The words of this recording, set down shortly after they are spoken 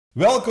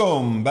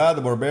Welkom bij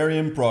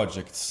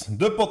TheBarbarianProject,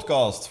 de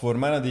podcast voor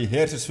mannen die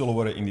heersers willen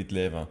worden in dit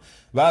leven.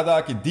 Wij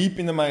duiken diep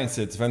in de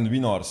mindset van de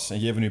winnaars en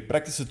geven u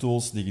praktische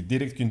tools die je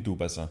direct kunt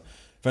toepassen.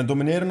 Van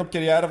domineren op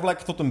carrièrevlak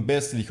tot een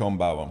beestenlichaam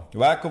bouwen.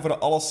 Wij coveren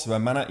alles wat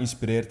mannen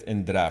inspireert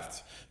en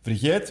drijft.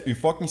 Vergeet uw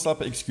fucking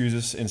slappe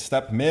excuses en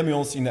stap mee met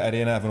ons in de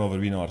arena van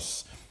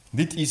overwinnaars.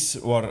 Dit is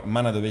waar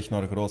mannen de weg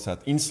naar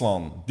grootheid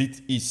inslaan.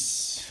 Dit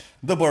is...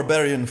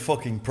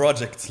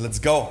 TheBarbarianProject. Let's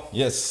go.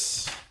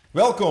 Yes.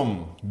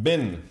 Welkom,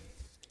 Ben,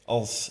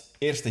 als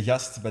eerste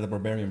gast bij The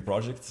Barbarian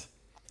Project.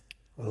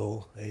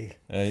 Hallo,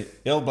 hey.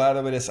 Heel blij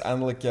dat we dit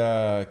eindelijk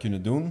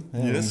kunnen doen.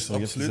 Yes, we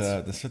absoluut.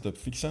 Even de setup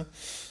fixen.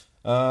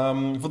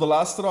 Voor de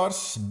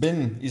luisteraars,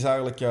 Ben is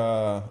eigenlijk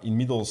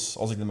inmiddels,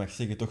 als ik dat mag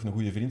zeggen, toch een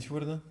goede vriend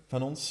geworden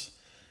van ons.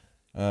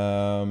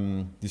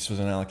 Dus we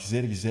zijn eigenlijk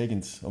zeer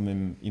gezegend om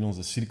hem in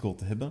onze cirkel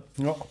te hebben.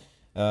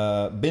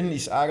 Ja. Ben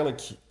is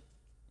eigenlijk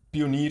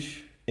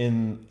pionier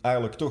en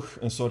eigenlijk toch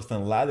een soort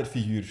van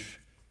leiderfiguur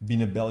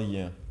binnen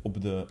België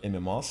op de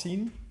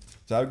MMA-scene,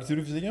 zou ik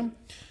durven zeggen.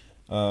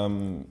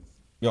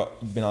 Ja,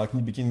 ik ben eigenlijk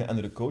niet bekend met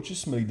andere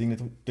coaches, maar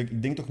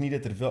ik denk toch niet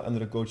dat er veel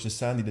andere coaches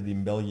zijn die dat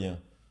in België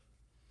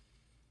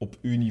op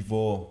uw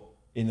niveau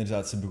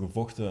enerzijds hebben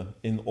gevochten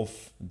en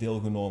of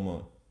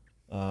deelgenomen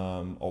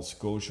als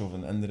coach of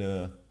een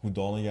andere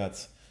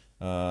hoedanigheid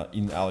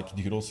in eigenlijk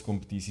de grootste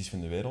competities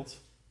van de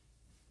wereld.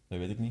 Dat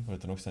weet ik niet,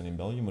 wat er nog zijn in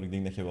België, maar ik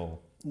denk dat je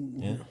wel...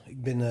 Ja?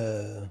 Ik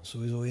ben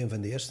sowieso een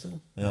van de eerste.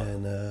 Ja.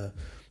 En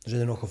er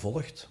zijn er nog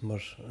gevolgd,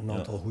 maar een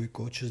aantal goede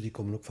coaches die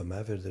komen ook van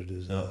mij verder.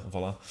 Dus, Ja,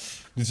 voilà.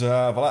 Dus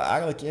voilà,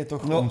 eigenlijk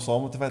toch om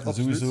samen te vatten,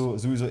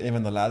 sowieso een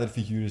van de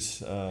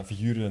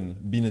leiderfiguren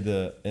binnen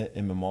de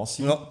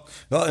MMA-scene.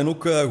 Ja, en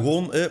ook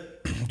gewoon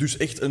dus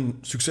echt een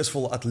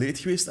succesvolle atleet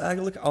geweest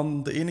eigenlijk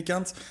aan de ene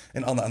kant.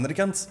 En aan de andere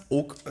kant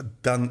ook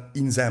dan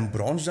in zijn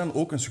branche dan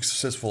ook een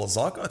succesvolle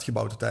zaak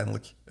uitgebouwd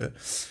uiteindelijk.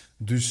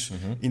 Dus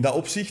in dat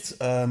opzicht,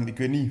 ik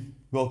weet niet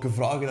welke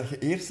vragen dat je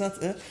eerst had,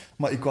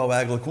 maar ik wou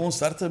eigenlijk gewoon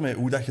starten met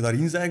hoe dat je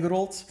daarin bent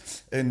gerold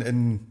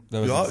en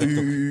ja,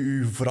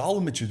 je verhaal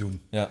een beetje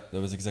doen. Ja,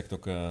 dat was exact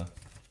ook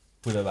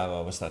hoe dat wij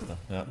wouden starten.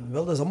 Ja.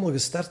 Wel, dat is allemaal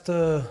gestart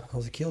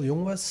als ik heel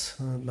jong was.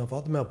 Mijn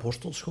vader mij op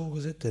worstelschool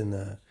gezet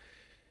en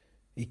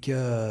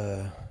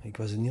ik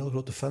was een heel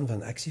grote fan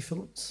van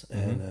actiefilms.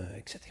 En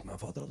ik zei tegen mijn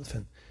vader altijd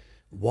van,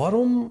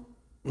 waarom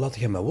laat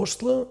je mij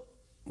worstelen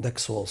dat ik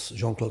zoals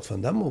Jean-Claude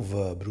Van Damme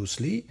of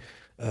Bruce Lee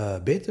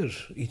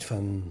beter iets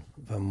van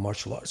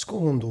martial arts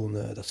kon gaan doen.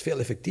 Dat is veel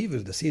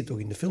effectiever, dat zie je toch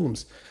in de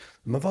films.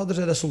 Mijn vader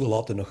zei, dat zullen we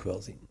later nog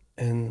wel zien.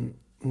 En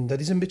dat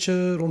is een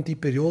beetje rond die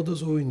periode,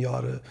 zo in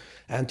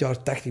eind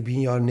jaren 80,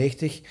 begin jaren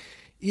 90.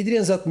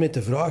 Iedereen zat met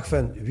de vraag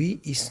van, wie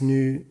is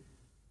nu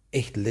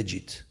echt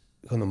legit?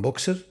 Gaan een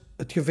bokser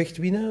het gevecht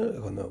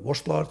winnen? Gaan een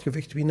worstelaar het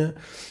gevecht winnen?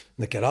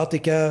 Een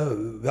karateka?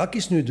 Welk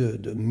is nu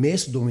de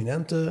meest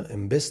dominante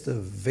en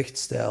beste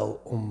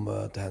vechtstijl om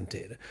te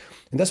hanteren?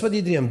 En dat is wat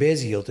iedereen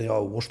bezig hield.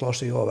 Ja, worstelaars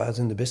zeggen, ja, wij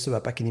zijn de beste,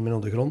 wij pakken niet meer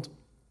naar de grond.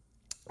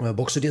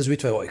 Bokser die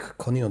zoiets van, ja, ik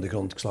ga niet naar de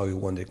grond, ik sla je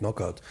gewoon direct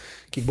knock-out.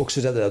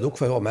 Kickboxers hadden dat ook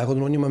van, ja, mij gaan er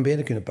nog niet mijn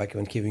benen kunnen pakken,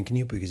 want ik geef een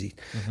knie op je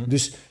gezicht.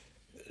 Dus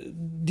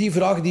die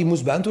vraag die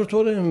moest beantwoord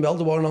worden. En wel,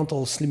 er waren een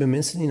aantal slimme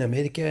mensen in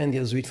Amerika en die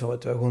hadden zoiets van, wij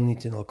gaan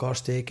niet in elkaar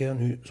steken.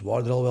 Nu, ze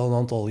waren er al wel een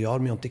aantal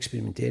jaar mee aan het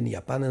experimenteren, in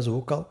Japan en zo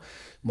ook al.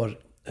 Maar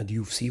de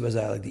UFC was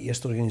eigenlijk de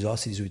eerste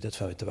organisatie die zoiets had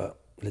van, weet je wat,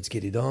 let's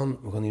get it on.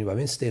 We gaan hier wat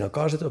mensen tegen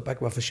elkaar zetten, we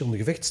pakken wat verschillende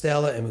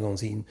gevechtstijlen en we gaan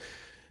zien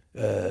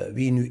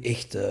wie nu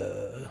echt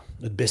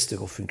het beste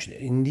gaat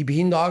functioneren. In die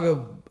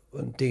begindagen,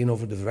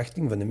 tegenover de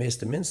verwachting van de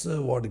meeste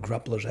mensen, waren de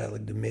grapplers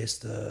eigenlijk de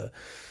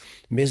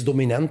meest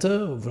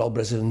dominante. Vooral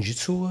Brazilian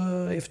Jiu-Jitsu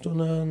heeft toen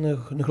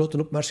een grote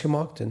opmars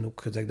gemaakt. En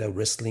ook gezegd dat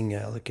wrestling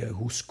eigenlijk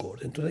goed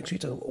scoort. En toen had ik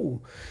zoiets van,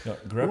 oh. Ja,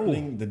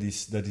 grappling,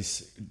 dat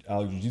is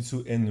eigenlijk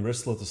Jiu-Jitsu en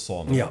wrestlen te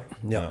samen.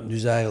 Ja,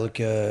 dus eigenlijk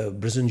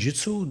Brazilian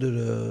Jiu-Jitsu,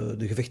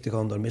 de gevechten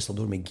gaan daar meestal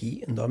door met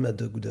gi. En daarmee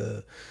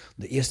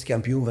de eerste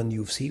kampioen van de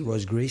UFC,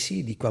 Royce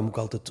Gracie, die kwam ook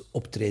altijd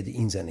optreden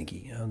in zijn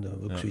gi. Ja, dan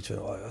heb ik zoiets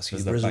van,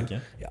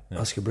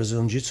 als je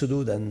Brazilian Jiu-Jitsu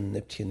doet, dan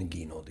heb je een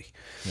gi nodig.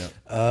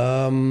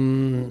 Ja.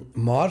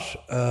 Maar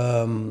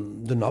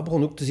daarna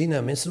begon ook te zien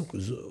dat mensen ook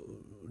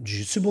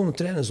jiu-jitsu begonnen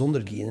trainen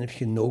zonder gi. En dan heb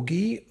je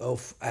no-gi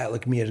of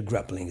eigenlijk meer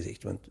grappling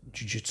gezegd. Want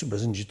jiu-jitsu,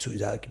 Brazilian jiu-jitsu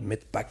is eigenlijk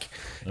met pak.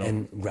 Ja.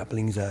 En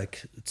grappling is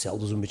eigenlijk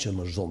hetzelfde zo'n beetje,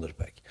 maar zonder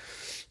pak.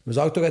 We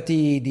zagen toch dat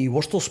die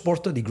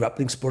worstelsporten, die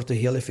grapplingsporten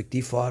heel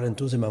effectief waren. En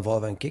toen zei mijn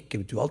vader van, kijk, ik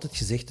heb het u altijd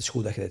gezegd, het is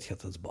goed dat je dat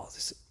gaat als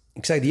basis.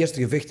 Ik zag die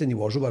eerste gevechten, die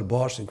waren zo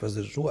barbaars. En ik was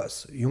er zo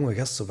als jonge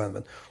gast zo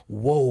van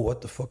wow,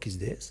 what the fuck is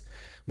this?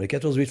 Maar ik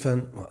had wel zoiets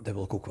van, dat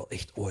wil ik ook wel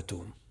echt ooit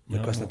doen. Maar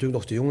ik was natuurlijk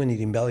nog te jong en hier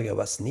in België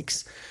was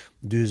niks.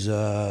 Dus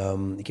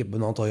ik heb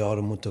een aantal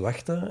jaren moeten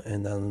wachten.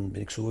 En dan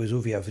ben ik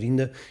sowieso via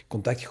vrienden in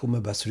contact gekomen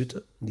met Bas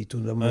Rutte. Die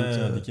toen dat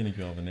moment... die ken ik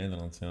wel, van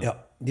Nederland.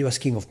 Ja. die was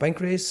King of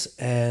Pancrase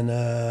en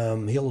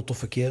een hele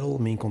toffe kerel,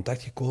 mee in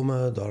contact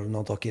gekomen, daar een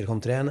aantal keer gaan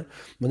trainen.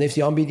 Maar dan heeft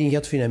hij aanbieding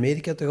gehad voor in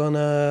Amerika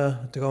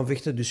te gaan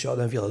vechten, dus ja,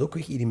 dan viel dat ook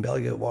weg. Hier in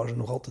België waren ze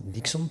nog altijd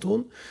niks aan het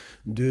doen.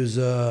 Dus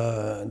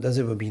dan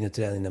zijn we beginnen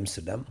trainen in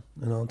Amsterdam,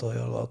 een aantal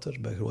jaar later,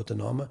 bij grote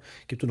namen.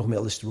 Ik heb toen nog met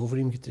Alistair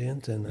Overeem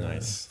getraind en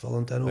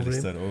Valentijn Overeem.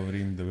 Alistair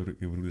Overeem, de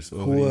gebroeders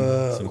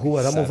Overeem. Goed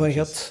wat allemaal van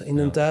gehad in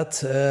de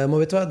tijd. Maar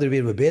weet je wat, daar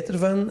werden we beter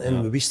van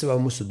en we wisten wat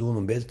we moesten doen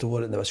om beter te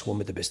worden. En dat was gewoon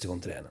met de beste gaan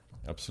trainen.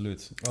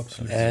 Absoluut.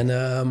 En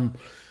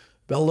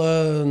wel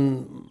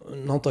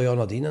een aantal jaar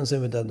nadien dan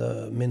zijn we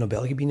dat mee naar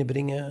België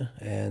binnenbrengen.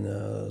 En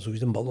zo is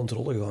de bal aan het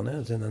rollen gegaan.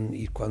 Hè.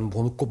 Hier kwam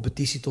gewoon een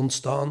competitie te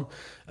ontstaan.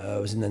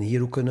 We zijn dan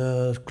hier ook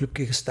een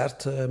clubje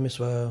gestart met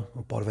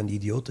een paar van die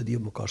idioten die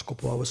op elkaars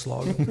kop wouden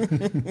slagen.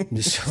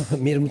 Dus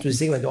meer moeten we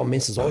zeggen, want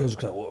mensen zagen zo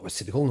van, wat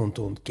zit er gewoon aan het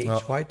doen?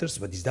 Cage fighters,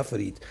 wat is dat voor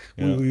iets?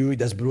 Oei,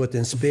 dat is brood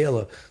en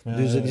spelen.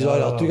 Dus die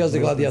zagen al terug als de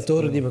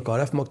gladiatoren die elkaar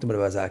afmaakten, maar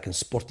dat was eigenlijk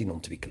een sport in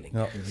ontwikkeling.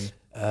 Ja.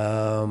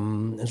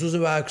 En zo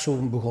zijn we eigenlijk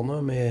zo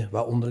begonnen met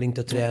wat onderling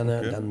te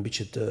trainen, dan een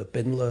beetje te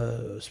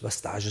pendelen, wat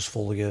stages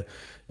volgen.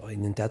 Ja,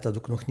 in de tijd had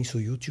ook nog niet zo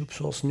YouTube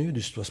zoals nu,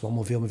 dus het was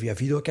allemaal veel meer via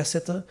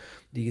videocassetten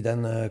die je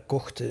dan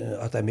kocht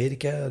uit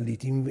Amerika,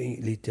 liet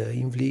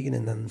invliegen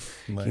en dan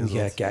ging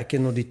je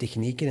kijken naar die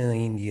technieken en dan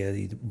ging je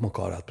die op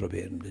elkaar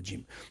uitproberen op de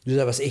gym. Dus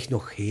dat was echt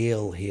nog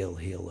heel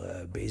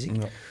basic.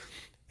 Ja.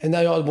 En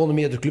dan er begonnen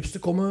meerdere clubs te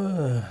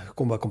komen. Ik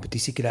kon wat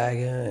competitie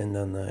krijgen. En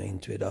dan in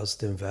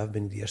 2005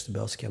 ben ik de eerste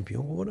Belgische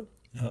kampioen geworden.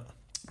 Ja.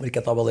 Maar ik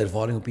had al wel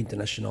ervaring op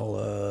internationaal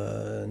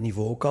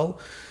niveau ook al.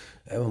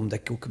 Omdat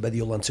ik ook bij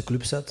die Hollandse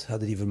club zat,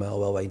 hadden die voor mij al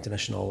wel wat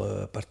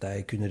internationale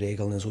partijen kunnen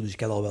regelen en zo. Dus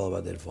ik had al wel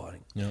wat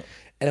ervaring. Ja.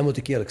 En dan moet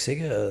ik eerlijk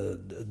zeggen,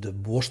 de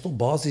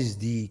worstelbasis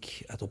die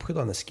ik had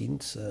opgedaan als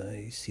kind,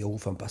 is heel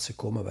goed van pas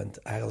gekomen. Want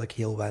eigenlijk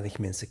heel weinig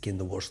mensen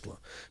kenden worstelen.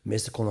 De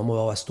meesten konden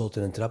allemaal wel wat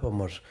stoten en trappen,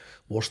 maar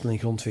worstelen en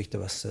grondvechten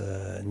was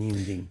niet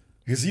een ding.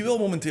 Je ziet wel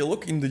momenteel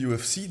ook in de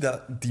UFC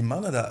dat die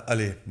mannen,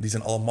 die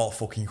zijn allemaal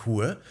fucking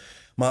goed, hè.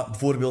 Maar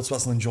bijvoorbeeld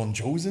zoals een John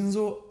Jones en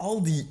zo,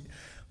 al die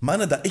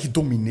mannen die echt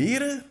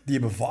domineren, die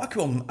hebben vaak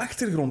wel een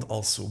achtergrond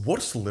als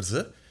worstelers,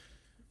 hè.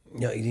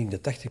 Ja, ik denk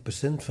dat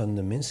 80% van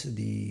de mensen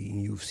die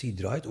in UFC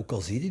draait, ook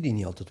al zie je die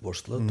niet altijd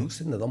worstelen, toch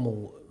zijn dat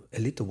allemaal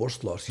elite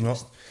worstelaars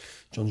geweest. Ja.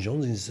 John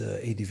Jones is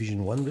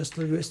A-Division 1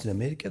 wrestler geweest in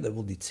Amerika, dat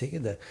wil niet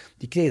zeggen.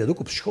 Die kregen dat ook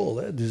op school.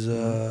 Hè. Dus,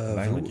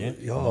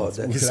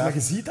 je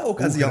ziet dat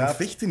ook als hij aan het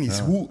vechten is.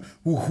 Ja.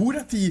 Hoe goed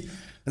dat hij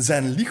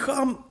zijn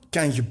lichaam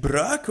kan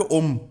gebruiken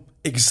om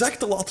exact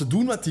te laten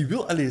doen wat hij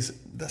wil. Allee,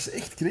 dat is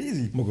echt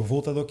crazy. Maar je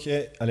voelt dat ook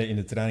in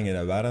de trainingen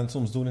dat wij dan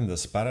soms doen, in de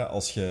sparren,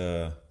 als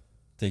je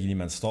tegen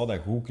iemand staat dat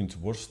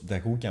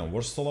goed kan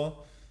worstelen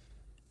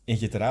en je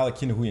hebt er eigenlijk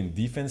geen goede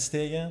defense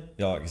tegen,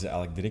 ja, je bent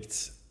eigenlijk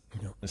direct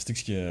een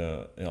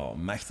stukje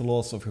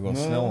machteloos of je gaat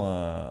snel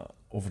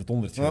over het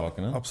honderd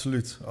geraken. Hè?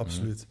 Absoluut.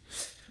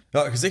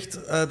 Ja, je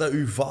zegt dat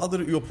uw vader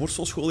u op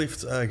worstelschool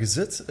heeft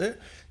gezet. Hè?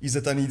 Is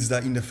dat dan iets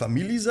dat in de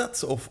familie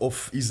zat?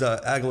 Of is dat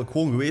eigenlijk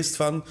gewoon geweest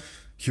van,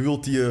 je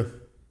wilt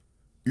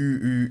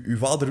uw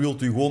vader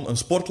wilt u gewoon een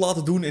sport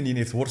laten doen en die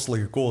heeft worstelen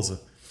gekozen?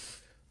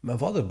 Mijn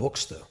vader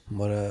bokste,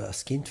 maar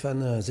als kind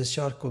van 6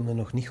 jaar kon hij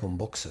nog niet gaan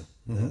boksen.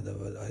 Mm-hmm.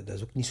 Dat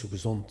is ook niet zo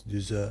gezond.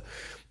 Dus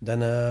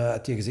dan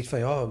had hij gezegd van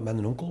ja,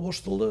 mijn onkel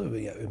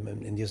worstelde,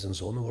 en die zijn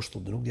zonen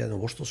worstelden ook, die had een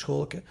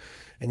worstelschoolje.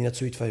 En die had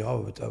zoiets van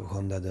ja, we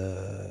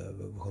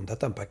gaan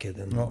dat aanpakken.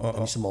 En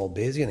dan is hij al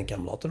bezig en ik kan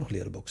hem later nog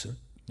leren boksen.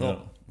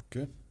 Ja,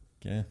 oké.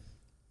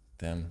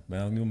 Damn, ik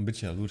ben ook nu een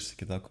beetje jaloers. Ik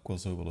had dat ook wel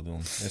zo willen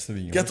doen.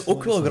 Ik had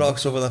ook wel graag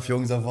zo vanaf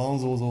jongs af aan,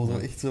 zo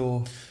echt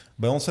zo...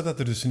 Bij ons zat dat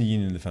er dus niet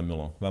in de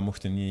familie. Wij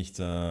mochten niet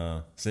echt,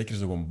 zeker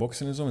zo gewoon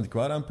boksen en zo, want ik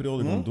wou dat een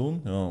periode gaan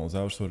doen. Ja, onze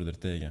ouders worden er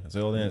tegen.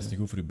 Dat is niet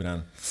goed voor je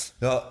brein.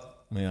 Ja,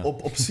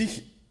 op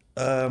zich,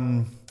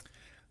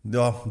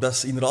 dat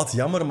is inderdaad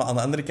jammer, maar aan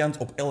de andere kant,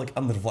 op elk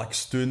ander vlak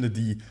steunde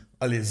die,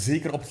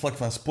 zeker op het vlak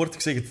van sport.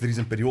 Ik zeg het, er is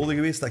een periode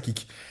geweest dat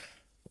ik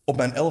op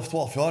mijn 11,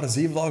 12 jaar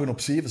 7 dagen op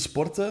 7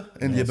 sportte.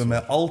 En die hebben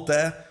mij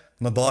altijd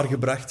naar daar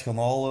gebracht, gaan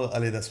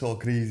halen. Dat is wel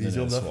crazy.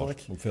 Nee, op dat vlak.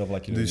 Op veel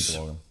vlakken dus.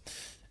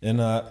 En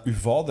uw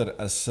vader,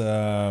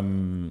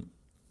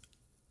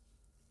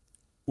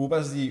 hoe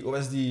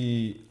was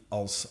die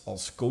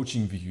als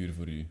coachingfiguur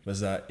voor u? Was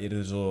dat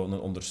eerder zo een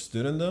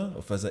ondersteunende?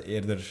 Of was dat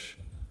eerder...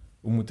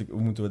 Hoe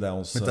moeten we dat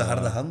ons... Met de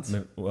harde hand?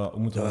 Hoe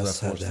moeten we dat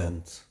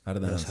voorstellen?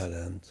 Harde hand.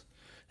 En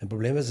het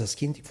probleem was, als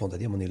kind, ik vond dat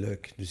helemaal niet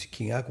leuk. Dus ik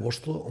ging eigenlijk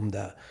worstelen,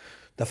 omdat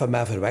dat van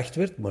mij verwacht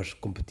werd. Maar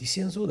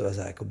competitie en zo, dat was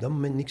eigenlijk op dat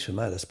moment niks voor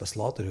mij. Dat is pas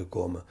later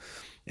gekomen.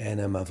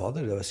 En mijn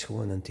vader, dat was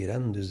gewoon een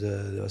tiran. Dus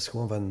dat was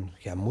gewoon van,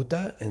 jij moet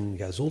dat en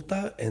jij zult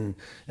dat. En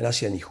als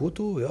je dat niet goed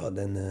doet,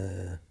 dan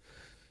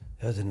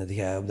heb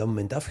je op dat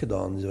moment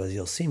afgedaan. Dus dat was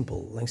heel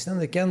simpel. Langs de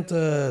andere kant,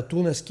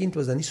 toen als kind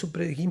was dat niet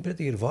geen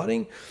prettige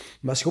ervaring.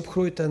 Maar als je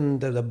opgroeit, dan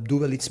dat doet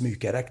wel iets met je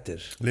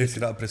karakter. Leert je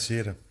dat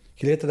appreciëren?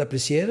 Je leert dat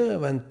appreciëren,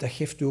 want dat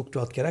geeft je ook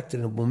wel het karakter.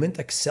 En op het moment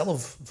dat ik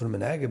zelf voor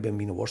mijn eigen ben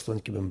binnen worstelen,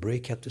 ik heb een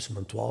break gehad tussen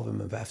mijn 12 en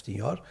mijn 15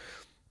 jaar,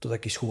 Totdat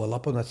ik eens gewoon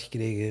lappen had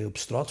gekregen op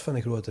straat van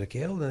een grotere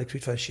kerel. En ik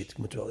zoiets van, shit, ik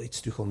moet wel iets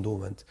terug gaan doen.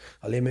 Want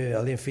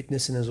alleen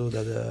fitnessen en zo,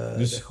 dat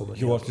Dus dat gewoon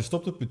je wordt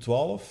gestopt op je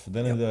 12,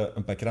 dan heb je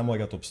een pak rammel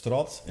gehad op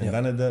straat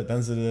en dan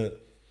zijn ze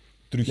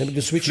terug... Dan heb ik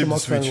de switch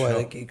gemaakt van, ja.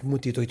 ik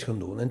moet dit toch iets gaan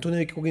doen. En toen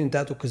heb ik ook in de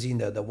tijd ook gezien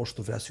dat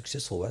worstelen vrij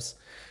succesvol was.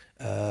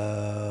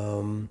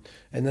 En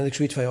dan heb ik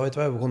zoiets van, ja, weet je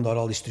wat, we gaan daar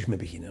al eens terug mee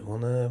beginnen.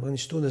 We gaan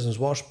iets doen, dat is een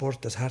zwaar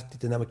sport, dat is hard,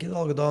 dit en dat heb ik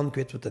al gedaan, ik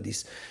weet wat dat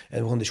is.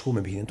 En we gaan er goed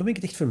mee beginnen. En toen ben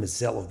ik het echt voor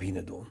mezelf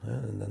beginnen doen.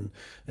 Hè.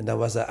 En dan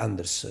was dat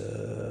anders.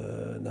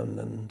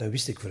 Dan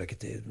wist ik voor ik het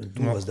deed. Het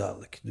doel was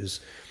duidelijk.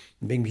 Dus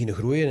dan ben ik beginnen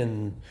groeien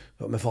en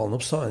met vallen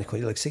opstaan. En ik ga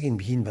eerlijk zeggen, in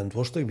het begin van het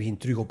worstelen, ik begin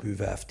terug op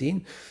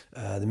U15.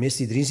 De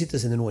meesten die erin zitten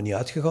zijn er nog niet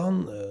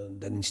uitgegaan.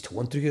 Dan is het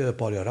gewoon terug een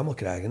paar jaar rammel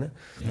krijgen. Hè.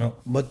 Ja.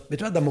 Maar weet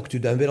je wat, dat mocht u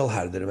dan weer al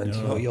harder. Want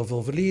je gaat heel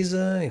veel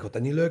verliezen, je gaat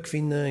dat niet leuk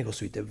vinden, je gaat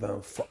zoiets hebben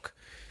van fuck.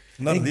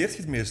 En daar leert je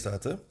het meest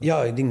uit, hè?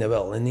 Ja, ik denk dat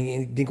wel. En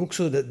ik denk ook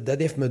zo, dat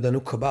heeft me dan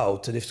ook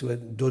gebouwd. Dat heeft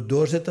door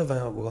doorzetten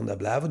van, we gaan dat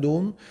blijven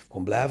doen.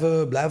 We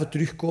gaan blijven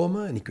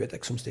terugkomen. En ik weet dat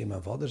ik soms tegen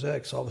mijn vader zei,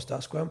 ik s'avonds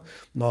thuis kwam,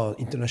 na een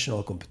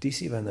internationale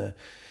competitie, van... ik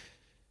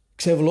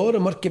ben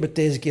verloren, maar ik heb het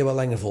deze keer wel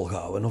langer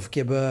volgehouden. Of ik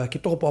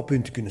heb toch een paar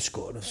punten kunnen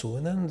scoren of zo.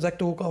 En dan zeg ik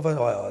toch ook al van,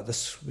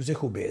 we zijn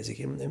goed bezig.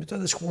 En weet je,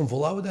 dat is gewoon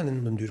volhouden dan. En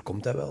op een duur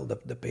komt dat wel,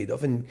 dat paid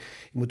off. En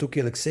ik moet ook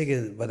eerlijk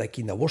zeggen, wat ik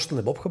in dat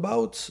worstelen heb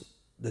opgebouwd,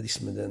 dat is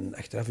me dan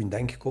achteraf in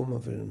dank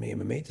gekomen voor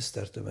mee te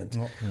starten. Want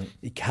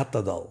ik had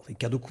dat al.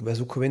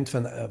 Was ook gewend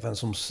van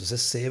soms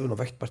 6, 7 of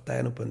 8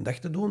 partijen op een dag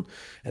te doen.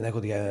 En dan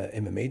ga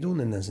je MMA doen.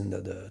 En dan zijn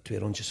dat 2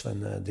 rondjes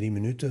van 3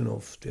 minuten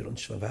of 2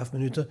 rondjes van 5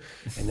 minuten.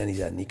 En dan is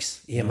dat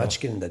niks. 1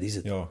 matchje en dat is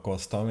het. Ja, qua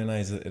stamina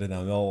is er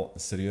dan wel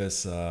een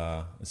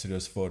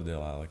serieus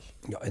voordeel eigenlijk.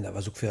 Ja, en dat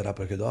was ook veel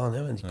rapper gedaan.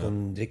 Hè? Want je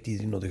kon direct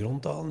iedereen naar de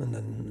grond halen en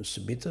dan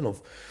submitten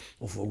of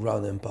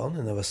ground and pound.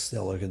 En dat was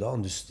sneller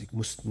gedaan. Dus ik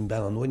moest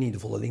bijna nooit niet de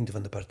volle lengte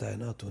van de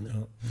partijen uitdoen. Hè?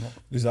 Ja.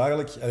 Dus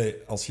eigenlijk,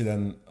 als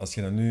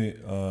je dan nu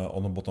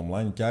on the bottom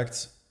line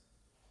kijkt,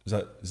 is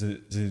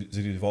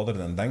je vader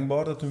dan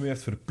dankbaar dat hij u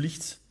heeft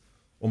verplicht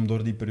om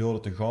door die periode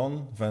te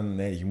gaan? Van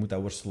nee, je moet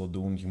dat worstelen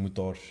doen, je moet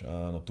daar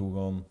naartoe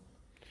gaan.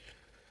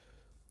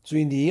 Zo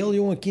in die heel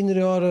jonge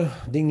kinderjaren,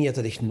 ik denk niet dat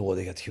dat echt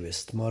nodig had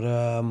geweest. Maar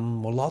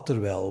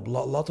later wel, op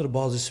latere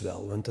basis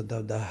wel. Want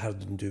dat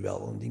hardent u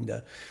wel.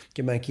 Ik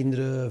heb mijn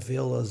kinderen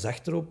veel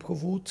zachter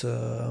opgevoed.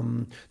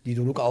 Die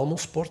doen ook allemaal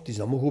sport, die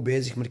zijn allemaal goed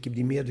bezig. Maar ik heb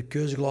die meer de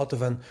keuze gelaten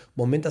van... Op het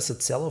moment dat ze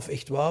het zelf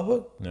echt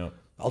wouden... Ja.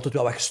 Altijd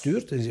wel wat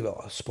gestuurd. En ze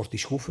wel, sport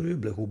is goed voor u,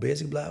 goed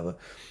bezig blijven. Maar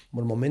op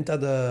het moment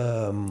dat...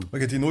 Maar je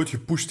hebt die nooit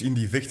gepusht in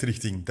die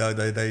vechtrichting?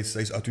 Dat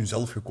is uit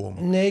hunzelf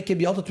gekomen? Nee, ik heb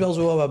die altijd wel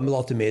zo wat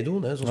laten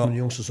meedoen. Hè. Zoals mijn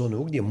jongste zoon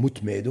ook. Die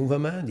moet meedoen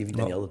van mij. Die vindt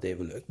dat niet altijd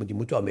even leuk. Maar die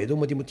moet wel meedoen,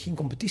 maar die moet geen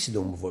competitie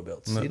doen,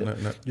 bijvoorbeeld. Nee.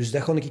 Dus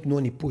dat ga ik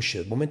nooit niet pushen.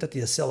 Op het moment dat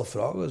die dat zelf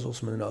vragen,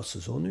 zoals mijn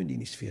oudste zoon nu, die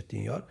is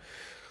 14 jaar...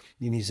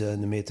 Die is 1,90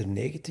 meter,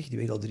 die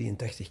weegt al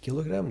 83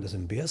 kilogram, dat is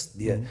een beest.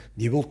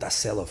 Die wil dat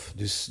zelf,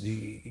 dus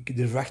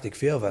daar verwacht ik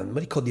veel van.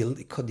 Maar ik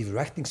ga die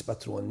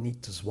verwachtingspatroon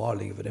niet te zwaar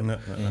leggen voor hem.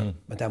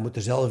 Want hij moet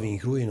er zelf in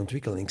groeien en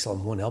ontwikkelen. Ik zal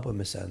hem gewoon helpen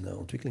met zijn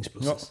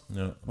ontwikkelingsproces.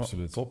 Ja,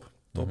 absoluut. Top.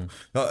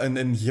 Ja,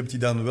 en je hebt die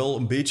dan wel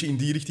een beetje in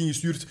die richting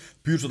gestuurd,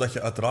 puur zodat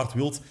je uiteraard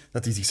wilt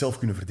dat die zichzelf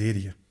kunnen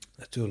verdedigen.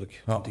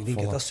 Natuurlijk, want ik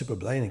denk dat dat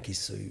superbelangrijk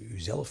is,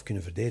 jezelf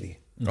kunnen verdedigen.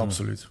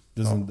 Absoluut.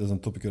 Dat is een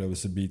topic waar we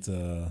ze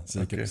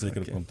zeker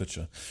op gaan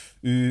touchen.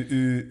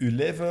 Uw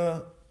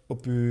leven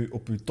op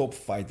uw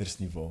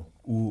topfightersniveau,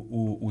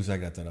 hoe zag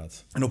dat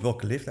eruit? En op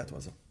welke leeftijd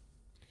was dat?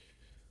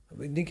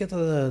 Ik denk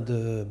dat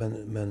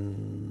mijn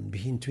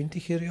begin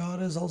 20er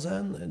jaren zal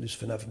zijn. Dus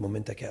vanaf het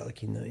moment dat ik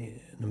eigenlijk in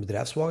een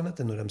bedrijfswagen had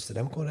en naar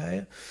Amsterdam kon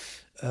rijden.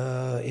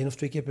 1 of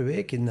 2 keer per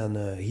week en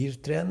dan hier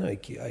trainen.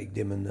 Ik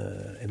deed mijn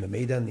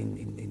MMA dan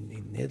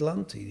in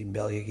Nederland. In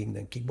België ging ik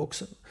dan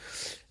kickboksen.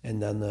 En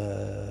dan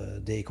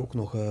deed ik ook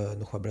nog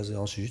wat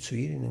Braziliaanse jiu-jitsu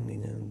hier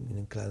in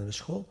een kleinere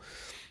school.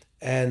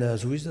 En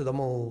zo is dat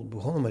allemaal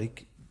begonnen. Maar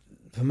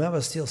voor mij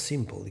was het heel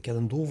simpel. Ik had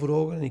een doel voor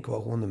ogen en ik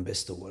wou gewoon de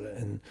beste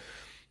worden.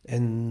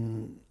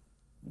 En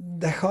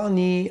dat gaat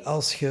niet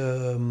als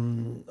je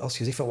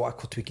zegt van ik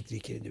ga 2 keer,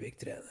 3 keer in de week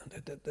trainen.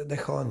 Dat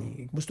gaat niet.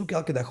 Ik moest ook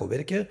elke dag gaan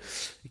werken.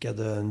 Ik had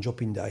een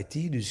job in de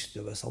IT, dus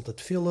er was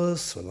altijd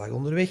files, we lagen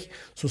onderweg.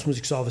 Soms moest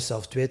ik 's avonds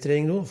zelf 2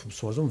 trainingen doen, of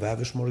soms om 5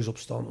 uur 's morgens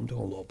opstaan om te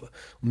gaan lopen.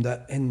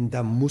 En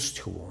dat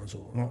moest gewoon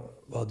zo. Ja.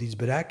 We hadden iets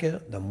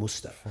bereiken, dan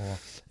moest dat. Ja.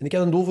 En ik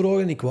had een doel voor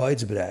ogen en ik wou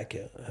iets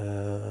bereiken.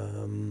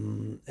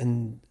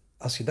 En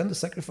als je dan de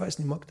sacrifice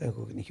niet maakt, dan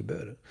gaat het niet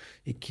gebeuren.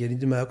 Ik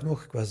herinner me ook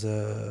nog, ik was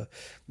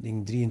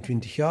denk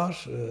 23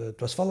 jaar, het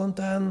was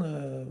Valentijn,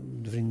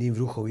 de vriendin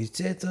vroeg, gaan we iets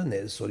eten?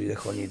 Nee, sorry, dat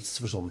gaat niet, het is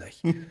voor zondag.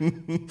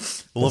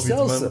 Love it,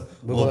 man.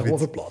 We gaan gewoon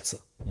verplaatsen.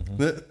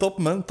 Nee, top,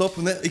 man, top.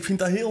 Nee, ik vind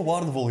dat heel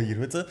waardevol hier,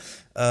 weet je.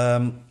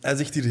 Hij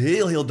zegt hier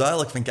heel, heel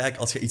duidelijk van, kijk,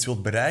 als je iets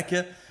wilt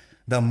bereiken,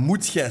 dan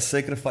moet jij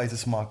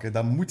sacrifices maken.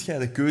 Dan moet jij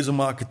de keuze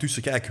maken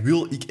tussen, kijk,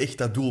 wil ik echt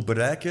dat doel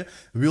bereiken?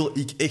 Wil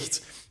ik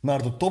echt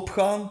naar de top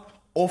gaan?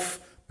 Of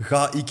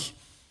ga ik,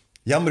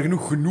 jammer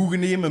genoeg, genoegen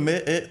nemen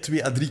met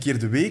 2 à 3 keer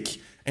de week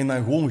en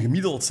dan gewoon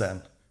gemiddeld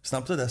zijn?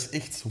 Snap je? Dat is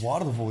echt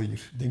waardevol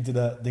hier. Denk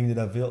je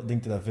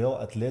dat veel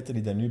atleten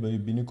die dan nu bij u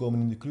binnenkomen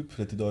in de club,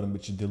 dat die daar een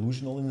beetje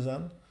delusional in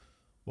zijn?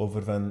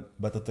 Over van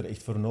wat dat er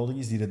echt voor nodig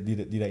is, die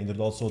dat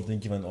inderdaad zo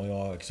denken van oh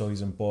ja, ik zal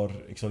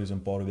eens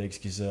een paar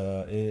weekjes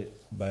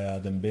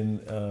bij de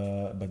Ben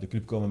bij de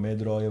club komen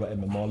meedraaien, wat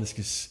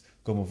MMA-lesjes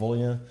komen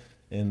volgen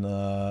en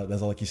dan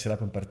zal ik eens rap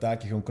een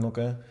partijtje gaan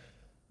knokken.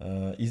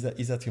 Is dat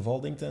het geval,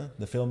 denk je?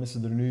 Dat veel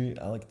mensen er nu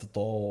eigenlijk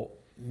totaal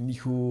niet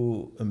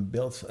goed een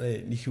beeld,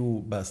 niet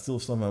goed bij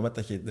stilstaan van wat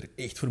dat je er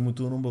echt voor moet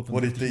doen om op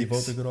een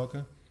niveau te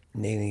geraken? 99%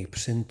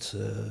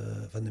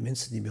 van de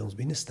mensen die bij ons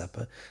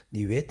binnenstappen,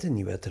 die weten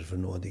niet wat er voor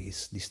nodig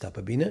is. Die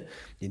stappen binnen,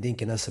 die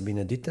denken als ze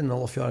binnen dit en een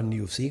half jaar in de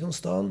UFC gaan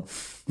staan,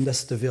 omdat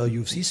ze te veel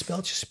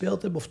UFC-speltjes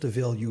gespeeld hebben of te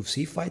veel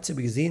UFC-fights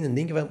hebben gezien en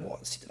denken van, wow,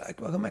 dat ziet er eigenlijk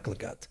wel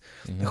gemakkelijk uit.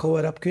 Dat gaan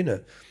we rap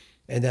kunnen.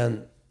 En dan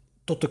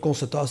tot de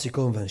constatatie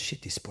komen van,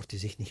 shit, die sport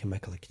is echt niet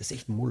gemakkelijk. Dat is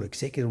echt moeilijk.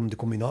 Zeker om de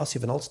combinatie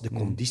van alles, de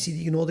conditie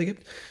die je nodig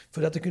hebt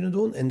voor dat te kunnen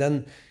doen. En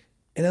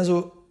dan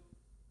zo...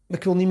 Maar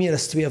ik wil niet meer dan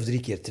 2 of 3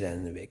 keer trainen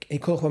in de week.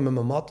 Ik ga gewoon met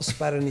mijn maat te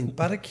sparren in het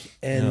park.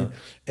 En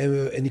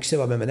ik ben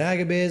wat met mijn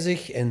eigen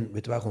bezig. En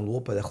weet je wat, gewoon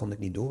lopen, dat kon ik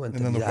niet doen. Want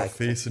en dan nog wat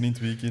feesten in het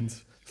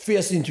weekend.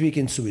 Feesten in het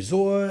weekend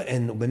sowieso.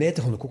 En op mijn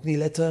eten kon ik ook niet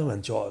letten.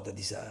 Want ja, dat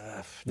is...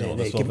 dat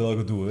is wel veel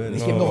gedoe. Hè?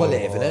 Ik heb nog een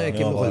leven. Hè. Ik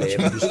heb nog een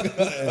leven.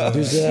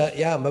 Dus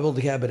wat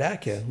wilde jij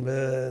bereiken?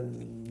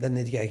 Dan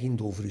heb jij geen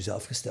doel voor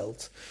jezelf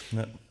gesteld.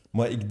 Ja.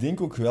 Maar ik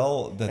denk ook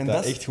wel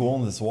dat echt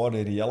gewoon een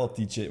zware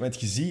reality check. Want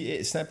je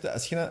ziet, snap je,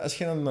 als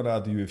je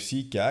naar de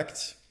UFC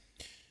kijkt,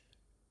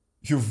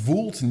 je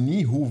voelt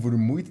niet hoe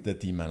vermoeid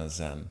dat die mannen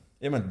zijn.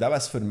 Want dat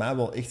was voor mij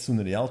wel echt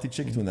zo'n reality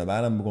check toen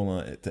wij dan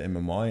begonnen te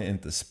MMA'en en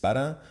te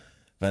sparren.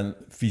 Van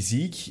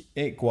fysiek,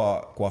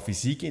 qua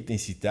fysieke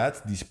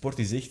intensiteit, die sport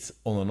is echt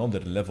on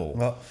another level.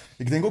 Ja,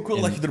 ik denk ook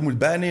wel dat je er moet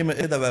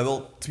bijnemen dat wij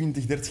wel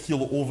 20, 30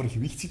 kilo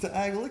overgewicht zitten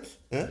eigenlijk.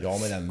 Ja,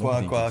 maar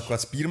dan qua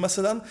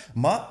spiermassa dan.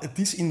 Maar het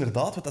is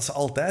inderdaad wat ze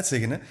altijd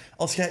zeggen. Hè.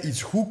 Als jij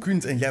iets goed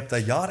kunt en jij hebt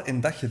dat jaar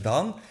en dag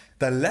gedaan,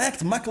 dat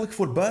lijkt makkelijk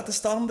voor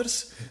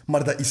buitenstaanders,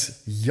 maar dat is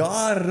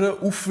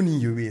jaren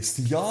oefening geweest.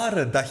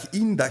 Jaren, dag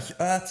in, dag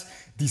uit,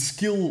 die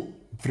skill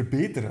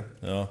verbeteren.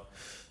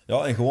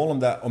 Ja, en gewoon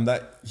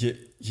omdat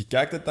je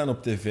kijkt het dan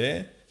op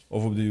tv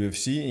of op de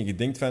UFC en je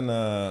denkt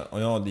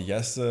van, die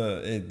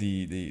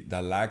gasten,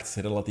 dat lijkt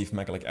relatief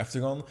makkelijk af te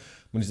gaan.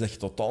 Maar dus dat je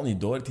totaal niet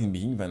door hebt in het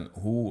begin van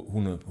hoe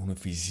een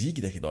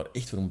fysiek dat je daar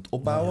echt voor moet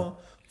opbouwen,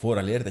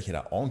 vooraleer dat je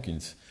dat aan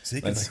kunt.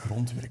 Zeker dat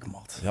grondwerk,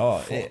 maat. Ja,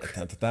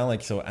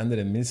 uiteindelijk zo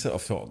andere mensen,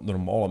 of zo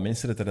normale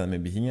mensen dat er dan mee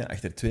beginnen,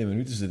 achter 2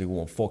 minuten zitten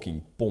gewoon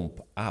fucking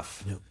pomp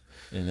af. Ja.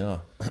 En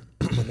ja.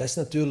 Maar dat is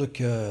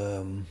natuurlijk...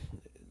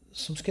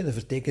 Soms kun je een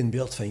vertekend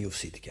beeld van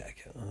UFC te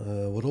kijken.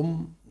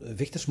 Waarom?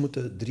 Vechters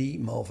moeten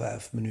 3 x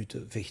 5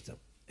 minuten vechten.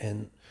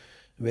 En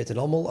we weten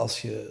allemaal,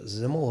 ze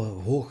zijn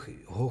allemaal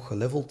hoog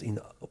geleveld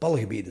op alle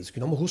gebieden. Ze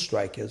kunnen allemaal goed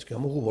striken, ze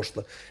kunnen allemaal goed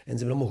worstelen. En ze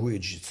hebben allemaal goede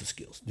jiu-jitsu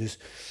skills. Dus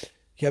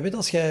jij weet,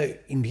 als jij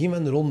in het begin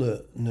van de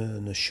ronde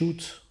een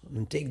shoot,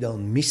 een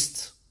takedown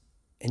mist,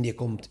 en die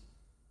komt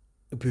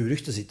op je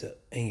rug te zitten,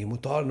 en je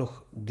moet daar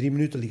nog 3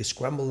 minuten liggen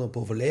scramblen op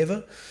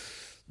overleven,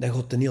 dan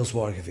gaat het een heel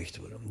zwaar gevecht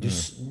worden.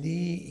 Dus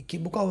ik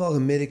heb ook al wel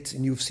gemerkt,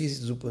 in de UFC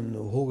zitten ze op een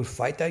hoger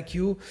fight IQ.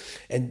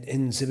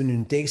 En ze hebben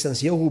hun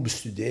tegenstanders heel goed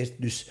bestudeerd.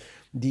 Dus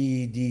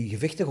die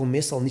gevechten gaan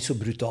meestal niet zo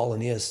brutaal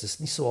ineens. Het is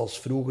niet zoals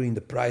vroeger in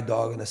de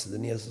Pride-dagen, dat ze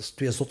ineens als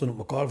 2 zotten op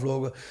elkaar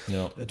vlogen.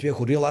 Ja. 2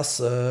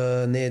 gorillas.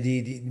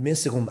 Die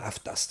mensen gaan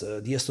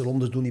aftasten. Die eerste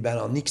ronde doen die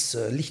bijna niks.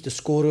 Lichte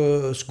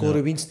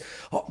scoren-winst.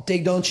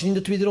 Takedowntje in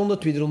de tweede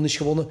ronde is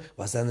gewonnen.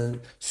 Was dan een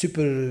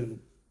super...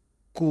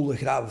 coole,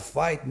 grave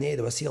fight. Nee,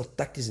 dat was heel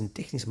tactisch en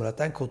technisch, maar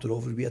uiteindelijk gaat het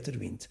erover wie het er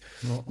wint.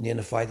 Ja. De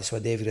ene fight is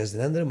wat heviger dan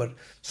de andere, maar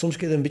soms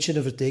krijg je een beetje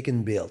een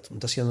vertekend beeld.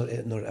 Want als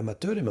je naar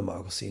amateur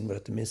MMA gaat zien, waar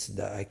de mensen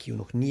dat IQ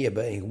nog niet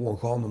hebben en gewoon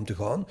gaan om te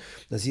gaan,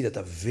 dan zie je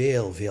dat dat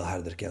veel, veel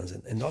harder kan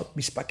zijn. En dat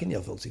mispakken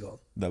heel veel te gaan.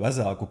 Dat was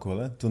eigenlijk ook wel,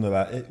 hè. Toen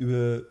wij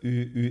uw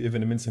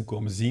evenementen zijn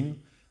komen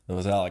zien, dat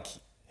was eigenlijk...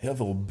 heel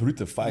veel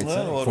brute fights.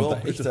 Ja, ik vond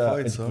dat echt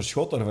een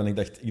verschot daarvan. Ik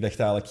dacht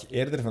eigenlijk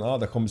eerder van,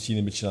 dat gaat misschien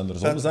een beetje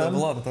andersom zijn.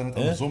 Dat het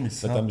andersom is.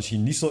 Dat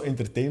misschien niet zo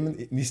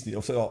entertainment is,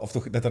 of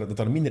toch dat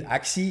er minder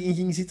actie in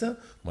ging zitten.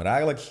 Maar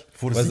eigenlijk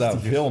was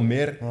dat veel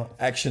meer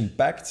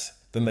action-packed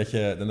dan dat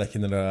je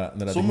naar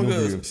dat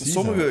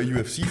sommige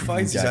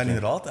UFC-fights zijn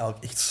inderdaad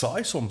eigenlijk echt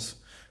saai soms.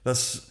 Dat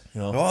is...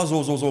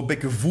 zo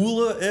bekken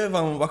voelen, hè,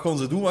 van wat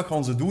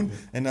gaan ze doen.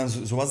 En dan,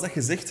 zoals dat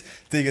gezegd,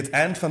 tegen het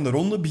eind van de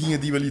ronde beginnen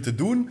die wel iets te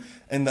doen.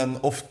 En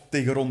dan, of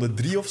tegen ronde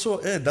 3 of zo,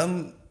 hè,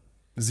 dan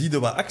zie je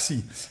wat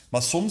actie.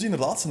 Maar soms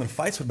inderdaad zijn er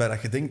fights waarbij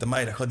dat je denkt,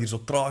 amai, dat gaat hier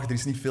zo traag, er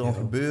is niet veel aan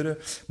gebeuren.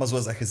 Maar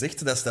zoals dat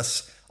gezegd, dat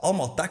is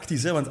allemaal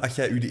tactisch. Hè, want als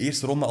jij je de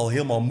eerste ronde al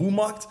helemaal moe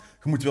maakt,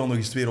 je moet wel nog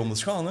eens 2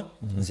 rondes gaan. Hè.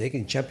 Zeker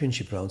in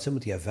championship rounds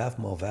moet je 5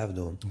 x 5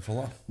 doen.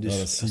 Voilà.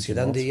 Dus als je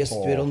dan de eerste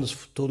 2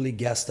 rondes totally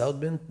gassed out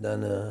bent, dan...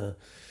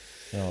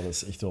 Ja, dat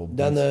is echt wel...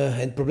 En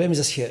het probleem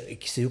is,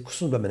 ik zie ook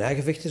soms bij mijn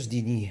eigen vechters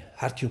die niet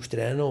hard genoeg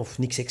trainen of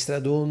niks extra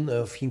doen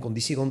of geen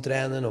conditie gaan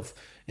trainen.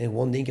 En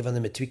gewoon denken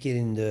van met 2 keer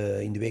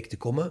in de week te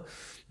komen.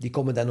 Die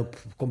komen dan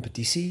op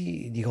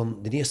competitie. Die gaan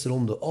de eerste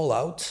ronde all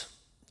out.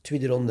 De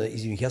tweede ronde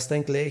is hun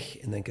gastank leeg.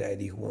 En dan krijg je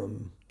die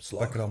gewoon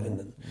slag.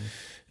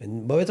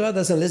 Maar weet je wat,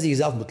 dat is een les die je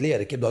zelf moet leren.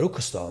 Ik heb daar ook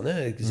gestaan.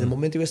 Hè. Er zijn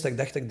momenten geweest dat ik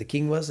dacht dat ik de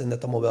king was en dat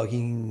het allemaal wel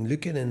ging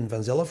lukken en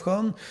vanzelf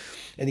gaan.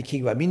 En ik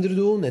ging wat minder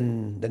doen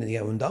en dan heb je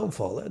een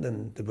downfall. Hè.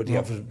 Dan word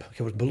je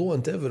wordt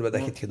beloond, hè, voor wat je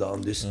hebt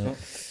gedaan. Dus,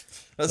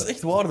 Dat is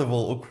echt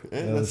waardevol ook.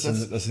 Hè. Ja,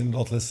 dat is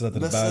inderdaad lessen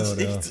dat erbij dat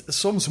is echt,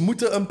 soms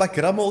moeten een pak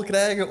rammel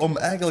krijgen om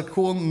eigenlijk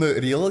gewoon een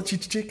reality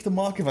check te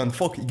maken van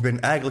fuck, ik ben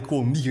eigenlijk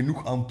gewoon niet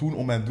genoeg aan het doen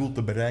om mijn doel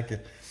te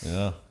bereiken.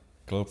 Ja,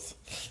 klopt.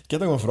 Ik heb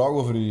nog een vraag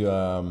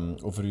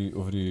over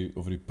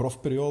uw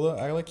profperiode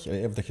eigenlijk.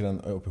 Even dat je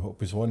dan op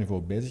je zwaar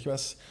niveau bezig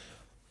was.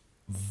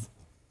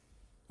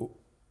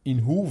 In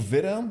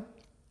hoeverre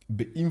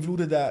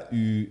beïnvloedde dat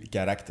je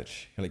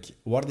karakter?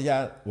 Word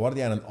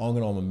jij een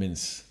aangename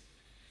mens?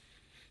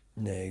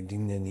 Nee, ik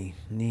denk dat niet.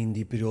 Niet in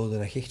die periode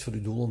dat je echt voor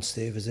je doel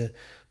ontsteven bent. Het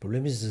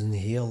probleem is, het is een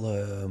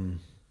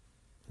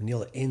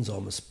hele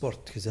eenzame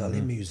sport. Je bent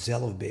alleen met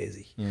jezelf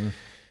bezig.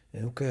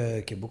 En ook,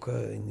 ik heb ook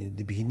in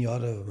de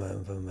beginjaren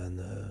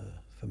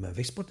van mijn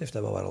vechtsport heeft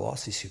dat wel wat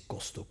relaties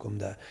gekost. Ook,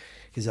 omdat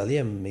je bent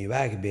alleen met je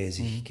wagen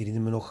bezig. Ik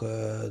herinner me nog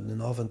de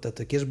avond dat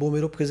de kerstboom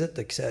weer opgezet.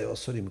 Dat ik zei, oh,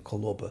 sorry, ik ga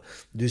lopen.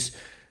 Dus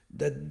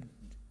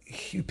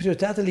je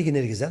prioriteiten liggen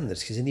ergens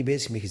anders. Je bent niet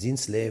bezig met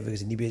gezinsleven, je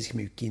bent niet bezig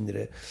met je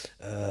kinderen.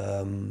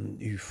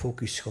 Je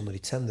focus gaat er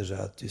iets anders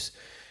uit. Dus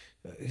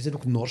je bent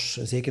ook nors,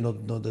 zeker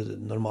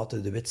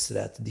naarmate de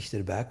wedstrijd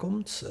dichterbij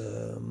komt.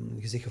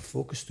 Je bent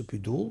gefocust op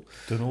je doel.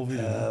 Tunnel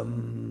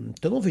vision.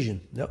 Tunnel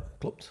vision, ja,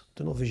 klopt.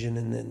 Tunnel vision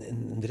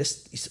en de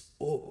rest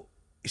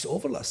is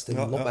overlast. En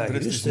de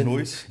rest is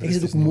nooit. En je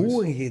bent ook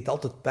moe en je hebt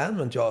altijd pijn,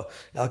 want ja,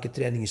 elke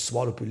training is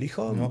zwaar op je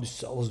lichaam,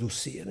 dus alles doet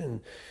zeer.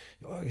 En,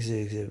 ja,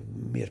 je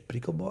bent meer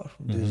prikkelbaar.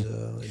 Dus,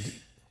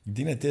 ik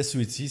denk dat dit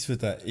zoiets is wat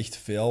dat echt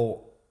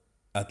veel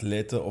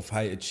atleten of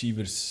high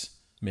achievers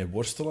mee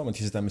worstelen. Want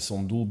je zit dan met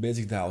zo'n doel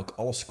bezig dat eigenlijk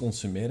alles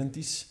consumerend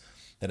is.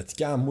 Dat het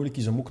kei moeilijk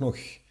is om ook nog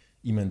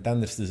iemand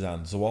anders te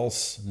zijn.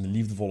 Zoals een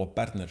liefdevolle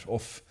partner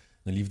of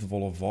een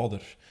liefdevolle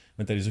vader.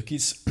 Want er is ook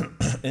iets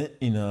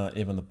in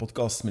een van de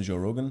podcasts met Joe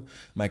Rogan.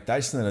 Mike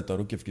Tyson had het daar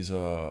ook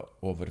even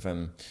over.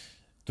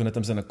 Toen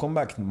hij zijn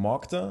comeback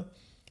maakte,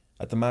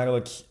 had hij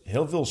eigenlijk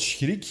heel veel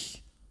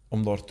schrik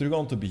om daar terug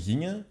aan te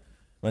beginnen.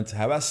 Want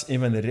hij was een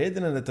van de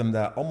redenen dat hij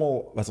dat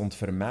allemaal was aan het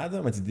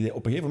vermijden. Want op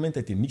een gegeven moment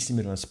had hij niks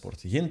meer van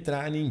sport. Geen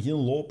training, geen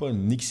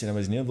lopen, niks. En hij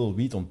was heel veel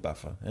wiet aan het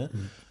paffen. Hè.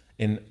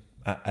 En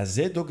hij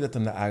zei ook dat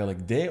hij dat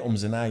eigenlijk deed om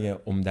zijn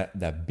eigen, om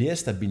dat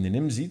beest dat binnen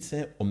hem zit,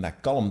 hè, om dat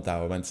kalm te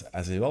houden. Want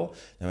hij zei wel,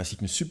 dan was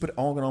ik een super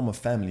aangename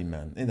family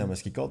man. Hè. Dan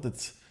was ik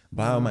altijd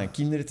blij om mijn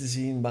kinderen te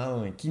zien, blij om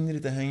mijn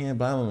kinderen te hangen,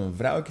 blij om mijn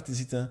vrouwtje te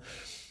zitten.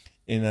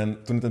 En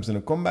dan, toen hij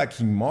zijn comeback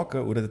ging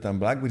maken, hoe dat het dan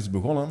blijkbaar is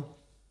begonnen,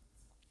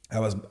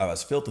 hij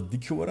was veel te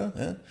dik geworden.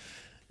 Hè.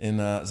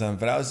 En zijn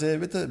vrouw zei,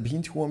 weet je,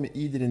 begint gewoon met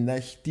iedere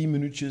dag 10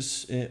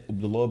 minuutjes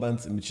op de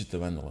loopband een beetje te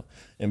wandelen.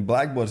 En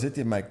blijkbaar zit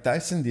hier Mike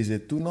Tyson, die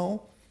zei toen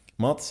al,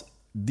 maat,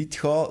 dit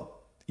gaat...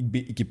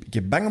 Ik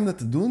heb bang om dat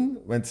te doen,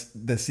 want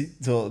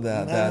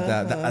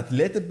dat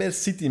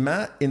atletenbeest zit in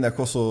mij en dat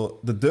gaat zo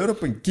de deur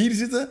op een kier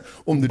zitten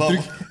om er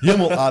terug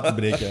helemaal uit te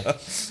breken.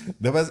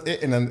 Dat was,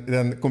 en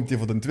dan komt hij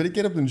voor de tweede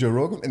keer op de Joe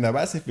Rogan en dat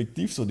was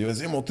effectief zo. Die was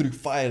helemaal terug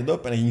fired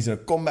up en dan ging ze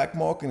een comeback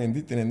maken en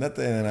dit en dat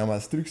en dan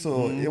was terug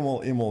zo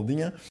helemaal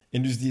dingen.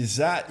 En dus die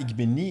zei, ik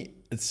ben niet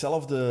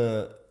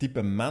hetzelfde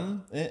type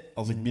man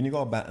als ik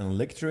binnenga bij een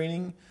leg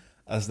training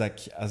als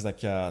dat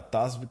ik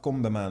thuis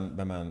kom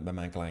bij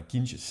mijn kleine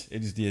kindjes.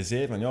 Dus die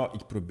zei van, ja,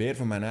 ik probeer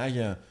voor mijn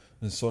eigen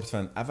een soort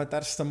van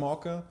avatars te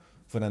maken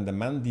voor dan de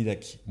man die dat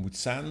ik moet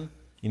zijn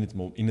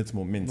in het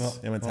moment.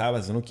 Ja, want hij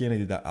was dan ook een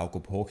die dat ook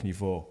op hoog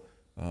niveau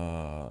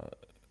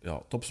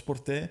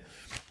topsport deed.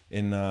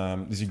 En,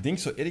 dus ik denk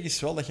zo ergens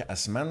wel dat je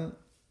als man,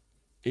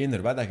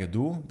 eender wat dat je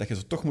doet, dat je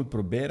zo toch moet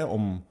proberen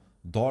om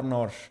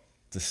daarnaar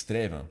te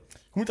streven. Je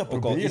moet dat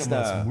proberen,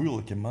 maar dat is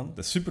moeilijk, hè, man.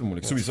 Dat is super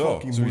moeilijk, sowieso.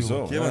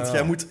 Moeilijk, ja, want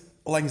jij moet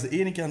langs de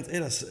ene kant,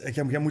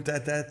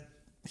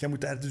 jij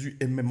moet tijdens je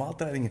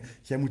MMA-trainingen,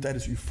 jij moet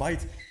tijdens je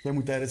fight, jij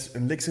moet tijdens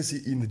een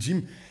legsessie in de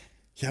gym,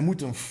 jij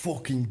moet een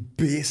fucking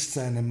beest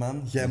zijn, hè,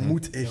 man. Jij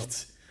moet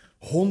echt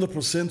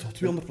 100% of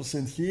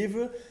 200%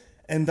 geven.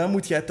 En dan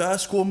moet jij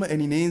thuiskomen en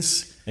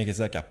ineens... En je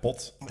bent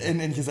kapot.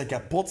 En je bent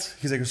kapot,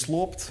 je bent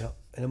gesloopt. Ja.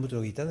 En dan moet je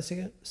nog iets anders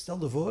zeggen.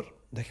 Stel je voor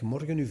dat je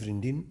morgen je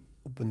vriendin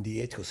op een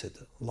dieet gaat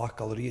zetten. Een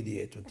laag-calorieën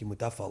dieet, want die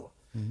moet afvallen.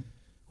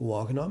 Hoe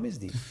aangenaam is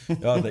die?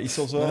 Ja, dat is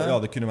wel zo. Ja,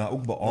 dat kunnen we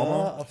ook beamen.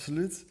 Ja,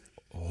 absoluut.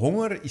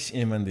 Honger is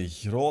een van de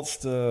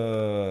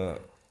grootste...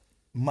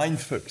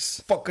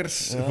 mindfucks.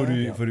 Fuckers voor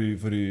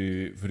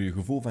uw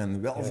gevoel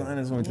van welzijn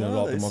en zo. Want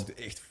dat maakt het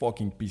echt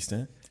fucking pist,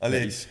 hè.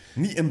 Allee,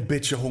 niet een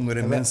beetje honger,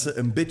 hè, mensen.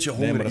 Een beetje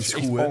honger is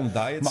goed,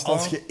 hè. Maar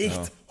als je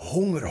echt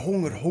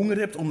honger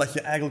hebt, omdat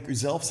je eigenlijk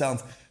jezelf aan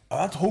het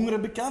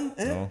uithongeren kan,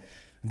 hè,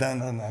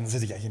 dan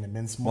zit je geen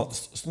mens. Maar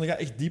stond je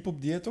echt diep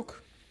op dieet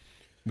ook?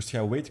 Moest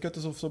jij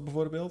weightcutten of zo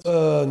bijvoorbeeld?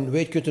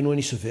 Weightcutten nog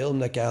niet zoveel,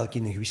 omdat ik eigenlijk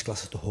in een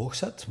gewichtsklasse te hoog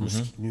zat. Moest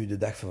ik nu de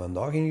dag van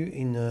vandaag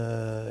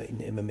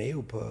in MMA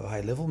op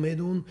high level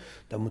meedoen,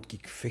 dan moet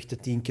ik vechten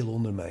 10 kilo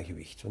onder mijn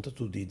gewicht. Want dat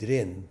doet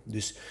iedereen.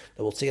 Dus dat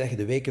wil zeggen dat je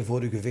de weken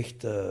voor je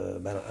gevecht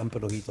bijna amper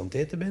nog iets aan het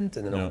eten bent.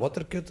 En dan nog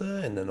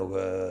waterkutten en dan nog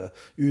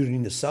uren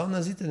in de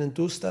sauna zitten in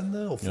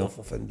toestanden. Of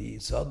van die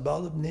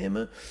zoutbaden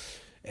nemen.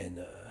 En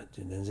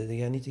dan zit je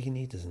niet te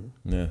genieten.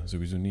 Hè? Nee,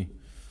 sowieso niet.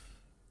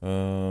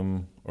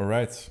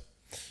 Alright.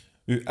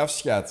 Uw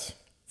afscheid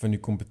van uw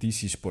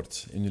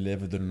competitiesport in uw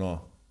leven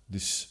daarna.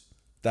 Dus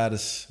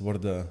tijdens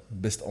worden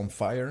best on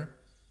fire.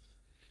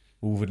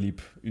 Hoe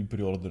verliep uw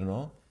periode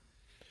daarna?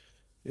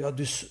 Ja,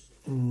 dus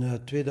in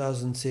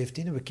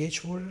 2017 hebben we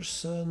Cage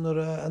Warriors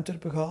naar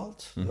Antwerpen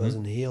gehaald. Dat was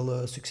een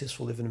heel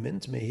succesvol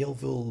evenement met heel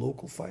veel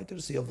local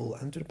fighters, heel veel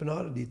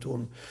Antwerpenaren die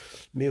toen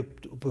mee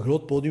op een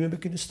groot podium hebben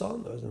kunnen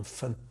staan. Dat was een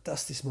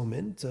fantastisch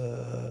moment.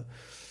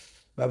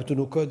 We hebben toen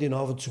ook die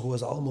avond zo goed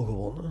als allemaal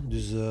gewonnen.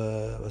 Dus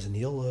het was een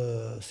heel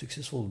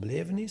succesvol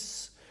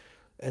belevenis.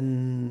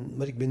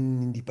 Maar ik ben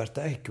in die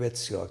partij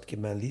gekwetst geraakt. Ik heb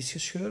mijn lies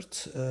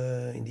gescheurd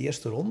in die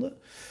eerste ronde.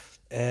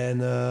 En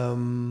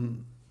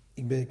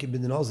ik heb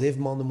daarna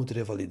 7 maanden moeten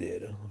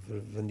revalideren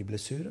van die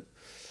blessure.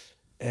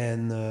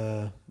 En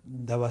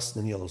dat was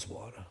een hele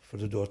zware voor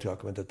de door te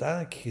raken. Want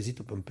uiteindelijk, je zit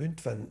op een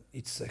punt van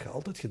iets dat je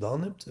altijd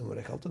gedaan hebt en waar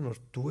je altijd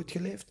naartoe hebt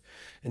geleefd.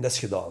 En dat is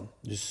gedaan.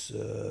 Dus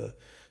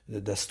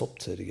dat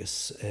stopt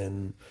ergens.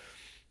 En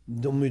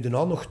om je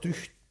daarna nog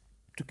terug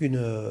te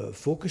kunnen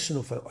focussen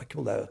op ik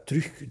wil dat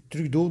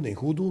terug doen en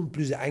goed doen.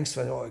 Plus de angst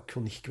van ik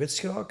wil niet gekwetst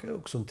geraken.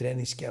 Ook zo'n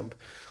trainingskamp,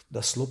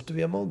 dat slopte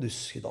weer helemaal.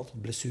 Dus je hebt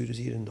altijd blessures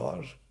hier en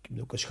daar. Ik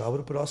heb ook een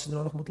schouderoperatie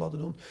daarna nog moeten laten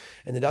doen.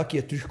 En elke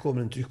keer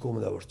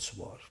terugkomen, dat wordt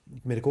zwaar.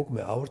 Ik merk ook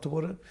met ouder te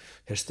worden.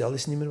 Herstel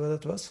is niet meer wat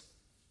het was.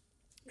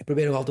 Ik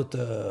probeer nog altijd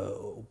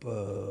op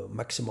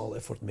maximaal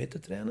effort mee te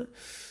trainen.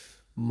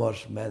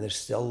 Maar mijn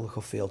herstel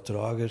gaat veel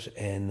trager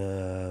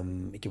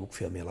en ik heb ook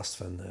veel meer last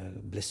van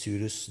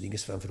blessures, dingen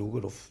van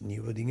vroeger of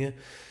nieuwe dingen.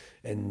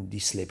 En die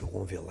slepen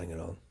gewoon veel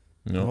langer aan.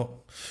 Ja.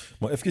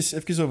 Maar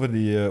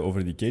even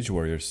over die Cage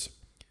Warriors.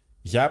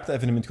 Jij hebt het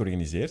evenement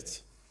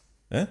georganiseerd?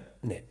 Hè?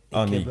 Nee,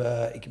 niet.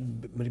 Maar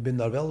ik ben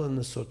daar wel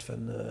een soort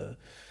van...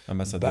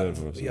 ambassadeur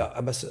voor of zo? Ja,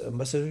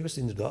 ambassadeur geweest,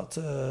 inderdaad.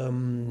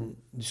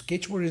 Dus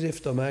Cage Warriors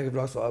heeft aan mij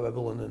gevraagd van, wij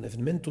willen een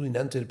evenement doen in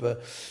Antwerpen,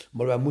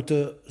 maar wij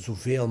moeten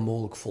zoveel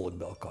mogelijk volk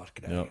bij elkaar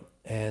krijgen.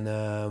 Ja.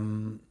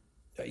 En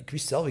ik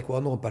wist zelf, ik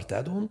wou nog een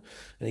partij doen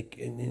en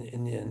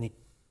ik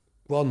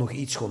wou nog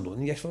iets gaan doen.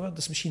 En ik dacht van, dat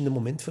is misschien het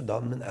moment voor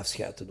dan een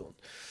afscheid te doen.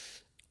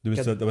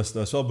 Dus dat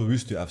was wel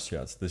bewust je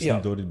afscheid? Dat is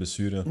niet door die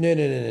blessure?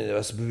 Nee, dat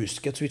was bewust.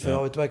 Ik had zoiets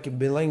van, weet je wat, ik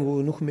ben lang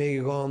genoeg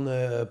meegegaan,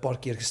 een paar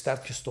keer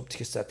gestart, gestopt.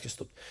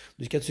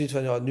 Dus ik had zoiets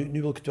van,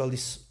 nu wil ik het wel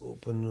eens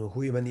op een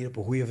goede manier, op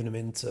een goed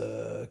evenement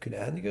kunnen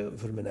eindigen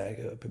voor mijn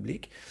eigen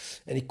publiek.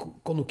 En ik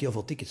kon ook heel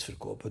veel tickets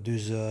verkopen.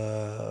 Dus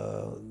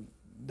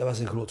dat was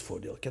een groot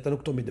voordeel. Ik had dan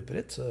ook Tommy de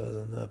Pret,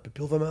 een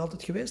pupil van mij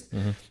altijd geweest.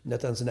 Die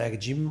had dan zijn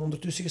eigen gym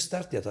ondertussen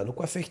gestart. Die had dan ook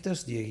wat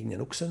vechters. Die ging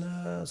dan ook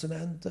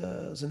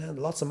zijn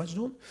laatste match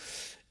doen.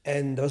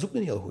 En dat was ook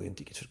een heel goede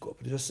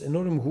ticketverkoper. Dus dat is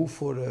enorm goed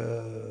voor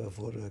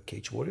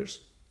Cage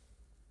Warriors.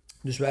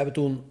 Dus wij hebben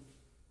toen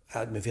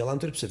met veel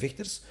Antwerpse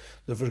vechters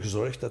ervoor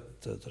gezorgd dat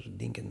er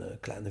denk ik een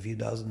kleine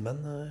 4000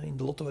 man in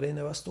de lotte waarin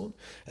hij was toen.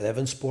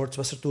 Vechtsport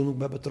was er toen ook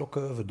bij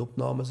betrokken, voor de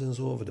opnames en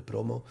zo, voor de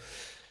promo.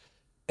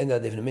 En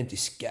dat evenement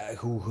is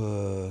keigoed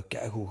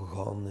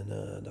gegaan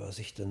en dat was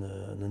echt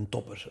een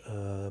topper.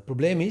 Het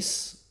probleem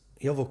is,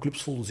 heel veel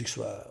clubs voelden zich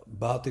zo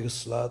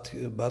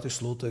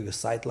buitengesloten,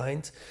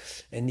 gesidelined.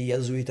 En die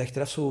hadden zoiets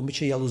achteraf zo een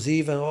beetje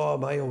jaloezie van,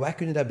 maar wij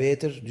kunnen dat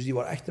beter. Dus die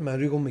waren achter mijn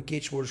rug om met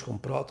Cage Warriors gaan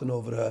praten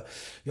over,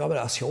 maar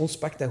als je ons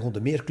pakt, dan gaan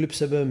er meer clubs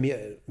hebben,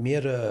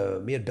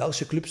 meer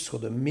Belgische clubs,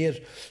 gaan er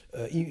meer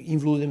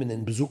invloed hebben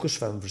en bezoekers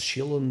van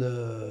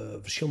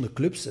verschillende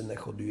clubs. En dat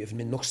gaat je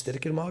evenement nog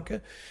sterker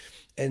maken.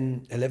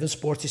 En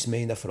Vechtsport is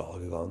mee in dat verhaal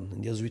gegaan. En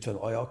die had zoiets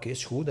van, oké,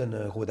 is goed, dan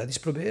gaan we dat eens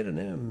proberen.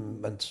 Hè.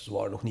 Want ze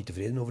waren nog niet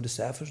tevreden over de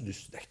cijfers,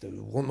 dus dachten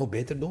we gaan het nog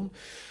beter doen.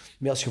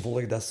 Met als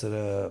gevolg dat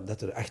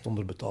er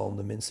 800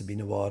 betalende mensen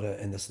binnen waren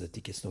en dat ze de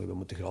tickets nog hebben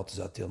moeten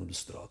gratis uitdelen op de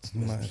straat.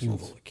 Dat was geen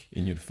volk.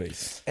 In your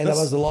face. En dat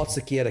was de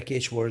laatste keer dat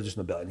Cage Warriors dus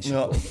naar België is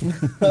gekomen.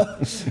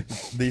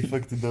 They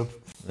fucked it up.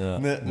 Ja.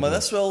 Nee, maar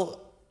dat is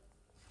wel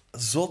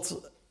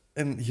zot.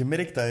 En je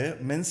merkt dat,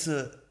 hè.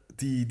 Mensen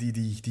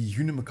die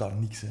gunnen elkaar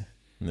niks, hè.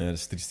 Nee, dat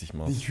is triestig,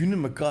 man. Die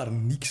gunnen elkaar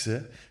niks, hè.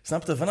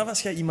 Snap je? Vanaf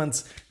als jij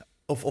iemand...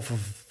 Of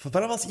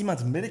vanaf als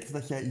iemand merkt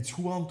dat jij iets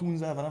goed aan het doen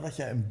bent, vanaf dat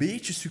jij een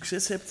beetje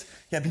succes hebt,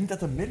 jij begint dat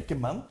te merken,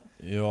 man.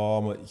 Ja,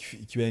 maar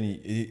ik weet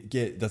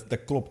niet.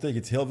 Dat klopt, hè. Je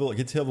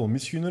hebt heel veel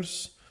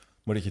misgunners,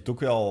 maar je hebt ook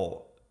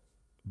wel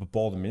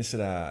bepaalde mensen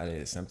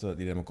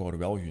die elkaar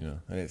wel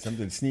gunnen. Snap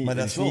je? Het is niet, Maar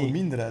dat is wel niet... de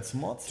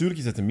minderheidsmaat. Tuurlijk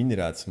is dat de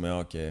minderheid, maar ja,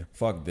 oké.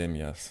 Fuck them,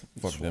 ja.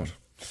 Fuck them.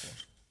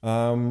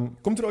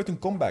 Komt er ooit een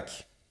comeback?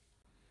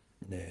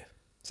 Nee.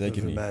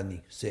 Zeker niet. Voor mij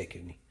niet.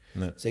 Zeker niet.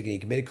 Nee. Zeker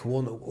niet. Ik merk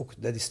gewoon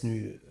ook dat is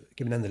nu... Ik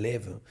heb een ander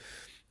leven.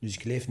 Dus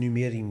ik leef nu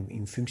meer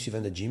in functie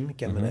van de gym. Ik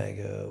kan mijn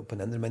eigen op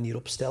een andere manier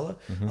opstellen.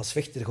 Als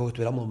vechter ga ik het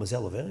weer allemaal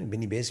mezelf. Hè. Ik ben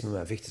niet bezig met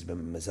mijn vechters, ik ben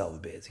met mezelf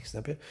bezig,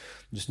 snap je?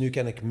 Dus nu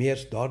kan ik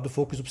meer daar de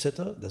focus op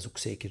zetten. Dat is ook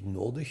zeker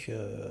nodig,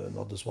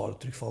 na de zware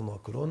terugval na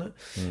corona.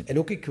 En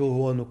ook, ik wil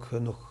gewoon ook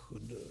nog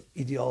de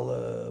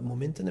ideale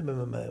momenten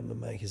hebben met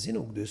mijn gezin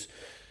ook. Dus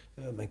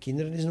mijn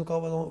kinderen zijn ook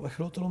al wat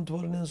groter aan het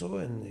worden en zo.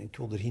 En ik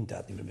wil er geen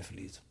tijd meer mee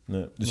verliezen.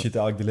 Nee. Dus je hebt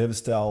eigenlijk de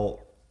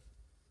levensstijl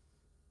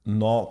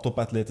na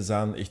topatleten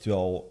zijn echt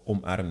wel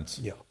omarmd.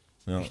 Ja,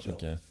 echt wel.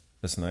 Oké.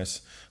 Dat is nice.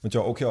 Want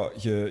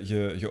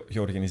je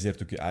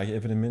organiseert ook je eigen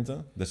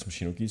evenementen. Dat is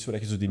misschien ook iets waar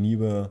je zo die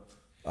nieuwe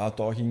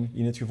uitdaging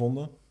in hebt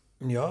gevonden.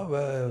 Ja,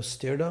 wij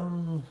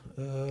Stairdown.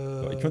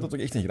 Ik vind dat ook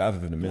echt een graaf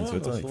evenement. Ja,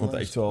 weet je. dat is Ik wel vond dat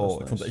nice. echt wel, Dat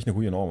is ik vond dat nice. echt een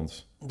goede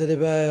avond. Dat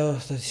hebben wij,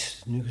 dat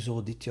is nu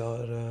zo dit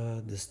jaar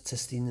de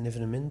 16e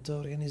evenement te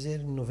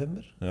organiseren in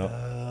november.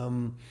 Ja.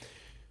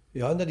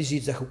 Ja, en dat is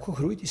iets dat ook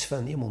gegroeid is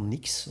van helemaal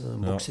niks. Een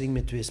boksring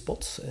met 2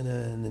 spots en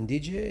een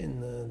DJ.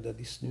 En dat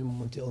is nu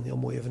momenteel een heel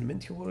mooi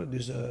evenement geworden.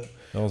 Dus we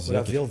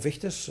hebben veel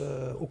vechters,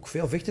 ook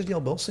veel vechters die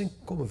al bij ons zijn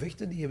komen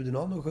vechten, die hebben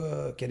daarna nog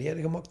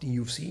carrière gemaakt in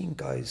UFC, in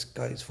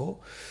KSV.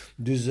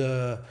 Dus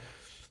er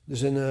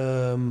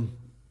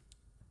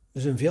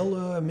zijn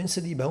veel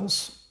mensen die bij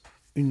ons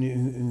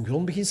hun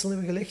grondbeginsel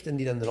hebben gelegd en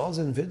die dan daarna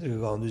zijn verder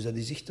gegaan. Dus dat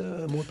is echt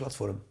een mooi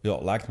platform.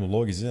 Ja, lijkt me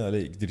logisch. Hè?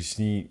 Allee, er is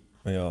niet...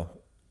 Maar ja,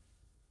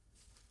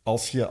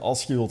 als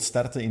je wilt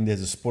starten in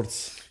deze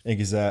sport en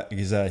je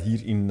bent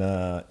hier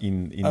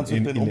in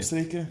Antwerpen en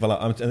omstreken. Voilà,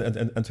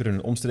 Antwerpen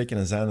en omstreken,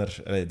 en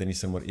dan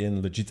is er maar één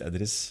legit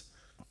adres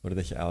waar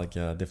dat je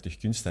eigenlijk deftig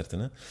kunt starten.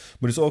 Hè.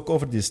 Maar dus ook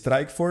over die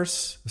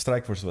Strikeforce.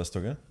 Strikeforce was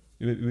het toch, hè?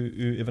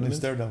 Uw evenement?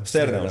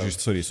 Stairdown, juist.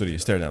 Sorry,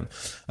 Stairdown.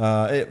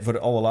 Voor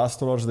alle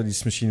luisteraars dat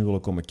is misschien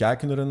willen komen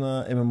kijken naar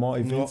een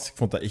MMA-event. Ja. Ik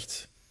vond dat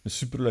echt een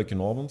superleuke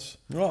avond.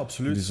 Ja,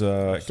 absoluut. Dus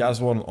kaas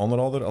wel een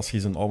aanrader als je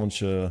eens een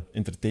avondje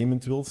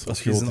entertainment wilt.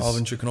 Als je eens een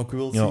avondje knokken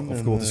wilt ja, zien. of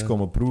je wilt eens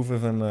komen proeven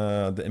van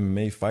de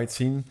MMA-fight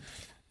scene.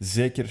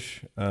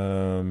 Zeker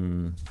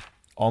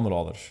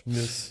aanrader.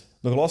 Yes.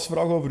 Nog een laatste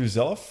vraag over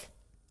jezelf.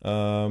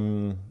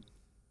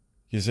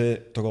 Je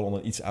zei toch al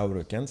een iets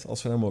oudere kent,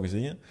 als we dat mogen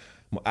zeggen.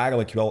 Maar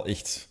eigenlijk wel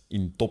echt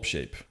in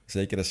topshape.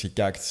 Zeker als je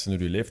kijkt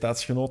naar je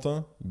leeftijdsgenoten.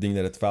 Ik denk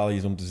dat het veilig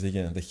is om te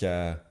zeggen dat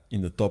je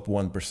in de top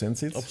 1%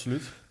 zit.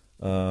 Absoluut.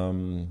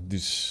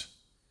 Dus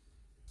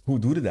hoe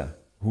doe je dat?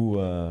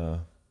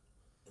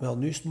 Wel,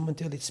 nu is het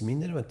momenteel iets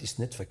minder, want het is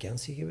net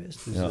vakantie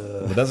geweest. Dus, Ja,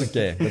 maar dat is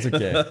oké.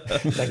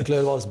 Dan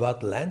kleur wel eens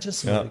buiten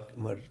lijntjes, Ja.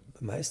 maar bij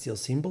mij is het heel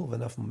simpel.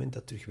 Vanaf het moment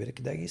dat het terug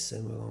werkdag is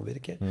en we gaan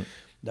werken,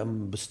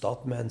 dan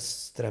bestaat mijn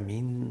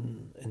stramien,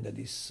 en dat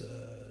is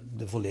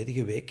de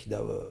volledige week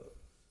dat we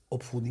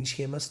op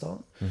voedingsschema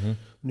staan.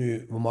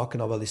 Nu, we maken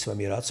al wel eens wat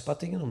meer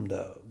uitspattingen,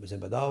 omdat we zijn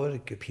bij ouder,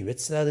 ik heb geen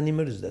wedstrijden niet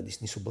meer, dus dat is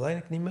niet zo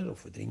belangrijk niet meer.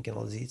 Of we drinken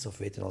al eens iets, of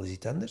weten al eens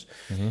iets anders.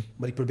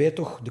 Maar ik probeer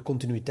toch de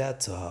continuïteit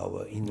te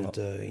houden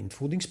in het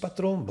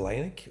voedingspatroon,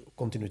 belangrijk.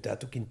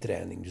 Continuïteit ook in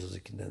training. Dus als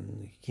ik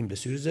dan geen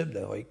blessures heb,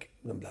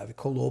 dan blijf ik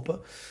gewoon lopen.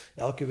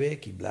 Elke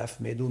week, ik blijf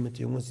meedoen met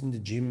de jongens in de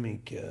gym.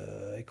 Ik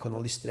ga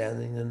al eens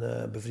trainen in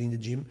een bevriende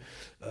gym.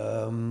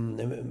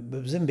 En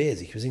we zijn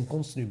bezig, we zijn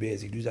continu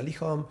bezig. Dus dat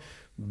lichaam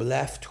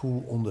blijft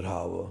goed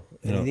onderhouden.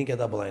 En ik denk dat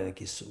dat belangrijk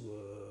is.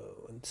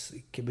 Want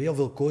ik heb heel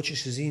veel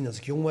coaches gezien als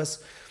ik jong was,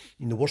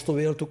 in de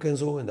worstelwereld ook en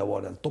zo. En dat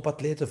waren dan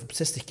topatleten op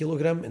 60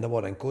 kilogram en dat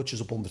waren dan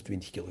coaches op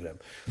 120 kilogram.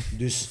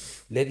 Dus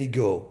let it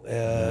go.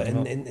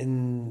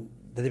 En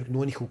dat heb ik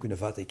nooit niet goed kunnen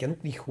vatten. Ik kan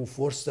ook niet goed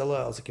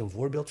voorstellen, als ik een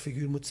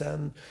voorbeeldfiguur moet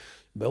zijn,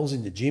 bij ons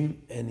in de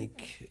gym, en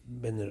ik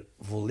ben er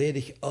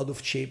volledig out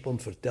of shape aan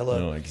het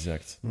vertellen Ja,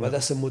 exact. wat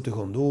dat ze moeten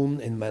gaan doen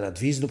en mijn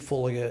adviezen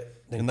opvolgen.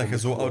 En dat je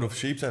zo out of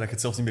shape bent dat je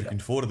het zelfs niet meer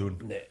kunt voordoen.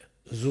 Nee,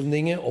 zo'n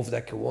dingen. Of dat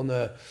ik gewoon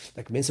dat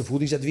ik mensen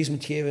voedingsadvies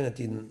moet geven,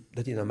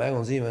 dat die naar mij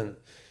gaan zien van...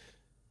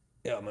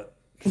 Ja, maar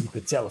ik doe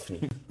het zelf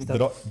niet.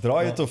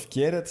 Draai het of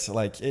keer het,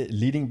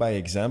 leading by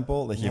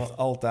example, dat geeft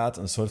altijd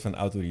een soort van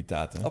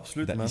autoriteit. Hè?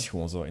 Absoluut, dat man. is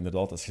gewoon zo.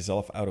 Inderdaad, als je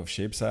zelf out of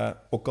shape bent,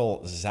 ook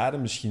al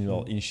zijn misschien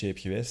wel in shape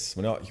geweest,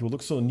 maar ja, je wilt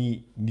ook zo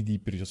niet die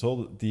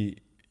persoon...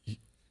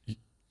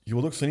 Je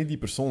wilt ook zo niet die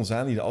persoon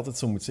zijn die altijd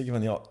zo moet zeggen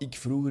van ja, ik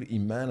vroeger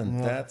in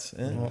mijn tijd...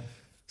 Hè? Ja.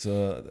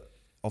 Zo,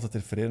 altijd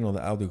refereren naar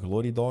de oude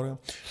gloriedagen.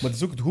 Maar het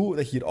is ook goed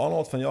dat je hier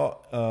aanhoudt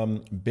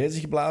van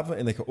bezig blijven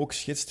en dat je ook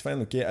schetst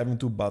van oké, af en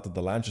toe buiten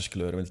de lijntjes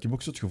kleuren. Want ik heb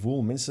ook zo het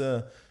gevoel,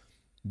 mensen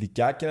die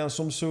kijken dan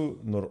soms zo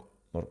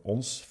naar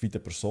ons, fitte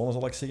personen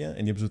zal ik zeggen, en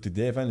die hebben zo het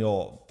idee van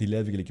ja, die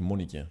leven gelijk een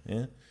monnikje.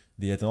 Hè?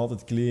 Die eten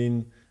altijd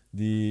clean,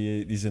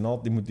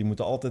 die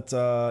moeten altijd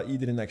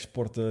iedereen dag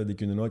sporten, die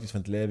kunnen nooit iets van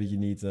het leven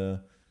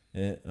genieten.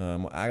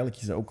 Maar eigenlijk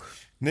is dat ook...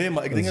 Nee,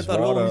 maar ik denk dat dat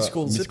wel een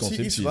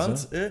misconceptie is,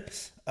 want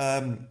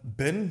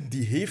Ben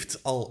die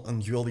heeft al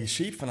een geweldige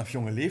shape vanaf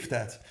jonge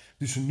leeftijd.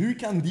 Dus nu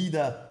kan die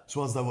dat,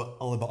 zoals dat we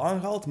al hebben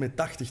aangehaald, met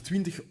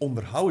 80-20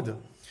 onderhouden.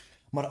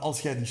 Maar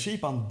als jij die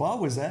shape aan het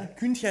bouwen bent,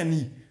 kun jij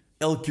niet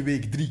elke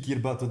week 3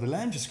 keer buiten de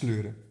lijntjes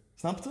kleuren.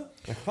 Snap je?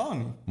 Dat gaat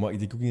niet. Maar ik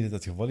denk ook niet dat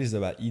het geval is dat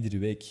wij iedere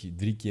week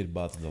 3 keer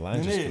buiten de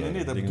lijntjes kleuren.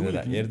 Nee, dat denk bedoel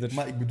ik niet. eerder...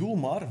 Maar ik bedoel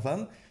maar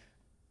van...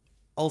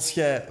 als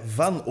jij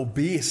van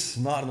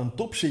obese naar een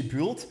topshape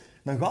wilt,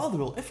 dan ga je er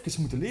wel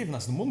even moeten leven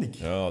als een monnik.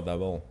 Ja, dat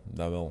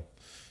wel.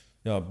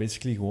 Ja,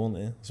 basically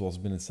gewoon,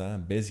 zoals Ben het zei,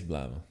 bezig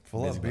blijven.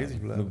 Bezig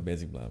blijven. Ook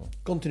bezig blijven.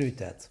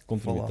 Continuïteit.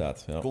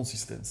 Continuïteit, ja.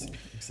 Consistentie,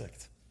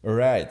 exact.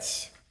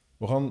 Alright.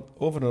 We gaan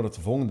over naar het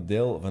volgende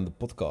deel van de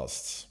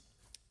podcast.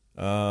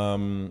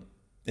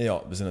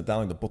 Ja, we zijn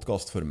uiteindelijk de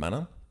podcast voor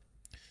mannen.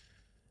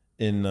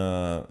 En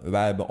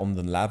wij hebben om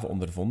de lijve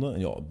ondervonden, en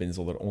ja, Ben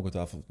zal er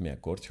ongetwijfeld mee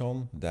akkoord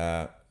gaan,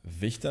 dat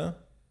vechten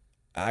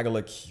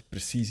eigenlijk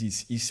precies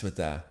iets is wat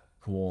dat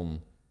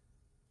gewoon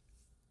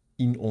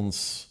in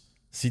ons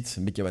zit,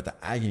 een beetje wat dat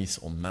eigen is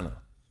om mannen. Ik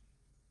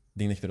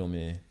denk dat je er al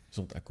mee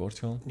zult akkoord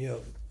gaan. Ja,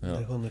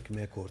 daar ga ik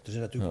mee akkoord. Er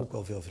zijn natuurlijk ook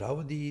wel veel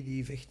vrouwen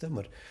die vechten,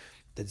 maar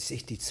dat is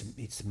echt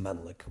iets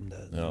mannelijk.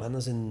 Omdat de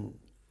mannen zijn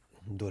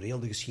door heel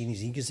de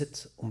geschiedenis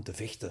ingezet om te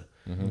vechten.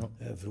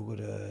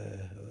 Vroeger,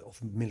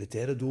 of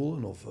militaire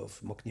doelen,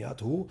 of maakt niet uit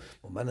hoe,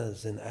 maar mannen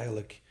zijn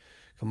eigenlijk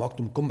gemaakt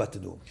om combat te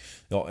doen.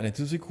 Ja, en het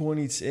is ook gewoon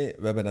iets... we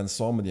hebben dan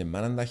samen die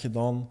mannendag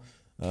gedaan.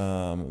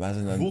 Wij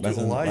zijn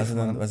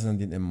dan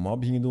die MMA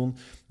beginnen doen.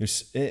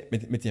 Dus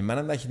met die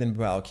mannendag hebben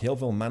we eigenlijk heel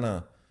veel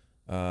mannen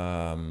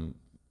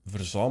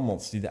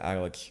verzameld die er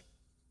eigenlijk...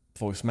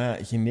 Volgens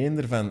mij geen één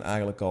ervan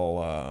eigenlijk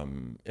al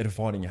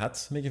ervaring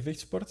had met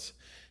gevechtsport.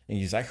 En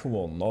je zag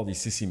gewoon na die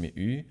sessie met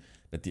u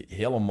dat die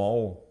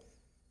helemaal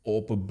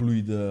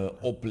openbloeide,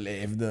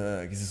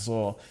 opleefde. Je is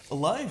zo...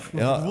 Alive.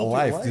 Ja,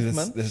 alive. Dus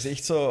man. dat is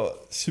echt zo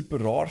super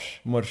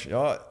raar. Maar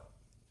ja,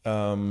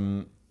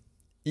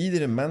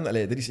 iedere man...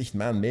 Allee, dat is echt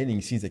mijn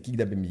mening sinds dat ik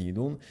dat ben beginnen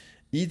doen.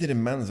 Iedere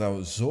man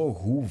zou zo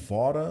goed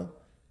varen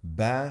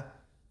bij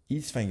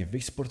iets van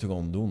gevechtsport te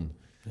gaan doen.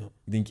 Ja.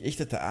 Ik denk echt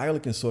dat dat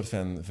eigenlijk een soort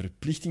van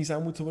verplichting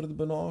zou moeten worden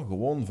bijna.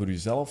 Gewoon voor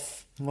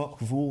jezelf.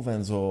 Gevoel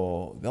van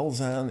zo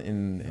welzijn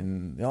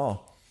en ja...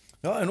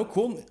 Ja, en ook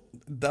gewoon,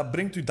 dat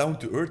brengt u down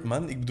to earth,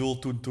 man. Ik bedoel,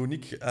 toen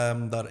ik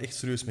daar echt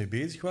serieus mee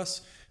bezig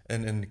was,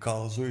 en ik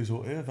ga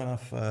sowieso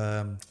vanaf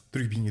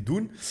terug beginnen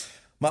doen.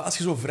 Maar als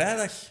je zo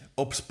vrijdag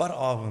op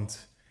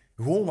sparavond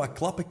gewoon wat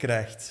klappen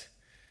krijgt...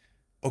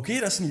 Oké,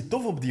 dat is niet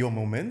tof op die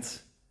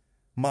moment,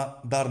 maar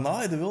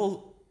daarna heb je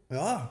wel...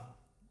 Ja,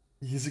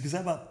 je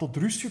bent wat tot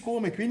rust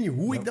gekomen. Ik weet niet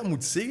hoe ik dat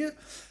moet zeggen,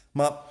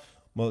 maar...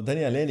 Maar dat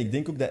niet alleen. Ik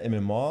denk ook dat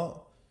MMA...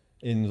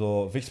 in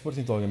zo vechtsport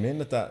in het algemeen,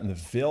 dat een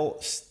veel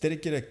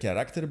sterkere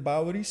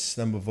karakterbouwer is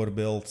dan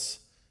bijvoorbeeld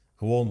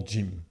gewoon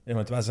gym.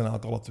 Want wij zijn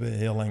eigenlijk alle twee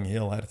heel lang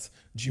heel hard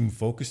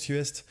gym-focused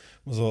geweest.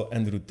 Maar zo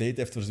Andrew Tate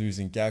heeft er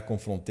zo'n kei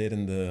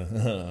confronterende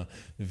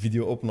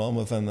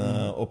video-opname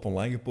van op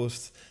online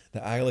gepost.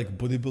 Dat eigenlijk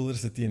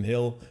bodybuilders dat die een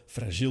heel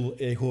fragiel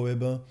ego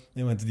hebben.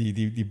 Want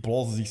die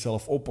blazen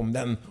zichzelf op om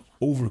dan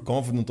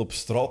overconfident op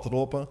straat te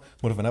lopen.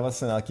 Maar vanaf dat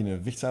ze eigenlijk in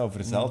een vechtzaal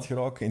verzeild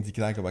geraken en die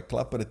krijgen wat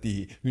klappen, dat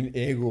die hun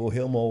ego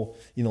helemaal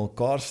in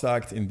elkaar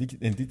staakt en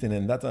dit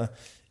en dat.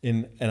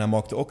 En hij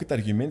maakte ook het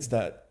argument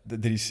dat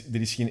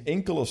er is geen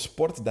enkele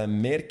sport dat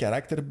meer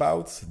karakter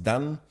bouwt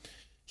dan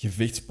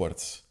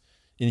gevechtsport.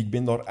 En ik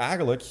ben daar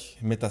eigenlijk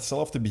met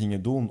datzelfde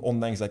beginnen doen,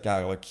 ondanks dat ik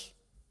eigenlijk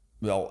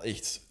wel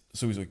echt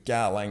sowieso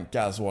kei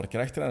zwaar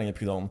krachttraining heb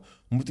gedaan,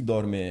 moet ik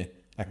daarmee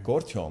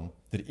akkoord gaan.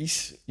 Er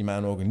is in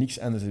mijn ogen niks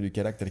anders dat je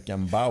karakter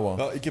kan bouwen.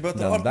 Ja, ik heb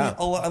uiteraard niet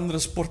alle andere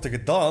sporten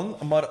gedaan,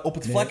 maar op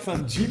het vlak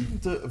van gym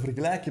te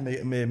vergelijken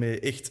met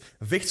echt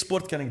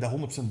vechtsport kan ik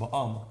dat 100%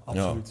 beamen.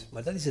 Absoluut. Ja.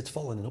 Maar dat is het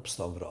vallen en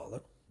opstaan verhaal. Hè?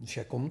 Dus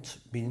jij komt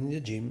binnen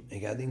de gym en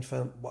jij denkt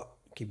van,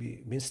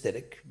 ik ben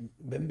sterk, ik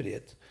ben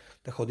breed.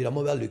 Dat gaat hier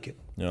allemaal wel lukken.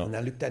 Ja. En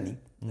dan lukt dat niet.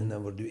 En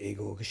dan wordt je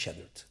ego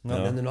geshatterd.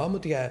 Ja. En daarna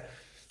moet jij...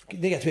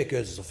 Ik denk dat twee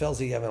keuzes. Ofwel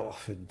zeg je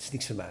van, het is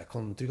niks voor mij. Ik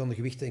ga terug aan de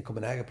gewichten en ik kan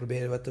mijn eigen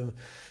proberen wat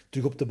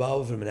terug op te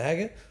bouwen voor mijn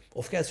eigen.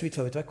 Of je hebt zoiets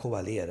van, weet wat, ik ga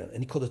wel leren.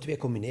 En ik ga de twee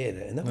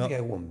combineren. En dan ben je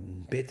gewoon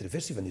een betere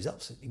versie van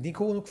jezelf. Ik denk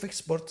gewoon ook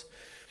vechtsport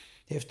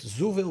heeft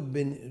zoveel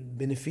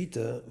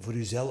benefieten voor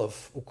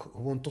jezelf. Ook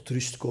gewoon tot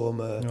rust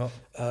komen.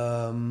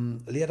 Ja.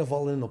 Leren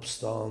vallen en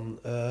opstaan.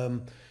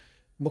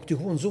 Maakt je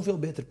gewoon zoveel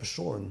beter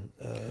persoon.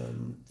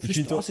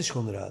 Frustraties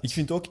gewoon eruit. Ik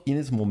vind ook in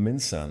het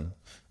moment zijn.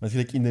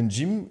 Want in de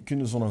gym kun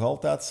je zo nog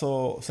altijd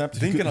zo...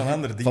 Denken aan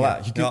andere dingen.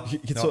 Voilà,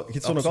 je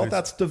hebt zo nog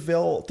altijd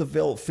te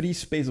veel free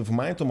space of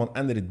mind om aan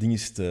andere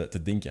dingen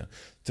te denken.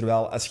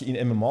 Terwijl als je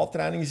in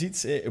MMA-training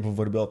zit,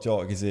 bijvoorbeeld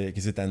je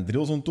zit aan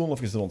drills aan het doen of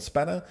je zit aan het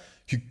spannen,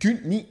 je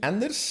kunt niet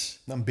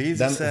anders dan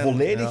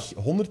volledig 100%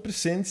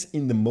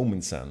 in the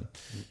moment zijn.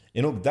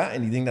 En ook dat,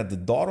 en ik denk dat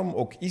het daarom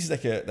ook is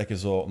dat je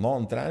zo na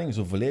een training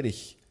zo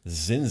volledig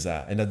zen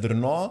bent. En dat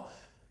daarna,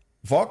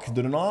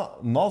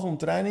 na zo'n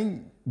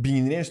training,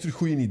 beginnen ineens terug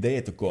goede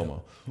ideeën te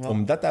komen. Ja.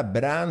 Omdat dat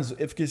brein zo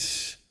even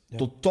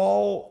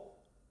totaal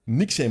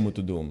niks heeft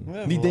moeten doen.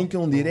 Ja, niet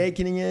denken aan die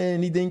rekeningen,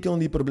 niet denken aan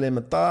die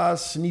problemen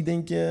thuis, niet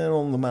denken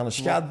aan mijn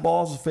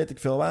schatbaas of weet ik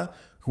veel wat.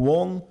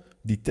 Gewoon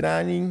die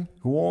training,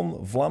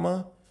 gewoon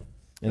vlammen.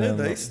 En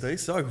dat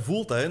is je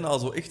voelt dat, hè, na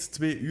zo echt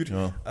 2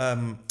 uur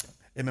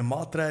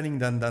MMA-training,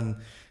 dan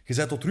je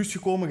bent tot rust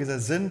gekomen, je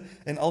bent zen.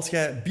 En als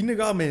jij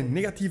binnengaat met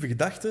negatieve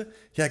gedachten,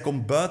 jij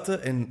komt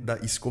buiten en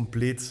dat is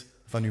compleet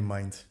van je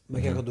mind.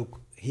 Maar jij gaat ook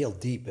heel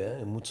diep. Hè.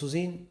 Je moet zo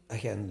zien, als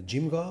je in de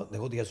gym gaat,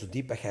 dan ga je zo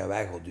diep dat je je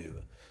weg gaat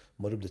duwen.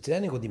 Maar op de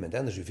training gaat iemand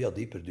anders je veel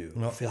dieper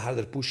duwen. Of veel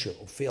harder pushen,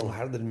 of veel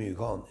harder mee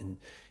gaan.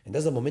 En dat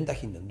is het moment dat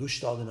je in de douche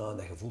staat en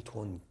dat je voelt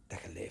gewoon dat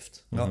je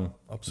leeft. Ja,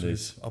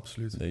 absoluut.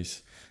 Absoluut.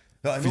 Deze.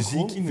 Ja, en ook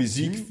gewoon in de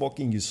Fysiek gym-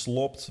 fucking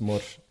gesloopt,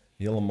 maar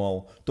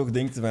helemaal... Toch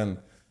denkt je van...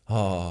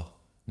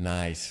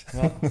 nice.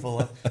 Ja,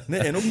 voilà. Nee,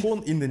 en ook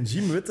gewoon in de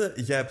gym, weet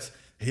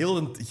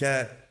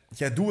je,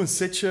 jij doet een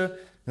setje,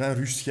 en dan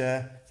rust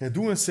jij. Jij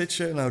doet een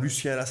setje, en dan rust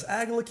jij. Dat is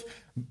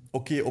eigenlijk...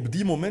 Oké, op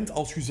die moment,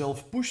 als je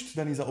jezelf pusht,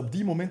 dan is dat op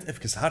die moment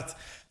even hard.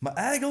 Maar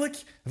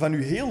eigenlijk, van je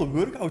hele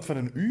workout van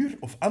een uur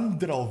of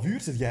 1,5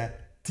 uur, zit jij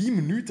 10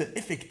 minuten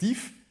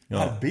effectief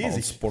hard bezig. Aan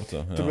het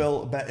sporten. Ja.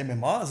 Terwijl bij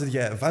MMA zit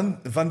jij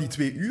van die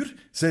 2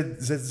 uur,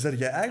 zit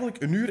jij eigenlijk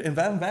 1 uur en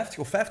 55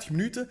 of 50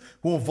 minuten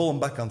gewoon vol een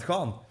bak aan het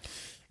gaan.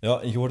 Ja,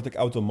 en je wordt ook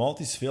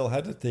automatisch veel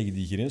harder tegen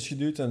die grens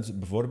geduwd. En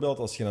bijvoorbeeld,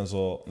 als je dan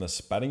zo een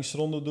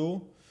sparringsronde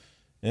doet,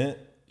 hè,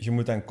 je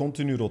moet dan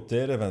continu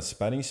roteren van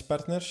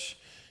sparringspartners.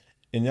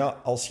 En ja,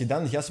 als je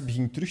dan gas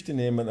begint terug te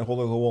nemen, dan ga je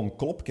gewoon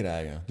klop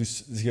krijgen.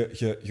 Dus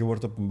je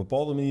wordt op een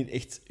bepaalde manier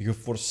echt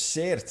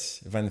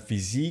geforceerd van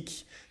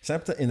fysiek.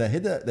 Snap je? En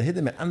dat heb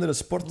je met andere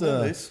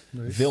sporten Nice.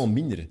 veel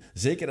minder.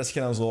 Zeker als je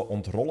dan zo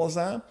ontrollen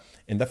bent.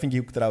 En dat vind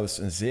ik ook trouwens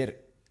een zeer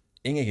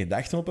enge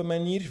gedachte op een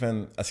manier.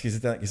 Van, als je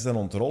zit dan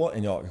ontrollen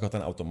en ja, je gaat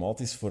dan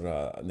automatisch voor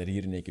een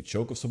rear naked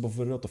choke of zo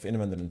bijvoorbeeld, of een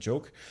of andere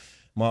choke.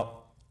 Maar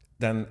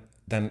dan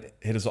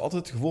hebben ze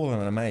altijd het gevoel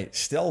van, mij,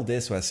 stel,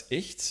 deze was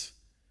echt...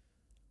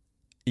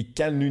 Ik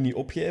kan nu niet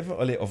opgeven.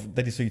 Allee, of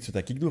dat is zoiets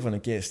wat ik doe. Van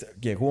oké,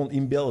 gewoon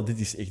inbeelden. Dit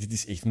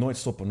is echt. Nooit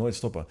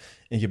stoppen.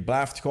 En je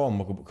blijft gaan,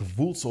 maar je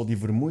voelt zo die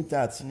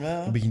vermoeidheid.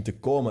 Ja. Die begint te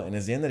komen. En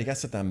als een der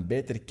gasten dan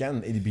beter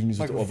kan, en die beginnen zo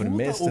Maar te je voelt dat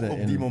overmeesteren. ook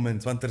op die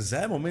moment. Want er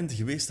zijn momenten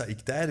geweest dat ik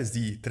tijdens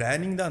die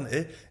training dan...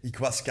 ik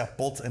was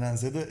kapot en dan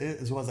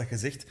zitten, zoals dat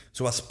gezegd,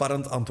 zo was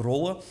sparrend aan het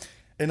rollen.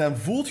 En dan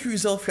voelt je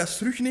jezelf gas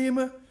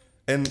terugnemen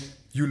en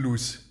you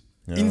lose.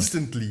 Ja.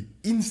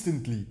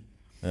 Instantly.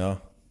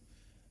 Ja.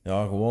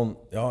 Ja, gewoon...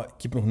 Ja,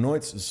 ik heb nog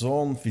nooit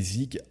zo'n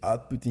fysieke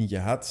uitputting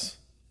gehad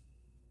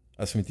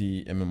als met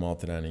die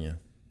MMA-trainingen.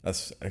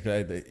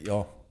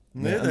 Ja...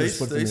 Nee, dat andere is...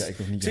 sporten heb ik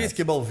nog niet Ik gehad.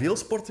 heb al veel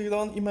sporten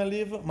gedaan in mijn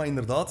leven, maar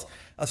inderdaad,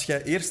 als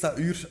jij eerst dat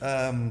uur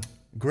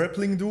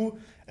grappling doet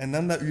en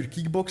dan dat uur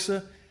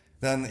kickboksen,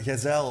 dan jij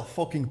zei al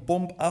fucking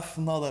pomp af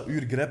na dat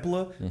uur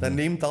grappelen, dat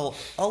neemt al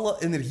alle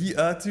energie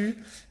uit u.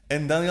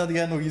 En dan ga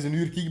jij nog eens een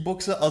uur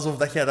kickboksen, alsof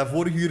dat jij dat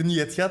vorige uur niet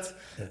hebt gehad.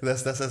 Ja.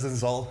 Dat is een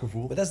zalig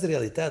gevoel. Maar dat is de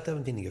realiteit, hè,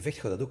 want in een gevecht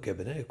ga je dat ook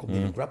hebben. Hè. Je komt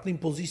in een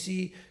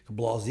grappling-positie, je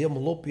blaast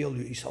helemaal op,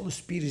 alle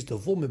spieren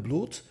zitten vol met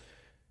bloed.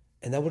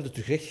 En dan wordt het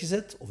terug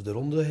rechtgezet, of de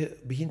ronde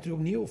begint terug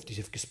opnieuw, of het is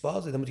even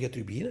pauze, en dan moet je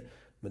terug beginnen.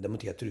 Maar dan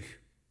moet je terug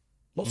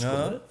loskomen.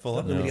 Ja, hè.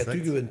 voilà. Dan moet je Ja,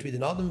 terug een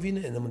tweede adem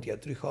vinden, en dan moet je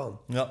terug gaan.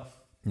 Ja.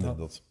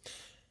 Inderdaad.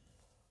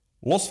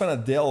 Los van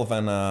het deel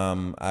van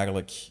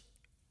eigenlijk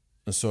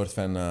een soort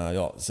van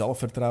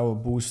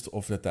zelfvertrouwen boost,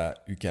 of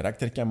dat je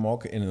karakter kan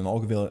maken in een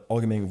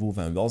algemeen gevoel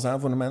van welzijn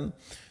voor een man,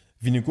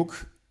 vind ik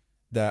ook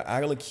dat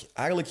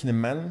eigenlijk een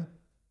man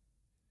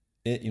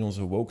in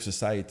onze woke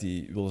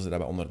society willen ze dat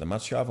we onder de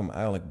mat schuiven, maar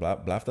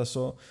eigenlijk blijft dat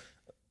zo.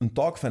 Een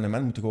taak van een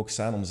man moet toch ook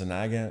zijn om zijn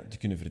eigen te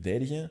kunnen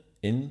verdedigen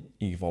in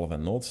gevallen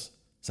van nood,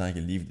 zijn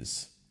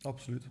geliefdes.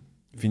 Absoluut.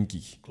 Vind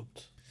ik.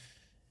 Klopt.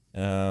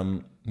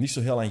 Niet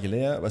zo heel lang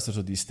geleden was er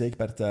zo die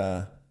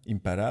steekpartij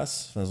in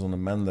Parijs van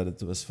zo'n man dat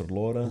het was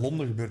verloren.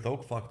 Londen gebeurt dat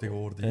ook vaak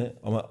tegenwoordig.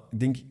 Maar ik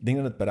denk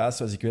dat het Parijs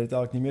was, ik weet het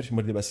eigenlijk niet meer,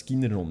 maar die was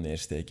kinderen om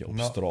neersteken op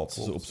Ja, straat, klopt.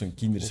 zo op zo'n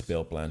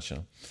kinderspeelplantje.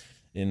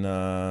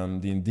 En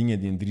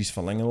die Dries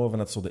van Langenhoven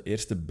had zo de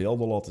eerste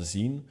beelden laten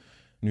zien.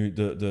 Nu,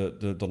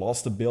 de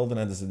laatste beelden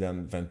hadden ze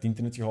dan van het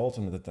internet gehaald,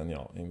 omdat het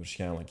dan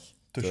waarschijnlijk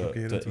Te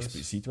chockerend was.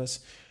 expliciet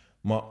was.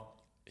 Maar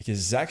je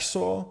zag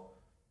zo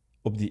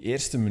op die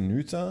eerste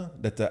minuten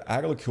dat hij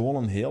eigenlijk gewoon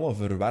een hele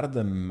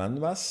verwarde man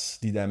was,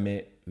 die dat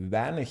met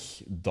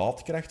weinig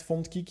daadkracht,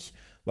 vond ik,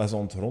 was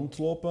aan het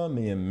rondlopen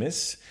met een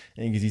mes.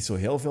 En je ziet zo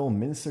heel veel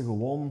mensen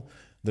gewoon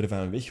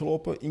ervan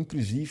weglopen,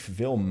 inclusief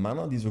veel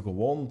mannen die zo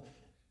gewoon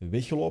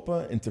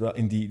weglopen. En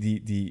terwijl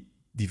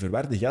die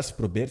verwarde gast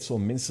probeert zo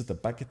mensen te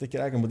pakken te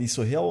krijgen, maar die is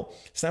zo heel...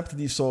 Snap je?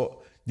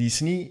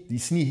 Die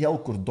is niet heel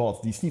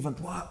kordaat. Die is niet van...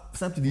 Wow,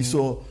 snap je? Die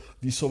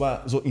is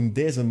zo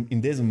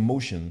in deze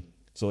motion.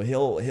 Zo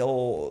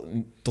heel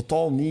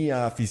totaal niet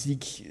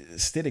fysiek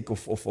sterk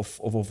of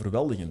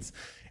overweldigend.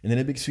 En dan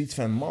heb ik zoiets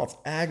van, maat,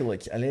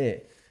 eigenlijk,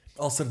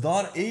 Als er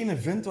daar één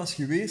event was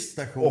geweest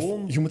dat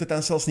gewoon... Of je moet het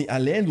dan zelfs niet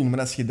alleen doen, maar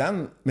als je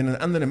dan met een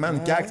andere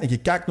man kijkt en je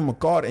kijkt naar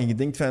elkaar en je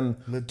denkt van,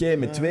 oké,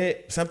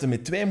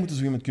 met twee moeten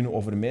ze iemand kunnen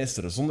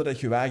overmeesteren, zonder dat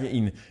je wagen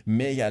in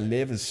mega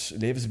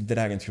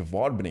levensbedreigend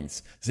gevaar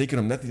brengt. Zeker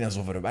omdat hij dan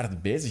zo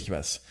verward bezig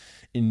was.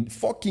 In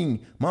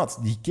fucking... Maat,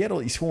 die kerel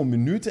is gewoon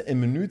minuten en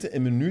minuten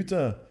en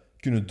minuten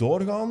kunnen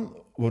doorgaan,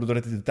 waardoor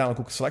hij uiteindelijk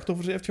ook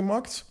slachtoffers heeft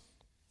gemaakt.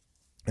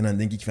 En dan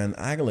denk ik van,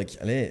 eigenlijk,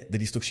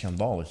 dat is toch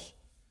schandalig.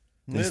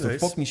 Dat is toch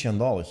fucking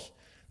schandalig.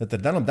 Dat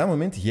er dan op dat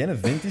moment geen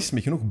vent is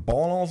met genoeg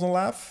ballen aan zijn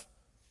lijf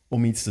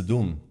om iets te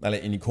doen. Allee,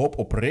 en ik hoop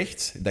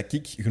oprecht dat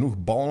ik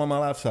genoeg ballen aan mijn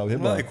lijf zou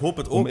hebben ik hoop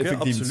het ook, om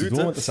effectief absoluut, te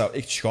doen, want dat zou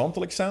echt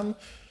schaamtelijk zijn.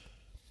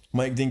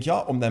 Maar ik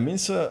denk, omdat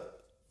mensen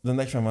de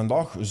dag van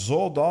vandaag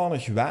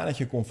zodanig weinig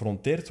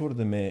geconfronteerd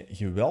worden met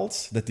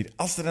geweld, dat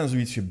als er dan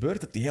zoiets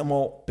gebeurt, dat die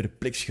helemaal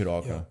perplex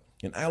geraken. Ja.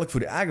 En eigenlijk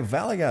voor je eigen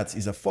veiligheid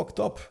is dat fucked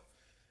up.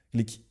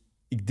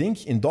 Ik denk,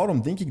 en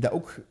daarom denk ik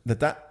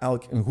dat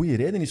eigenlijk een goede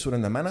reden is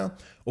waarom de mannen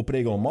op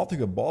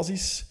regelmatige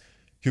basis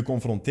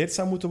geconfronteerd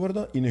zou moeten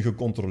worden in een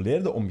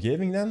gecontroleerde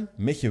omgeving dan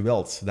met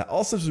geweld. Dat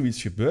als er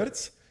zoiets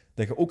gebeurt,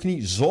 dat je ook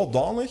niet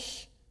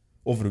zodanig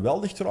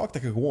overweldigd raakt,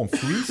 dat je gewoon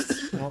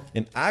freest. Ja.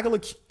 En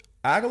eigenlijk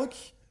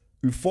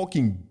je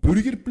fucking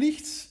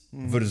burgerplicht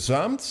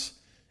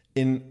verzuimt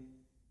en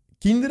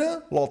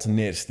kinderen laten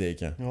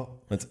neersteken. Ja.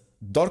 Want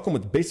daar komt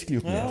het basically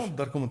op neer. Ja,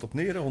 daar komt het op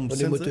neer, 100%.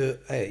 Maar moeten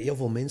heel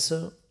veel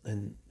mensen,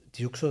 en het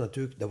is ook zo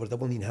natuurlijk, dat wordt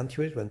allemaal niet in hand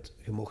gewerkt, want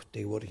je mag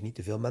tegenwoordig niet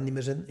te veel man niet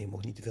meer zijn, je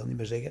mag niet te veel niet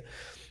meer zeggen.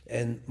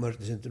 Maar er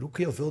zijn er ook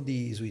heel veel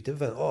die zoiets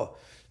hebben van,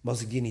 maar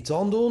als ik die niet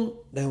aandoen,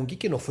 dan ga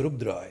ik er nog voor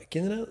opdraaien.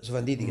 Kinderen, zo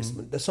van die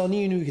dingen. Dat zou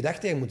niet in uw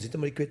gedachten moeten zitten,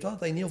 maar ik weet wel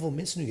dat in heel veel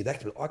mensen in hun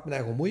gedachten willen. Ik ben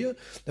daar gaan moeien,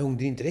 dan ga ik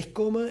erin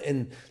terechtkomen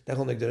en dan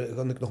ga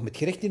ik nog met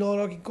gerecht in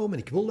aanraking komen en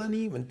ik wil dat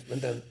niet. Want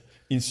dan...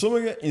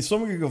 in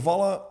sommige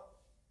gevallen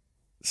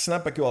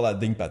snap ik wel dat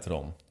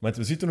denkpatroon. Want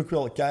we zitten ook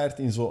wel keihard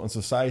in zo'n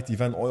society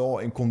van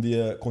en kon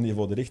die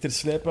voor de rechter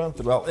slepen.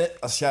 Terwijl,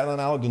 als jij dan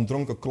eigenlijk een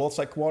dronken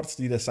klootzak wordt,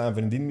 die dat zijn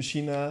vriendin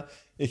misschien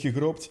heeft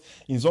gegroopt.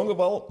 In zo'n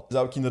geval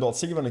zou ik inderdaad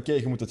zeggen van oké,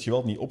 je moet het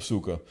geweld niet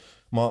opzoeken.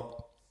 Maar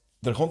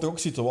er gaan toch ook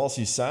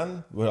situaties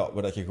zijn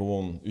waar dat je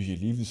gewoon je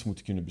geliefdes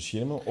moet kunnen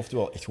beschermen.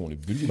 Oftewel echt gewoon je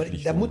burgerplicht.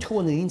 Maar dat moet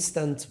gewoon een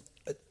instant...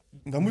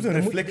 Dat moet een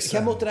reflex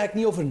zijn. Je moet er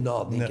eigenlijk niet over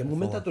nadenken. Nee, op het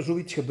moment dat er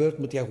zoiets gebeurt,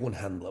 moet je gewoon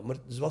handelen. Maar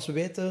zoals we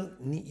weten,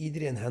 niet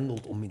iedereen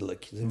handelt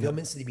onmiddellijk. Er zijn veel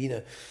mensen die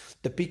beginnen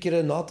te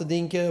pikkeren, na te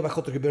denken. Wat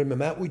gaat er gebeuren met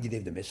mij? Oei, die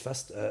heeft de mes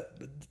vast.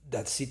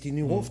 Dat zit in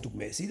je hoofd ook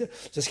mee, zie je?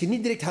 Dus als je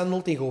niet direct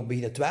handelt en je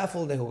beginnen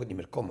twijfelen, dan gaat het niet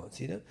meer komen,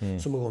 zie je?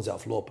 Sommigen gewoon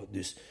zelf lopen.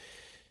 Dus.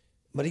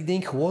 Maar ik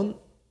denk gewoon,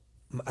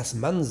 als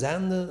man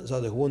zijnde,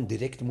 zou je gewoon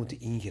direct moeten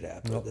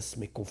ingrijpen. Ja. Dat is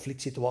met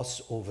conflict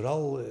situaties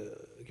overal...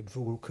 Ik heb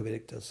vroeger ook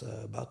gewerkt als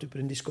bartender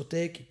in een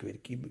discotheek. Ik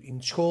werk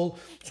in school.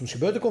 Soms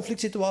gebeurt er conflict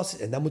situaties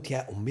en dan moet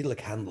jij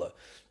onmiddellijk handelen.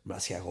 Maar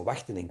als jij gaat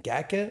wachten en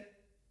kijken, het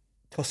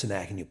gaat zijn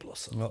eigen niet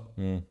oplossen. Ja.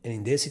 En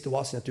in deze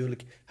situatie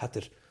natuurlijk had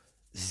er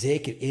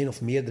zeker één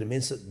of meerdere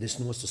mensen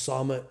desnoods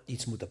samen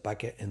iets moeten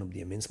pakken en op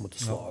die mens moeten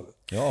slagen.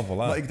 Ja, voilà.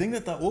 Maar ik denk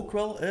dat dat ook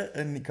wel,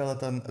 en ik kan het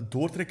dan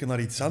doortrekken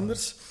naar iets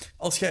anders,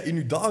 als jij in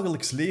je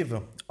dagelijks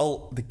leven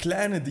al de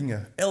kleine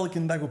dingen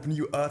elke dag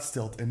opnieuw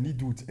uitstelt en niet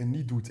doet en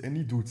niet doet en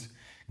niet doet,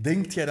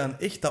 denkt jij dan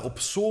echt dat op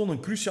zo'n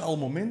cruciaal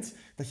moment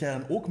dat jij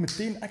dan ook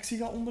meteen actie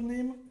gaat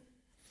ondernemen?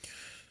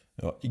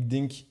 Ja, ik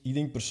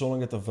denk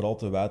persoonlijk dat dat vooral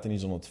te wijten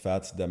is aan het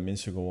feit dat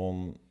mensen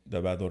gewoon...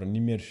 Dat wij door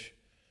niet meer...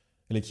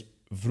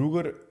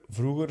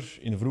 Vroeger,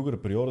 in de vroegere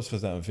periodes, was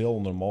dat een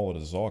veel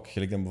normalere zaak.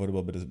 Gelijk dan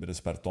bijvoorbeeld bij de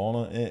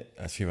Spartanen.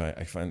 Als je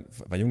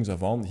van jongs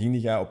af aan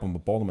ging je op een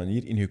bepaalde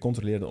manier in een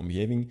gecontroleerde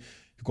omgeving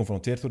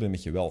geconfronteerd worden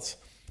met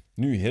geweld.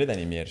 Nu heb je dat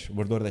niet meer.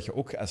 Waardoor dat je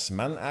ook als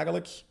man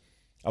eigenlijk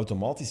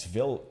automatisch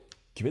veel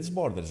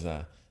kwetsbaarder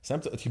bent.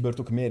 Snap je? Het gebeurt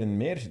ook meer en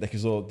meer dat je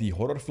zo die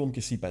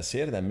horrorfilmpjes ziet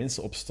passeren, dat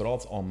mensen op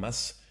straat en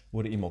masse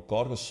worden in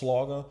elkaar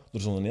geslagen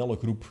door zo'n hele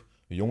groep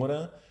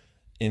jongeren.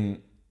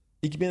 En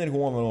ik ben er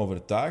gewoon van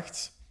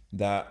overtuigd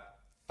dat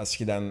als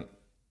je dan...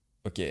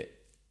 Oké,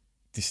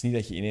 het is niet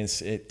dat je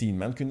ineens 10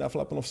 man kunt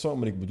aflappen of zo,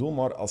 maar ik bedoel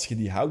maar als je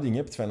die houding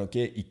hebt van oké,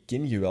 ik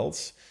ken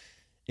geweld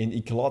en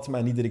ik laat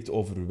mij niet direct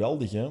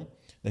overweldigen,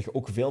 dat je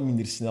ook veel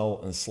minder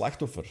snel een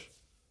slachtoffer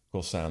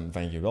gaat zijn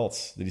van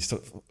geweld.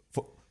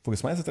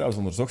 Volgens mij is het trouwens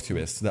onderzocht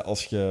geweest dat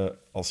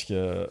als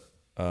je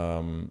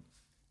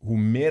hoe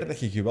meer dat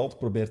je geweld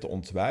probeert te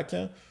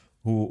ontwijken,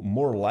 hoe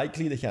more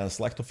likely dat je een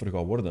slachtoffer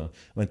gaat worden.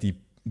 Want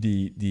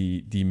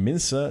die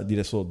mensen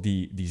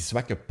die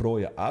zwakke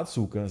prooien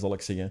uitzoeken, zal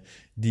ik zeggen,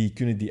 die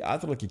kunnen die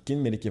uiterlijke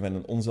kenmerken van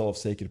een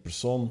onzelfzeker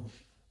persoon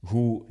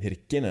goed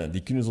herkennen.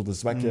 Die kunnen zo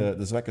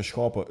de zwakke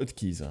schapen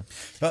uitkiezen.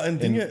 Ja, en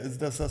dingen,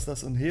 dat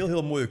is een heel,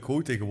 heel mooie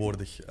quote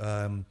tegenwoordig.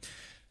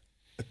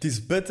 Het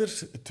is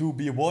better to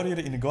be a warrior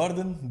in a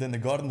garden than a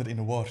gardener in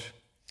a war.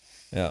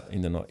 Ja,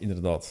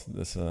 inderdaad.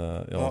 Dat is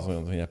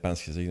zo'n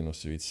Japans gezegde of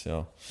zoiets.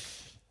 Ja.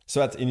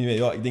 Zwart, anyway,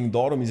 ja, ik denk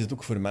daarom is het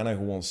ook voor mannen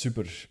gewoon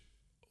super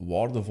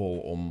waardevol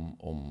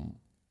om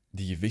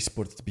die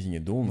vechtsport te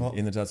beginnen doen. Ja.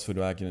 Enerzijds voor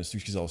dat je een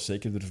stukje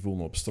zelfzekerder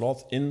voelen op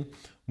straat. En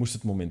moest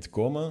het moment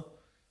komen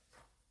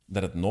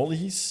dat het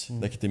nodig is,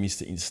 dat je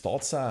tenminste in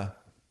staat bent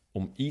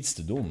om iets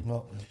te doen.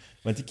 Ja.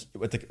 Want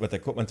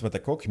wat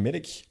ik ook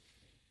merk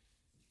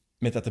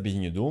met dat te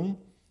beginnen doen,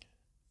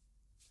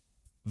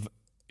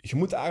 je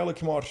moet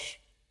eigenlijk maar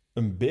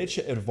een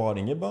beetje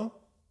ervaring hebben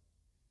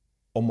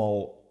om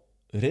al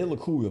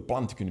redelijk goed je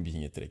plan te kunnen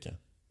beginnen trekken.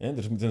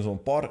 Er moeten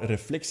zo'n paar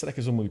reflexen dat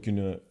je zo moet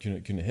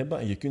kunnen hebben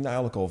en je kunt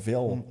eigenlijk al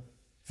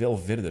veel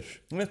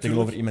verder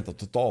tegenover iemand dat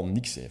totaal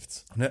niks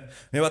heeft.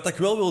 Nee, wat ik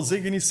wel wil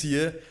zeggen is, zie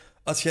je,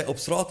 Als jij op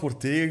straat wordt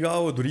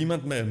tegengehouden door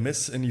iemand met een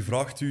mes en die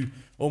vraagt u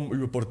om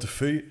uw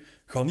portefeuille,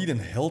 ga niet een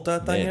held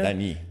uithangen. Nee, dat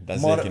niet. Dat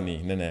Maar zeker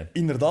niet. Nee.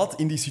 Inderdaad,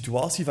 in die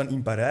situatie van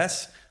in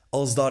Parijs,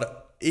 als daar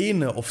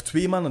 1 of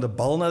 2 mannen de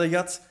bal hadden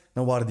gehad,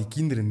 dan waren die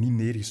kinderen niet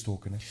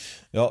neergestoken. Hè.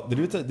 Ja,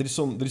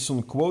 er is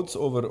zo'n quote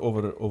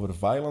over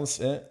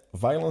violence. Hè.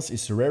 Violence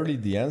is rarely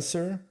the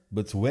answer,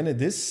 but when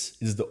it is,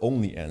 it's the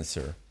only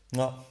answer.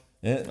 Ja.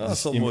 Hè, Dat dus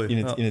is wel mooi.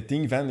 in het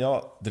ding van,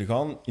 ja, er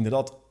gaan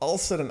inderdaad,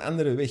 als er een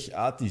andere weg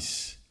uit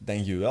is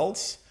dan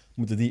geweld,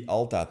 moeten die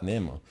altijd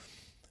nemen.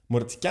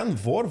 Maar het kan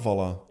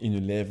voorvallen in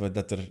je leven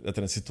dat er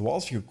een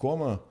situatie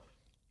gekomen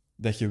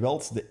dat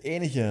geweld de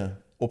enige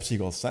optie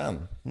gaat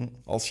zijn.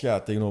 Als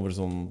je tegenover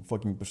zo'n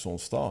fucking persoon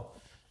staat.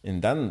 En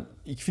dan,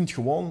 ik vind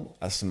gewoon,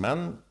 als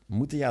man,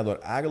 moet je daar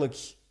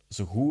eigenlijk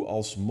zo goed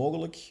als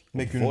mogelijk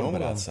Mee kunnen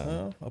voorbereid omgaan. zijn.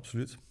 Ja,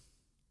 absoluut.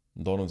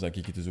 Daarom zou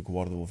ik het dus ook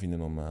waardevol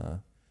vinden om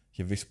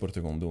gevechtsport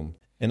te gaan doen.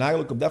 En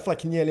eigenlijk op dat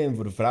vlak niet alleen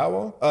voor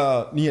vrouwen,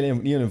 niet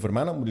alleen voor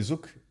mannen, maar dus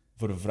ook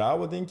voor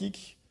vrouwen, denk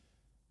ik,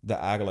 dat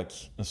eigenlijk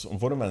een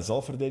vorm van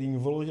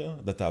zelfverdediging volgen,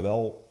 dat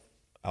wel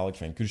eigenlijk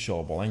van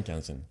cruciaal belang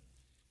kan zijn.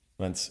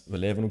 Want we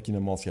leven ook in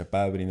een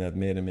maatschappij waarin het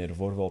meer en meer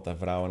voorvalt dat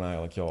vrouwen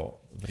eigenlijk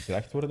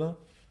verkracht worden.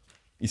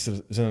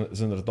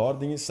 Zijn er daar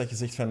dingen dat je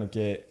zegt van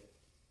oké,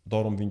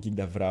 daarom vind ik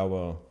dat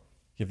vrouwen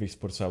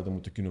gevechtsport zouden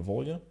moeten kunnen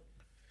volgen?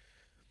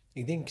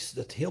 Ik denk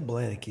dat het heel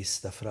belangrijk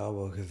is dat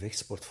vrouwen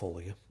gevechtsport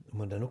volgen,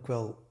 maar dan ook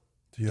wel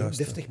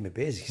Juiste. deftig mee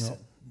bezig zijn.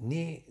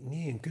 Niet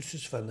een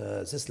cursus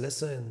van 6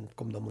 lessen en het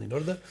komt allemaal in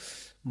orde.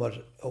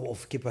 Maar,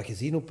 of ik heb wat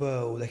gezien op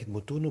hoe dat je het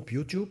moet doen op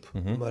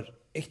YouTube, maar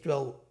echt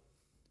wel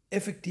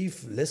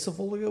effectief lessen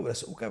volgen, waar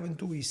ze ook af en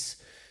toe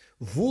eens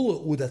voelen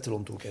hoe dat er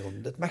rond toe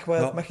kan. Dat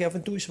mag je af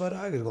en toe eens wat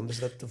raken. Dus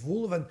dat te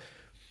voelen van,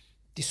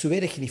 het is zo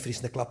weer dat je niet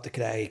fris een klap te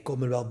krijgen, ik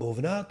kom er wel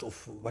bovenuit,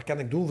 of wat kan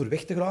ik doen voor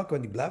weg te geraken,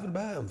 want ik blijf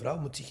erbij. Een vrouw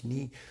moet zich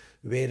niet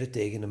weren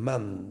tegen een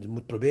man. Ze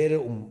moet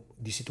proberen om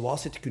die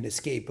situatie te kunnen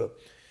escapen.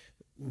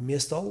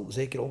 Meestal,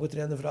 zeker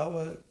ongetrainde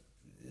vrouwen,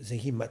 zijn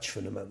geen match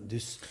voor een man.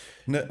 Dus...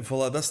 Nee,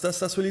 voilà, dat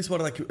is wel iets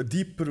waar ik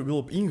dieper wil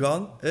op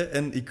ingaan. Hè,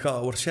 en ik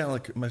ga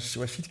waarschijnlijk wat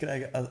shit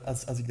krijgen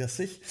als ik dat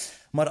zeg.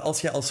 Maar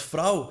als jij als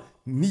vrouw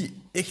niet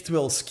echt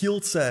wel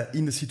skilled bent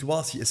in de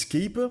situatie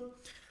escapen,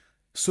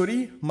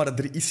 sorry, maar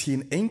er is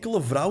geen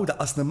enkele vrouw dat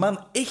als een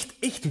man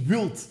echt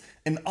wilt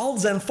en al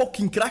zijn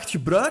fucking kracht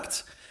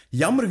gebruikt,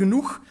 jammer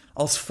genoeg,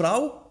 als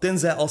vrouw,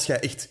 tenzij als jij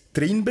echt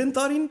trained bent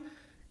daarin,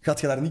 gaat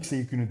je daar niks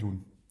tegen kunnen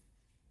doen.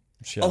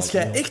 Als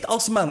jij echt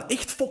als man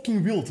echt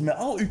fucking wilt, met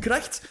al je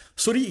kracht,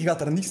 sorry, je gaat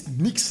daar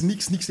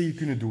niks tegen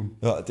kunnen doen.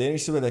 Ja, het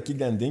enige wat ik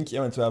dan denk,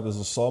 want we hebben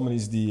zo samen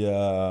eens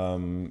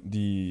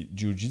die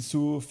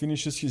jiu-jitsu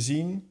finishes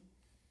gezien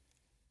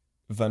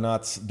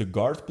vanuit de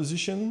guard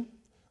position.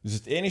 Dus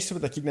het enige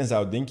wat ik dan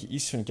zou denken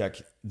is van,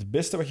 kijk, het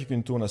beste wat je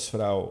kunt doen als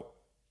vrouw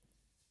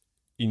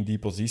in die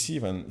positie,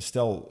 van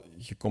stel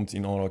je komt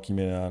in aanraking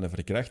met een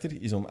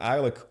verkrachter, is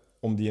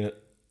om die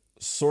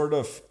sort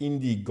of in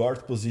die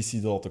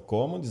guard-positie te laten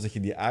komen. Dus dat je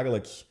die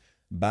eigenlijk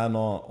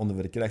bijna onder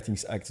de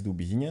verkrachtingsact doet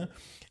beginnen.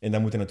 En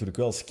dan moet je natuurlijk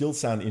wel skilled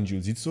zijn in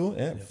jiu-jitsu.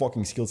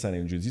 Fucking skilled zijn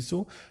in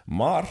jiu-jitsu.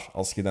 Maar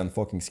als je dan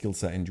fucking skilled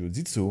zijn in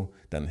jiu-jitsu,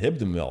 dan heb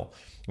je hem wel.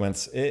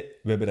 Want we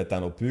hebben dat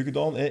dan op u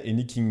gedaan. En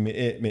ik ging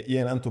met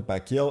één hand op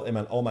mijn keel en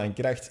met al mijn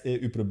kracht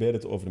u proberen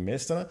te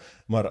overmeesteren.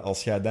 Maar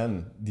als jij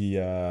dan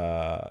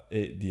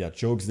die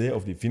chokes deed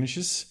of die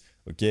finishes,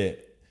 oké,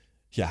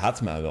 je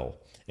had mij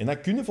wel. En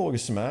dat kun je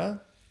volgens mij,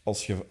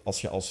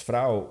 als je als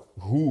vrouw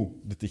goed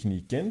de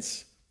techniek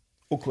kent,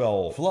 ook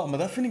wel. Voilà, maar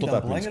dat vind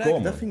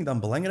ik dan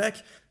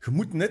belangrijk. Je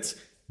moet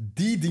net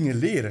die dingen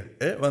leren.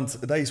 Hè?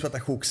 Want dat is wat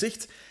je ook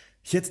zegt.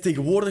 Je hebt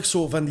tegenwoordig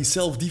zo van die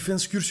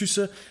self-defense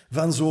cursussen,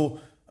 van zo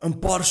een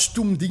paar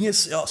stoem dingen.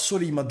 Ja,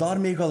 sorry, maar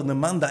daarmee gaat een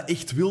man dat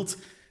echt wilt,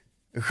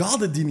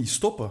 gaat die niet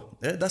stoppen.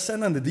 Hè? Dat zijn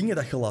dan de dingen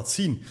dat je laat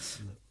zien.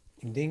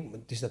 Ik denk,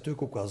 het is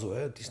natuurlijk ook wel zo.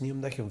 Hè? Het is niet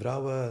omdat je een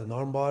vrouw een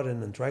armbar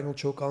en een triangle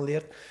choke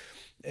aanleert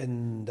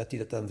en dat die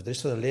dat dan voor de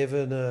rest van hun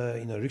leven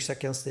in een rugzak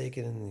kan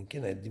steken.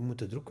 En die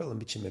moeten er ook wel een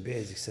beetje mee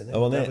bezig zijn. Hè?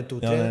 Af en toe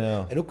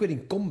trainen. En ook weer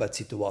in combat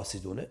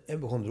situaties doen. Hè? En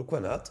we gaan er ook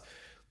wel uit.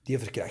 Die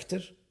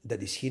verkrachter,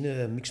 dat is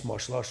geen mixed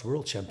martial arts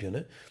world champion. Hè?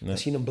 Nee. Dat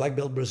is geen black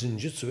belt Brazilian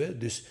jiu-jitsu. Hè?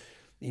 Dus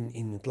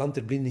in het land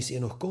der blinden is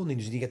één nog koning.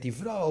 Dus die die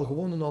vrouw al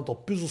gewoon een aantal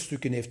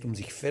puzzelstukken heeft om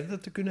zich verder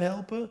te kunnen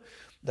helpen,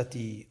 dat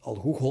die al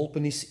goed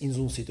geholpen is in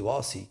zo'n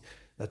situatie.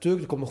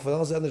 Natuurlijk, er komt nog van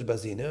alles anders bij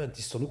zien. Hè. Het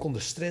is dan ook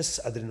onder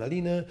stress,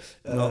 adrenaline,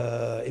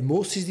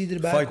 emoties die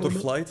erbij Fight komen. or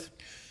flight.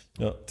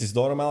 Ja, het is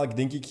daarom eigenlijk,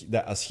 denk ik,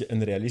 dat als je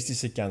een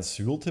realistische kans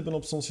wilt hebben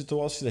op zo'n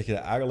situatie,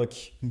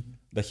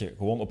 dat je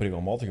gewoon op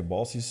regelmatige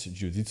basis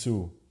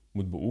jiu-jitsu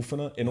moet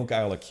beoefenen en ook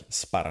eigenlijk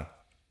sparren.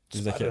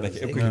 Dus dat je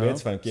ook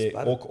weet van,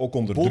 ook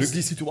onder druk. Bots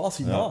die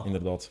situatie na.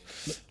 Inderdaad.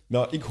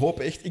 Nou, ik hoop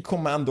echt, ik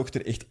kom mijn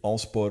dochter echt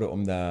aansporen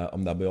om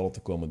dat bij jou te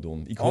komen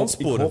doen. Ik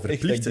hoop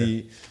echt dat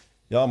die...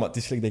 Ja, maar het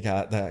is gelijk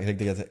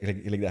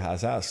dat hij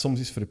zei. Soms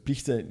is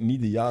verplichten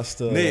niet de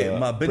juiste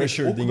maar Ben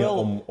pressure dingen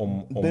wel,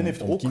 om Ben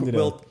heeft ook kinderen...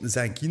 wel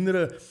zijn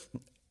kinderen...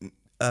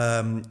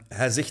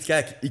 hij zegt,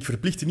 kijk, ik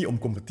verplicht je niet om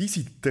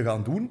competitie te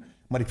gaan doen,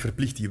 maar ik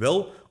verplicht die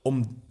wel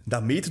om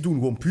dat mee te doen,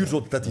 gewoon puur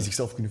zodat die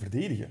zichzelf kunnen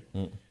verdedigen.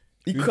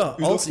 Ik ga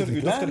als ik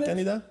uw dochter ken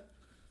je dat?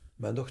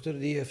 Mijn dochter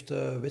die heeft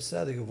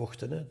wedstrijden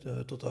gevochten,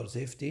 hè, tot haar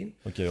 17.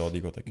 Oké, ja,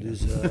 die gaat ik. Dus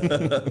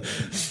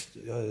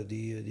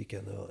die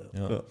kennen wel.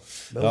 Ja. Ja.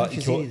 Maar Ja, ja,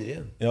 gezien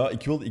iedereen. Ja,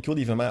 ik wil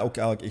die van mij ook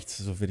eigenlijk echt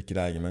zover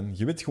krijgen, man.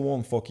 Je weet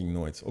gewoon fucking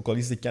nooit. Ook al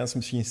is de kans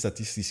misschien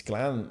statistisch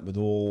klein, ik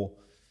bedoel...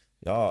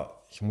 Ja,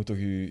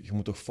 je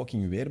moet toch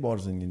fucking weerbaar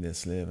zijn in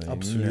dit leven.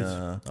 Absoluut.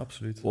 Niet,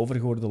 Absoluut.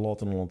 overgeworden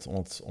laten om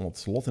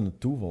het lot en het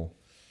toeval.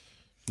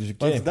 Dus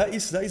oké. Want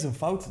dat is een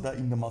fout dat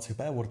in de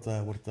maatschappij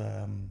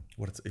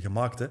wordt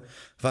gemaakt. Hè.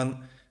 Van,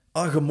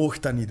 je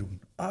moogt dat niet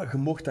doen. Je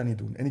moogt dat niet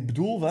doen. En ik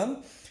bedoel van,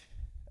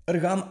 er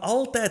gaan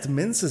altijd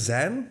mensen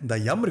zijn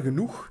dat jammer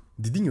genoeg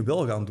die dingen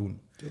wel gaan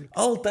doen. Tuurlijk.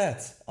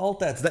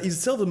 Altijd. Dat is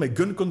hetzelfde met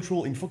gun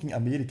control in fucking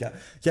Amerika.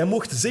 Jij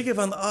mocht zeggen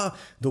van,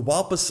 de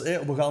wapens,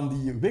 we gaan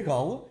die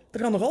weghalen. Er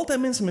gaan nog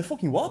altijd mensen met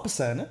fucking wapens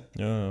zijn. Hè?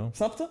 Ja.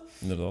 Snap je?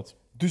 Inderdaad.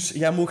 Dus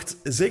jij mocht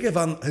zeggen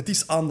van, het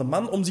is aan de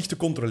man om zich te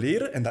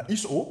controleren. En dat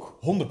is ook,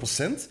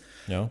 100%.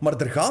 Ja.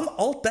 Maar er gaan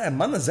altijd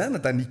mannen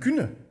zijn dat niet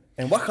kunnen.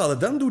 En wat ga je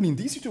dan doen in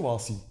die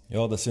situatie?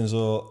 Ja, dat zijn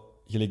zo...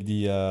 Gelijk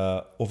die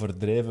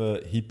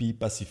overdreven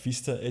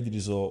hippie-pacifisten,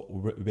 die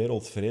zo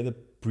wereldvrede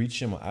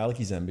preachen, maar eigenlijk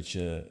is dat een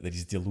beetje... Dat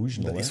is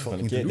delusional. Dat is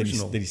fucking Van,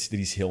 delusional. Dat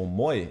is heel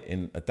mooi.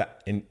 En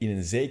in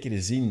een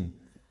zekere zin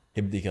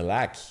heb je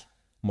gelijk,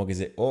 maar je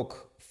bent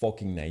ook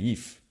fucking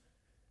naïef.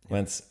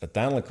 Want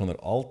uiteindelijk gaan er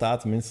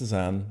altijd mensen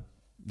zijn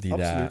die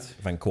daar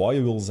van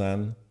kwaaie wil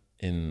zijn.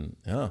 En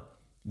ja,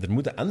 er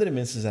moeten andere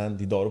mensen zijn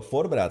die daarop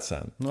voorbereid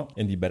zijn. Ja.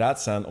 En die bereid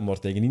zijn om daar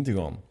tegenin te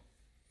gaan.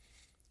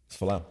 Dus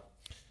voilà.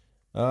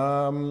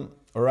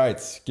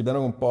 Alright, ik heb dan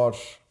nog een paar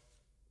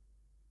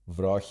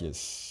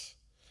vraagjes.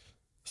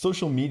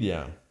 Social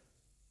media.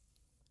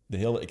 De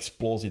hele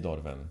explosie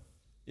daarvan.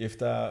 Heeft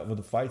dat voor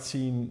de fight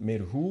scene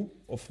meer goed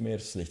of meer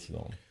slecht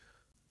gedaan?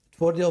 Het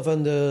voordeel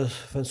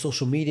van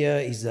social media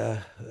is dat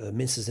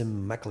mensen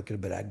zijn makkelijker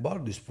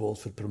bereikbaar. Dus bijvoorbeeld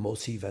voor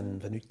promotie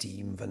van uw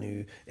team, van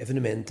uw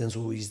evenement en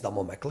zo is het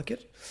allemaal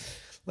makkelijker.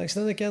 Langs de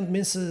andere kant,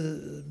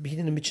 mensen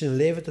beginnen een beetje een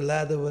leven te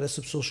leiden waar ze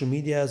op social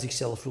media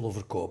zichzelf willen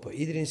verkopen.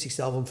 Iedereen is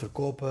zichzelf aan het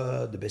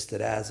verkopen, de beste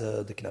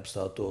reizen, de knapste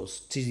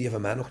auto's. Het is die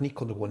van mij nog niet, ik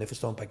kon er gewoon even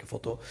staan, pak een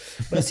foto.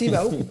 Maar dat zien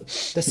wij ook.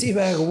 Dat zien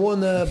wij gewoon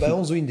bij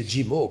ons in de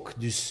gym ook.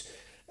 Dus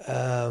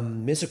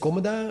mensen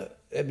komen daar,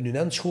 hebben hun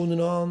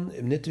handschoenen aan,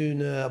 hebben net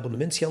hun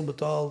abonnementsgeld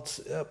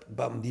betaald. Ja,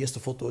 bam, die eerste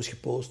foto is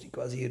gepost, ik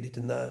was hier, dit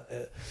en dat.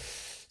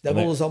 Dan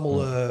willen ze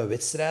allemaal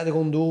wedstrijden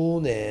gaan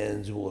doen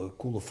en ze willen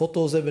coole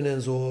foto's hebben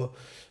en zo.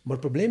 Maar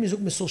het probleem is ook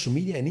met social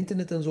media en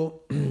internet en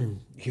zo,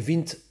 je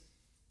vindt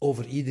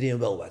over iedereen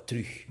wel wat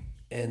terug.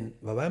 En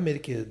wat wij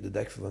merken de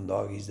dag van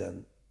vandaag is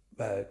dan,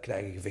 wij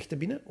krijgen gevechten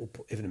binnen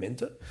op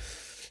evenementen.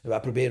 En wij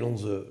proberen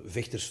onze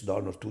vechters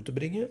daar naartoe te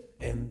brengen.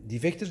 En die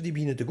vechters die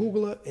beginnen te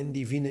googlen en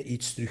die vinden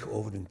iets terug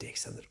over hun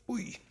tegenstander.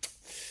 Oei,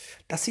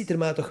 dat ziet er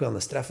mij toch wel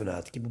een straffen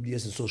uit. Ik heb op die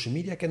eerste social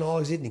media kanaal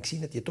gezeten en ik zie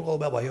dat je toch al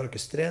wel wat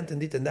jarken traint en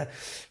dit en dat.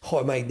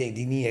 Goh, maar ik denk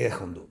die niet echt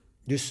gaan doen.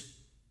 Dus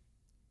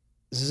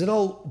ze zijn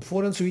al op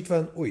voorhand zoiets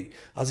van, oei,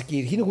 als ik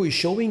hier geen goede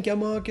show in kan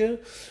maken,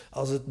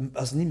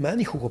 als het mij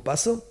niet goed gaat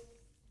passen,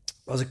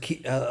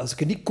 als ik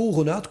er niet cool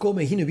ga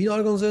uitkomen en geen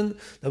winnaar gaan zijn,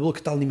 dan wil ik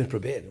het al niet meer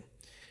proberen.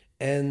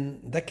 En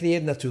dat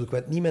creëert natuurlijk,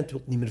 want niemand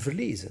wil niet meer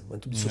verliezen.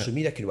 Want op de social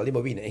media kun je wel alleen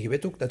maar winnen. En je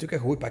weet ook natuurlijk dat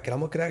je een goed pak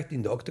rammel krijgt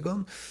in de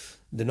octagon.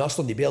 Daarnaast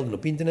staan die beelden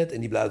op internet en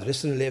die blijven de rest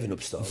van hun leven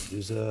opstaan.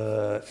 Dus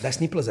dat is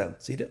niet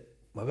plezant, zie je?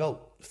 Maar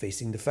wel,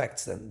 facing the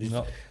facts dan. Dus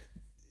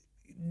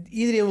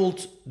iedereen wil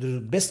er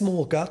het best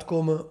mogelijk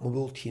uitkomen, maar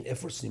wil geen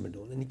efforts niet meer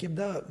doen. En ik heb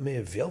dat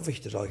met veel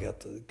vechters al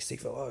gehad. Ik zeg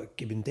van, ik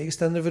heb een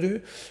tegenstander voor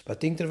u.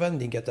 Wat denkt ervan?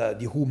 Ik denk dat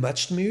die goed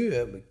matcht met u.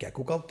 Ik kijk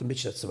ook altijd een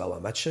beetje dat ze wel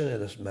wat matchen.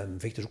 Dat mijn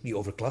vechters ook niet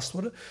overklast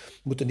worden. Het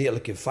moet een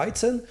eerlijke fight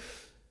zijn.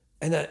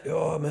 En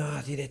dan,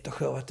 maar die heeft toch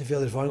wel wat te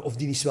veel ervaring. Of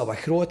die is wel wat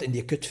groot en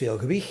die kut veel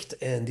gewicht.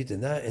 En dit en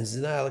dat. En ze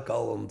zijn eigenlijk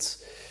al aan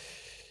het...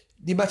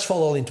 Die match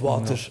valt al in het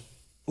water.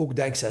 Ook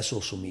dankzij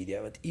social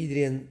media. Want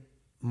iedereen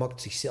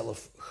maakt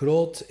zichzelf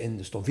groot en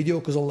er staan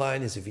video's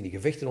online en ze vinden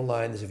gevechten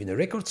online en ze vinden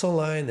records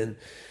online en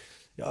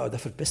ja,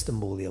 dat verpest een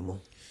boel helemaal.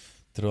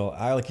 Terwijl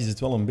eigenlijk is het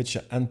wel een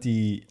beetje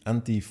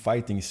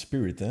anti-fighting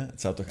spirit. Hè?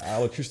 Het zou toch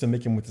eigenlijk juist een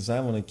beetje moeten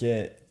zijn van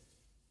oké,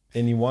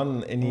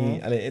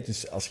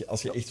 dus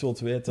als je echt wilt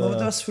weten... Maar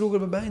dat was vroeger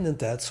bij mij in de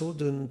tijd zo.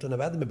 Toen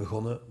wij ermee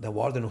begonnen, dan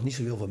waren er nog niet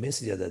zoveel van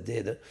mensen die dat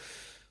deden.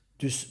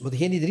 Dus, maar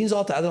degenen die erin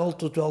zaten, hadden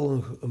altijd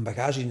wel een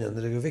bagage in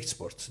de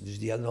vechtsport. Dus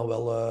die hadden al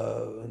wel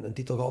een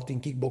titel gehad in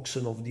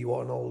kickboksen, of die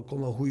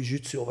konden al goede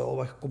jutsu, of wel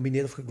wat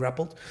gecombineerd of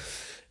gegrappeld.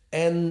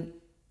 En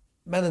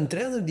mijn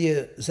trainer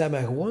die zei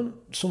mij gewoon,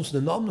 soms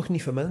de naam nog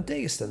niet van mijn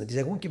tegenstander. Die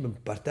zei gewoon, ik heb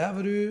een partij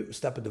voor u, we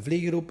stappen de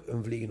vlieger op, en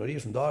we vliegen naar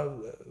hier, vandaar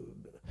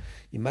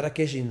in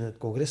Marrakesh, in het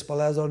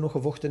Congrespaleis daar nog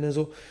gevochten en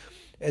zo.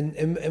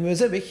 En we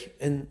zijn weg.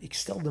 En ik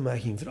stelde mij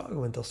geen vragen,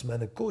 want als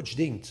mijn coach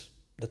denkt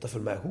dat dat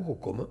voor mij goed gaat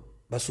komen,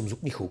 Wat soms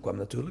ook niet goed kwam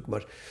natuurlijk.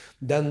 Maar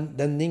dan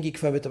denk ik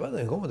van, weet je wat,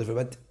 dan gaan we ervoor.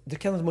 Want er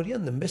kan er maar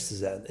één de beste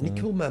zijn. En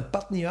ik wil mijn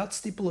pad niet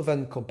uitstippelen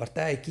van, ik ga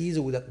partijen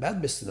kiezen hoe dat mij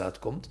het beste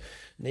uitkomt.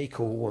 Nee, ik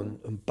ga gewoon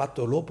een pad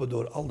doorlopen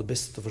door al de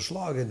beste te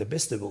verslagen en de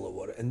beste willen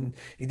worden. En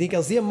ik denk,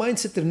 als die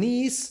mindset er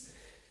niet is,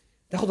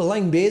 dan ga je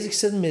lang bezig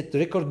zijn met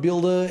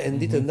recordbeelden en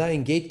dit en dat, en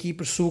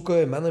gatekeepers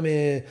zoeken, en mannen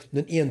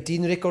met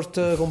een 1-10 record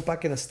gaan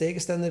pakken als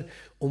tegenstander,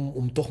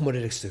 om toch maar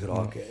ergens te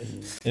geraken.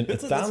 En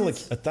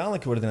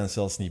uiteindelijk worden dan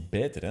zelfs niet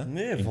beter. Hè?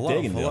 Nee,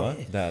 Integendeel,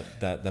 voilà.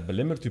 dat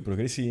belemmert je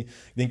progressie.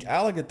 Ik denk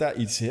eigenlijk dat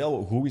iets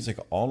heel goed is dat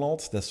je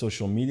aanhaalt, dat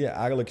social media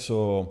eigenlijk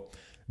zo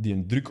die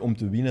een druk om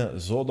te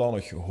winnen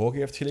zodanig hoog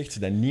heeft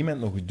gelegd, dat niemand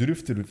nog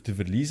durft te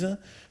verliezen.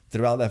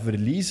 Terwijl dat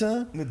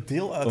verliezen Een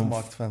deel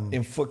uitmaakt van...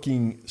 een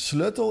fucking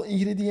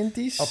sleutelingrediënt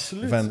is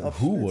Absoluut, van absoluut.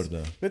 goed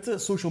worden. Weet je,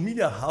 social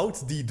media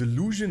houdt die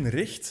delusion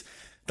recht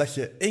dat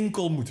je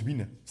enkel moet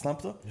winnen.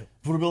 Snap je? Ja.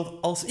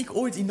 Bijvoorbeeld, als ik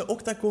ooit in de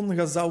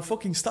octagon zou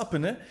fucking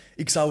stappen, hè,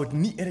 ik zou het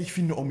niet erg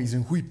vinden om eens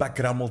een goed pak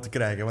rammel te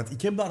krijgen. Want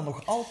ik heb daar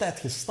nog altijd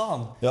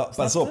gestaan. Ja, Snap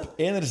pas je? op.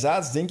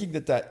 Enerzijds denk ik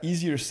dat dat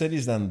easier said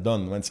is than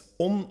done. Want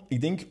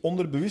ik denk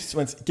onderbewust...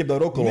 Want ik heb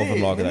daar ook al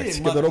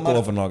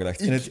over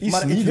nagedacht. En het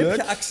is niet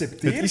leuk.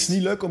 Het is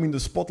niet leuk om in de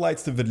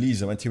spotlight te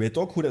verliezen. Want je weet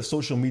ook hoe dat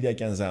social media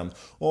kan zijn.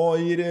 Oh,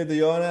 hier, de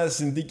Jonas,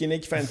 een dikke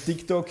nek van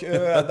TikTok.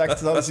 Hij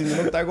dacht dat ze in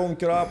de octagon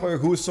kruipen.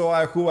 Goed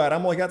zo, goed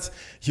rammel gaat.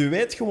 Je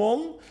weet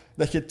gewoon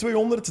dat je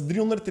 200,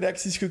 300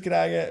 reacties kunt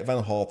krijgen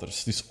van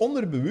haters. Dus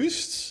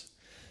onderbewust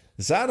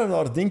zijn er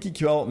daar denk ik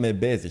wel mee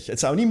bezig. Het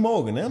zou niet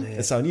mogen, hè? Nee.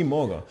 Het zou niet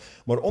mogen.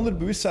 Maar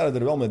onderbewust zijn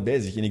er wel mee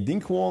bezig. En ik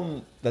denk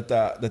gewoon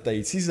dat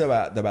iets is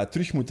dat wij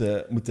terug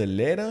moeten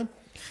leren.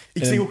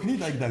 Ik zeg ook niet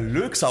dat ik dat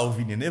leuk zou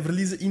vinden, hè,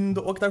 verliezen in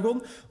de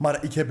octagon.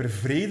 Maar ik heb er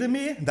vrede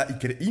mee dat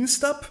ik erin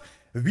stap,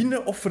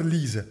 winnen of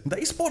verliezen. Dat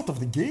is part of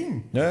the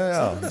game.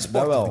 Ja, dat is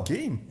part of the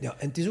game. Ja,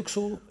 en het is ook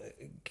zo...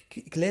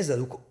 Ik lees dat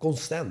ook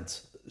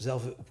constant.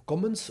 Zelf op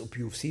comments, op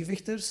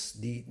UFC-vechters,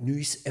 die nu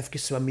eens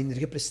even wat minder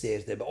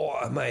gepresteerd hebben.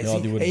 Oh, maar hij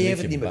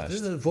heeft het niet meer. Dus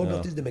een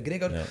voorbeeld is de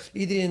McGregor. Ja.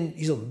 Iedereen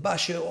is aan het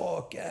basje.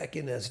 Oh, kijk,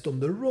 en hij zit on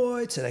the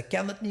roids en hij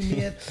kan het niet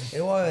meer.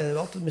 en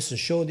altijd met zijn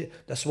show.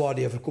 Dat is waar,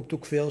 die verkoopt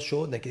ook veel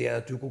show. Dan krijg je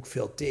natuurlijk ook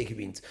veel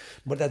tegenwind.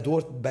 Maar dat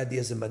hoort bij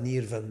deze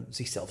manier van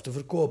zichzelf te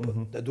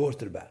verkopen. Dat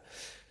hoort erbij.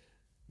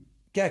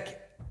 Kijk...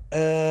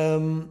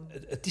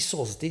 het is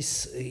zoals het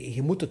is.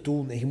 Je moet het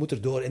doen en je moet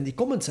erdoor. En die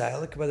comments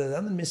eigenlijk, wat de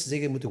andere mensen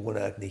zeggen, moeten gewoon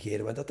eigenlijk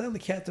negeren. Want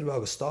uiteindelijk ga je er wel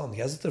gestaan.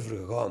 Jij zit ervoor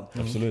gegaan.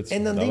 Absoluut.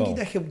 En dan denk ik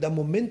dat je dat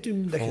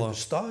momentum dat je er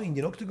staat in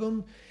die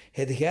octagon,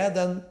 heb jij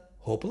dan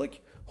hopelijk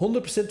 100%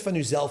 van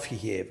jezelf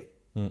gegeven.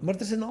 Maar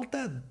er zijn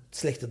altijd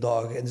slechte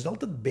dagen en er zijn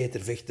altijd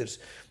beter vechters.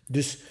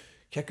 Dus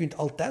je kunt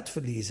altijd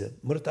verliezen.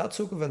 Maar het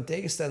uitzoeken van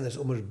tegenstanders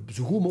om er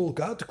zo goed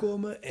mogelijk uit te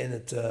komen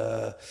en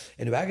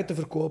je eigen te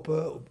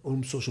verkopen,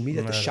 om social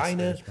media te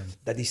shinen,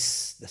 dat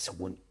is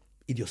gewoon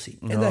idiotie.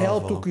 En dat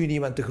helpt ook je niet,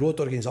 want de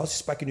grote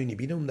organisaties pakken je niet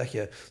binnen omdat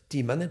je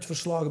 10 man hebt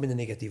verslagen met een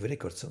negatieve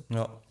record. Hè.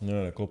 Ja,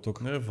 dat klopt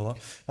ook. Nee,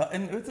 voilà. Ja,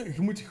 en weet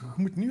je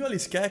moet nu al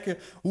eens kijken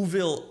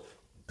hoeveel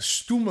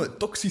stoeme,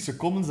 toxische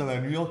comments dat wij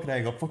nu al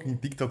krijgen op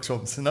fucking TikTok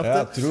soms. Snap je?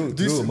 Ja, true.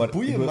 Dus maar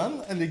boeien,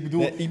 man. En ik bedoel...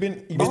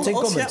 Nee,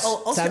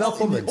 als jij al in die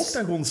comments.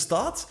 octagon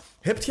staat,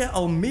 heb jij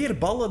al meer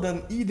ballen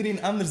dan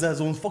iedereen anders dat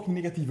zo'n fucking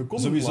negatieve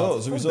comment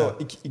Sowieso.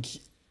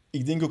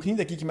 Ik denk ook niet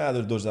dat ik mij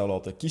erdoor zou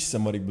laten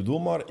kiezen, maar ik bedoel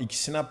maar, ik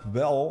snap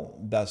wel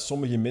dat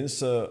sommige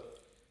mensen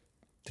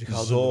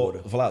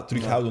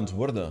terughoudend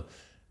worden.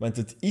 Want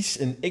het is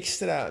een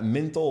extra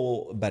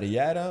mental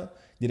barrière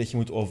die dat je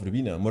moet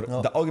overwinnen.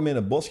 Maar de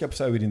algemene boodschap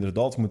zou weer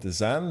inderdaad moeten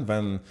zijn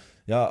van...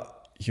 Ja,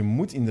 je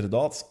moet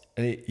inderdaad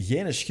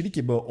geen schrik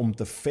hebben om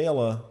te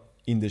failen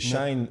in de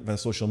shine van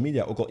social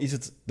media. Ook al is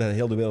het dat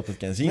heel de wereld het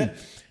kan zien. Nee.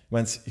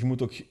 Want je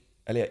moet ook...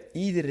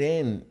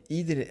 Iedereen...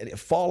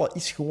 Falen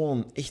is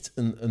gewoon echt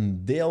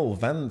een deel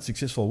van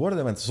succesvol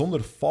worden. Want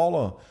zonder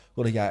falen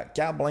word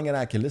je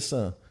belangrijke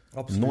lessen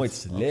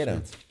nooit leren.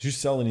 Juist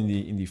hetzelfde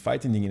in die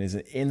fighting dingen is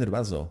eender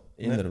wat zo.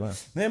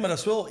 Nee, maar dat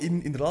is wel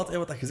inderdaad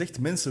wat je zegt.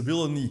 Mensen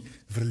willen niet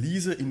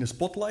verliezen in de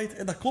spotlight.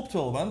 En dat klopt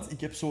wel, want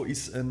ik heb zo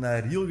eens een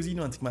reel gezien,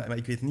 maar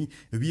ik weet niet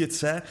wie het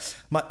zei.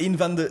 Maar een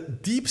van de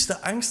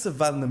diepste angsten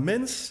van de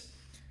mens,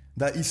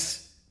 dat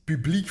is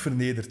publiek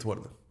vernederd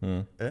worden.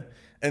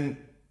 En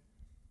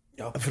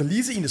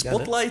verliezen in de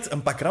spotlight,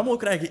 een pak rammel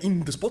krijgen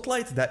in de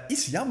spotlight, dat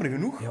is jammer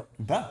genoeg.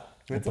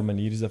 Op een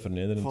manier is dat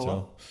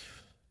vernederend,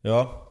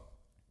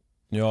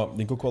 Ja, ik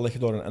denk ook wel dat je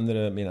daar met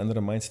een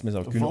andere mindset mee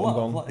zou kunnen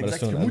omgaan. Maar dat is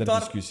toch een andere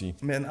discussie.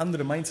 Met een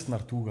andere mindset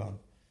naartoe gaan.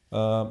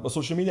 Maar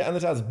social media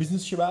anderzijds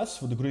businessgewijs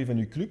voor de groei van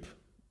je club?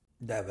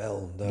 Dat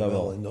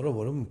wel enorm.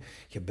 Waarom?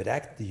 Je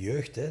bereikt de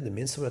jeugd, hè, de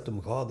mensen waar het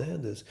om gaat. Hè.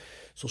 Dus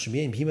social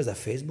media, in het begin was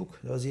dat Facebook.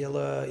 Dat was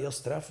heel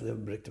straf. Daar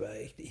bereikten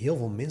wij echt heel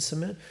veel mensen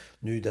mee.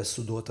 Nu, dat is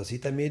zo dood als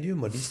dat medium,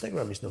 maar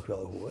Instagram is nog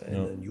wel goed.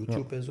 Hè. En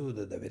YouTube en zo,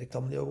 dat werkt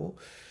allemaal heel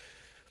goed.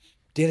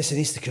 Het enige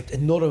is, je hebt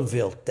enorm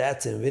veel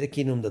tijd en werk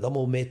in om dat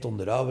allemaal mee te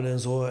onderhouden en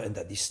zo. En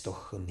dat is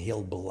toch een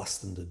heel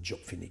belastende job,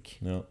 vind ik.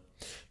 Ja.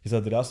 Je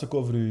zei er juist ook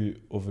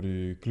over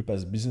uw club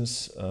als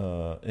business,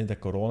 dat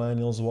corona een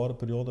heel zware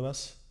periode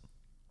was.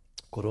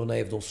 Corona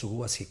heeft ons zo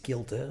goed als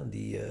gekild, hè,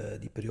 die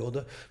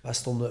periode. Wij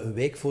stonden een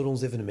week voor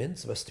ons evenement,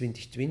 dat was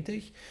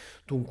 2020.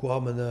 Toen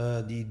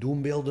kwamen die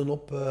doembeelden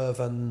op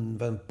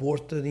van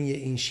poorten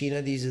in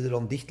China die ze er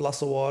aan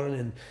dichtlassen waren.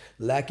 En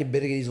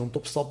lijkenbergen die ze aan het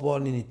opstappen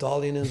waren in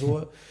Italië en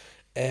zo.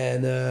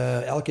 En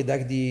elke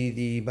dag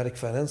die Mark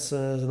van Hens,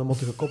 zijn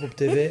mottige kop op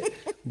tv,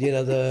 die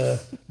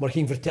maar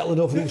ging vertellen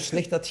over hoe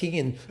slecht dat ging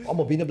en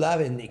allemaal binnen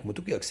blijven. En ik moet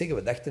ook eerlijk zeggen,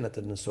 we dachten dat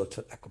het een soort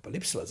van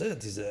apocalypse was. Hè.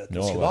 Het is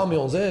gedaan met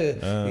ons. Hè.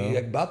 Als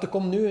ik buiten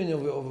kom nu en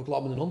of ik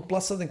laat me een hond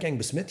plassen, dan kan ik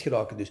besmet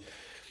geraken. Dus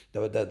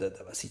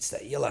dat was iets dat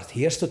heel hard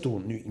heerste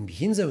toen. Nu, in het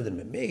begin zijn we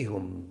ermee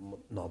meegegaan.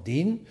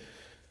 Nadien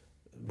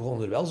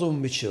begon er wel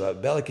zo'n beetje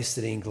belletjes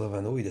te rinkelen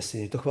van oei, dat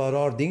zijn toch wel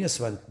raar dingen,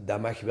 want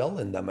dat mag wel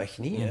en dat mag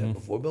niet. Hè.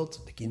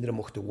 Bijvoorbeeld, de kinderen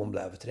mochten gewoon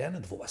blijven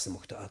trainen, de volwassenen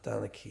mochten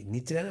uiteindelijk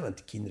niet trainen, want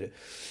de kinderen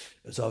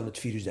zouden het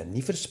virus dan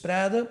niet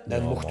verspreiden.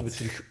 Dan mochten we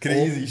terug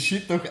Crazy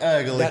shit toch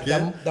eigenlijk,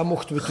 dan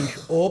mochten we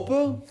terug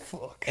open.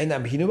 En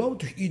dan beginnen we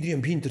terug.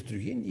 Iedereen begint er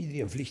terug in,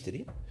 iedereen vliegt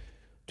erin.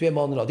 2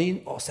 maanden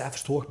nadien,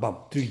 cijfers hoog, bam,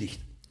 terug dicht.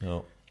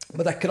 Ja.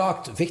 Maar dat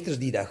kraakt vechters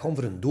die dat gaan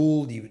voor een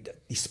doel, die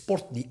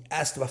sport, die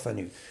eist wat van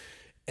u.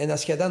 En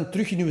als je dan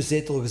terug in je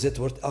zetel gezet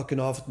wordt,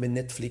 elke avond met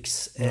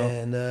Netflix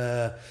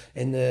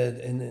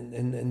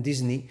en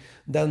Disney,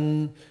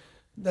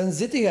 dan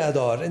zit je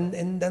daar.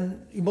 En dan,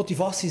 je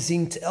motivatie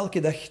zinkt elke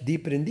dag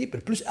dieper en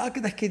dieper. Plus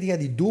elke dag krijg je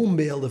die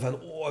doembeelden van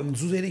en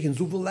zo erg en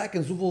zoveel lijken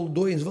en zoveel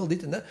dooi en zoveel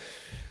dit en dat.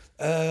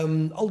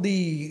 Al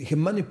die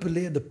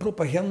gemanipuleerde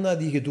propaganda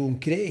die je toen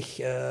kreeg,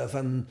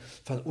 van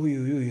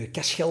oei,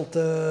 cashgeld,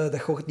 dat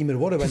gaat het niet meer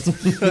worden. Want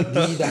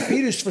dat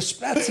virus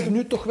verspreidt zich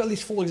nu toch wel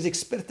eens volgens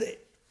experten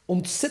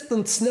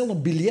ontzettend snel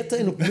op biljetten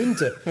en op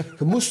munten.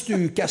 Je moest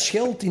je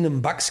cashgeld in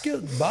een bakje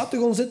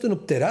buiten gaan zetten op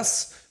het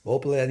terras.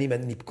 Hopelijk dat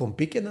niemand niet kon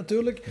pikken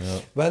natuurlijk. Ja.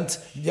 Want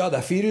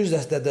dat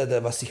virus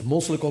dat was zich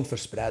monsterlijk aan het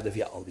verspreiden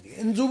via al die dingen.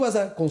 En zo was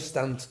dat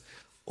constant.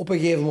 Op een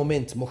gegeven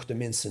moment mochten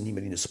mensen niet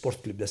meer in de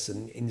sportclub,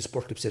 in de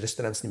sportclubs en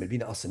restaurants niet meer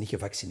binnen als ze niet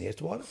gevaccineerd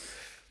waren.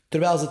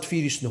 Terwijl ze het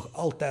virus nog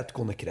altijd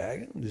konden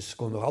krijgen. Dus ze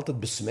konden nog altijd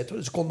besmet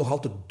worden. Ze konden nog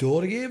altijd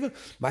doorgeven.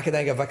 Maar als je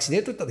dan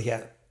gevaccineerd wordt, dat je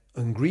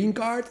een green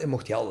card en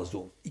mocht je alles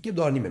doen. Ik heb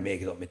daar niet mee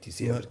meegedaan met die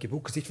zever. Ja. Ik heb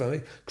ook gezegd van,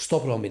 ik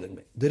stop er onmiddellijk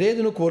mee. De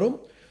reden ook waarom,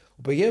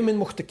 op een gegeven moment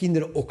mochten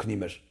kinderen ook niet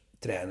meer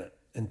trainen.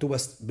 En toen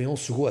was het bij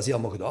ons zo goed als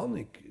helemaal gedaan.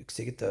 Ik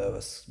zeg het, dat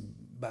was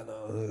bijna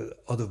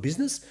out of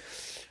business.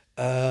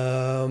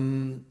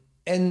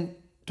 En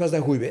het was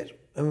dan goed weer.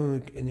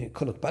 En ik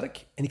ga naar het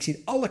park en ik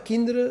zie alle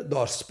kinderen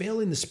daar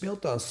spelen in de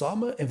speeltuin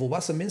samen en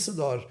volwassen mensen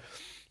daar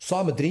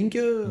samen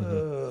drinken.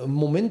 Een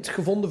moment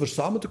gevonden voor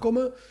samen te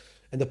komen.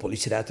 En de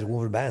politie rijdt er gewoon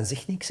voorbij en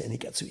zegt niks. En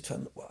ik had zoiets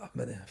van, wow,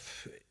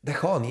 dat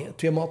gaat niet. Hè.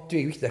 2 maanden, 2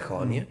 gewichten, dat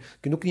gaat niet. Hè. Je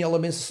kunt ook niet alle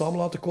mensen samen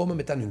laten komen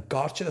met dan hun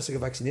kaartje, dat ze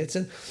gevaccineerd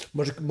zijn.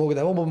 Maar ze mogen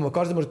dat wel met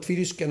elkaar zijn, maar het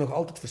virus kan nog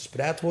altijd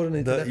verspreid worden.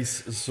 En dat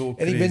is zo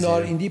crazy. En ik ben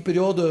daar in die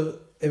periode,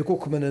 heb ik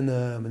ook met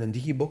een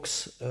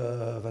digibox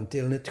van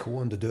Telenet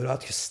gewoon de deur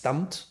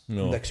uitgestampt.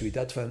 No. Omdat ik zoiets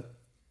had van,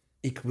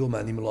 ik wil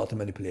mij niet meer laten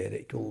manipuleren.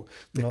 Ik wil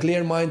een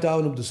clear mind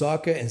houden op de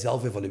zaken en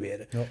zelf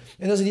evalueren. Ja.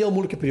 En dat is een heel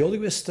moeilijke periode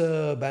geweest,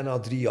 bijna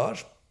 3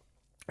 jaar.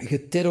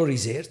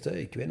 Geterroriseerd. Hè.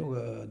 Ik weet nog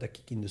dat ik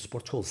in de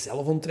sportschool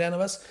zelf aan het trainen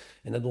was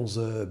en dat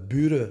onze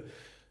buren,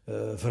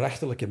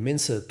 verachtelijke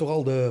mensen, toch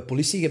al de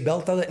politie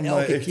gebeld hadden.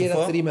 Elke keer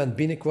dat er iemand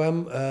binnenkwam,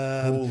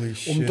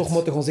 om toch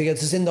maar te gaan zeggen,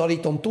 ze zijn daar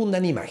iets aan het doen,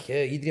 dat niet mag.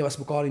 Hè. Iedereen was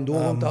elkaar in doel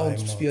aan het houden,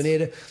 te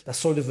spioneren. Dat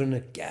zorgde voor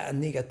een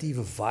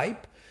negatieve vibe.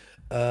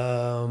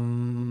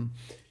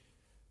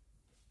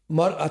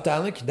 Maar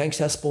uiteindelijk,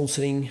 dankzij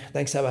sponsoring,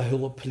 dankzij wat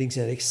hulp, links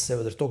en rechts, zijn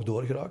we er toch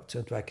doorgeraakt.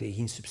 Want wij kregen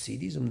geen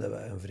subsidies, omdat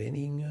wij een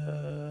vereniging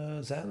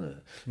zijn.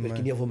 We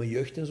werken heel veel met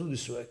jeugd en zo,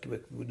 dus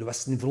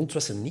voor ons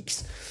was er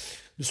niks.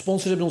 De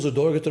sponsors hebben ons er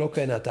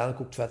doorgetrokken en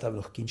uiteindelijk ook het feit dat we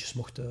nog kindjes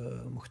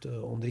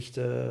mochten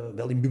onderrichten.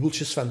 Wel in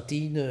bubbeltjes van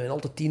 10 en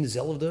altijd 10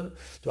 dezelfde. Toen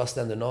was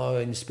het dan daarna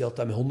in de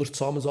speeltuin met 100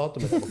 samen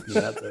zaten, maar dat mocht niet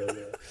uit.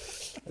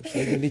 Dat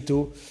ging er niet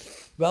toe.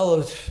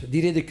 Wel,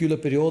 die ridicule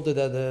periode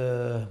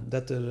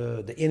dat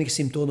er de enige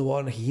symptomen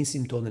waren dat je geen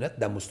symptomen had,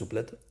 dat moest je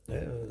opletten.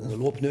 Een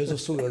loopneus of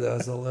zo, dat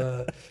is al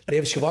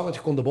levensgevaarlijk, want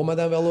je kon de bomma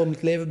dan wel om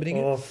het leven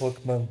brengen. Oh,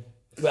 fuck man.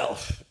 Wel,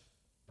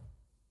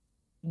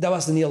 dat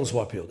was een hele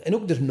zware periode. En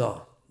ook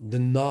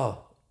daarna,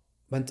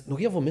 want nog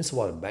heel veel mensen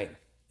waren bang.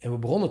 En we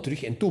begonnen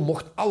terug en toen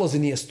mocht alles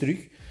ineens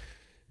terug.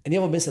 En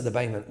heel veel mensen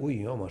hadden bang van, oei,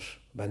 ja, maar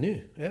wat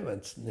nu? Hè?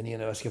 Want de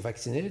ene was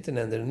gevaccineerd en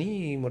de ander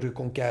niet, maar je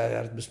kon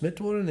keihard besmet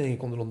worden en je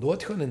kon er aan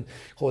doodgaan en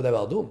gaan we dat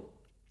wel doen.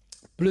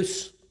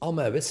 Plus, al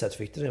mijn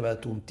wedstrijdvechters, en we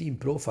hadden toen 10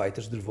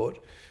 pro-fighters ervoor,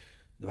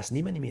 dat was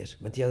niemand niet meer,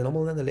 want die hadden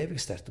allemaal aan het leven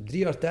gestart. Op 3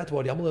 jaar tijd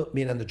waren die allemaal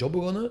mee aan de job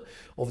begonnen,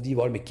 of die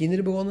waren met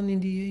kinderen begonnen in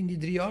die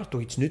 3 jaar,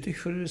 toch iets nuttig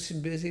voor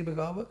bezig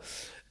begaven.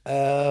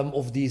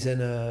 Of die zijn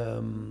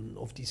een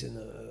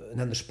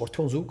andere sport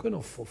gaan zoeken,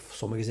 of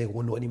sommigen zijn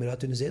gewoon nooit niet meer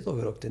uit hun zetel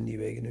gerokt en die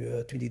wegen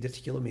nu 20,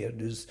 30 kilo meer.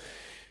 Dus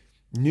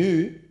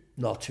nu,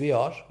 na 2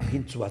 jaar,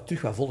 begint wat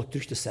volk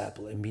terug te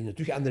sijpelen en beginnen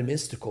terug andere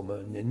mensen te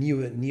komen.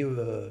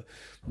 Een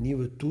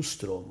nieuwe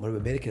toestroom. Maar we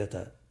merken dat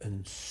dat een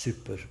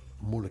super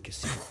moeilijke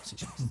situatie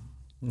is.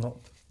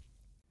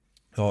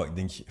 Ja, ik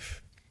denk,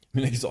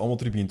 Nu dat je ze allemaal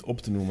terug begint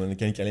op te noemen, dan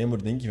kan ik alleen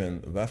maar denken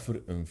van, wat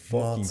voor een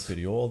fucking Maat.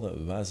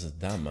 periode was het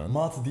dat, man?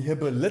 Maat, die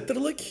hebben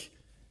letterlijk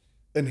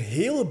een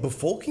hele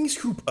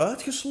bevolkingsgroep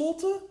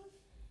uitgesloten.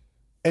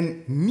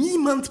 En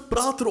niemand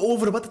praat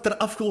erover wat er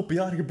afgelopen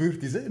jaar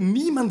gebeurd is. Hè.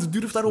 Niemand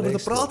durft daarover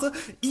te praten.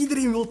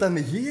 Iedereen wil dat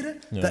negeren.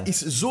 Ja. Dat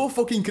is zo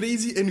fucking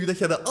crazy. En nu dat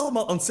jij dat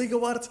allemaal aan het zeggen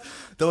waart,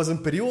 dat was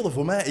een periode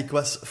voor mij. Ik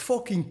was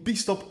fucking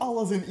pissed op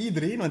alles en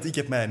iedereen. Want ik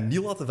heb mij niet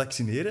laten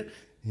vaccineren.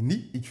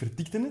 Niet, ik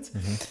vertikte het.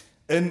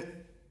 En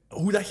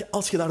hoe dat je,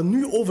 als je daar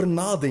nu over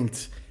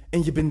nadenkt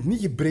en je bent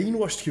niet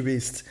gebrainwashed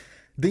geweest,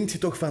 denk je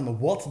toch van,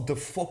 what the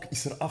fuck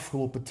is er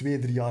afgelopen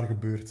 2-3 jaar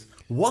gebeurd?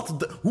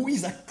 Hoe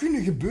is dat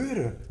kunnen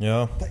gebeuren?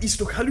 Ja. Dat is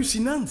toch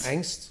hallucinant?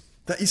 Angst.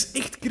 Dat is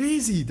echt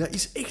crazy. Dat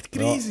is echt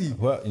crazy.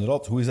 Ja,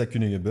 inderdaad, hoe is dat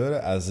kunnen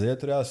gebeuren? Hij zei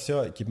trouwens,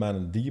 ja, ik heb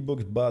mijn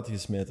digibox buiten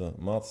gesmeten.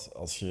 Maat,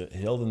 als je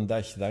heel de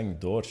dag lang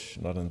door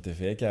naar een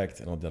tv kijkt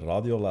en op de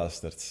radio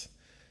luistert,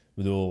 ik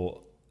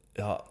bedoel,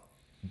 ja,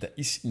 dat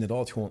is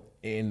inderdaad gewoon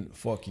één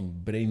fucking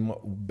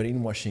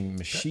brainwashing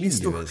machine Is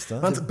toch, geweest. Hè?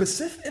 want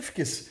besef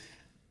even,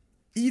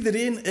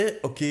 iedereen,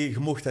 oké, je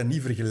mocht dat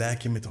niet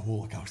vergelijken met de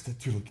Holocaust,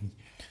 natuurlijk niet.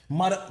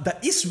 Maar dat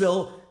is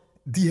wel,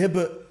 die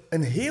hebben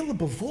een hele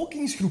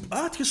bevolkingsgroep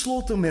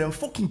uitgesloten met een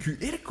fucking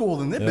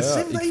QR-code. Hè?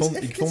 Besef dat eens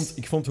even.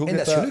 Ik vond ook En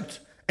dat is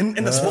gelukt. En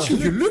dat is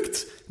fucking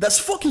gelukt. Dat is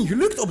fucking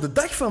gelukt op de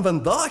dag van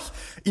vandaag.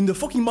 In de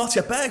fucking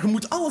maatschappij. Je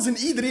moet alles en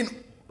iedereen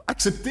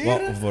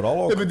accepteren. Maar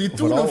vooral ook- hebben die toen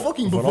vooral- een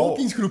fucking vooral-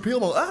 bevolkingsgroep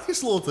helemaal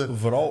uitgesloten.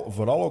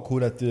 Vooral ook hoe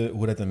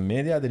dat de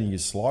media erin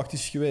geslaagd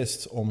is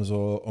geweest om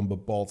zo een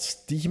bepaald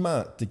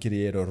stigma te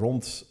creëren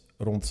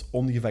rond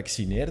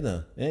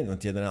ongevaccineerden. Hè?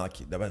 Want die hadden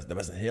eigenlijk, dat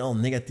was een heel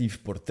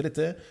negatief portret.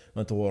 Hè?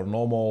 Want er waren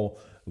allemaal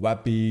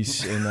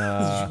wappies. En,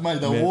 Maar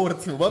dat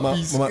woord,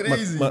 wappies,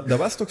 crazy. Maar dat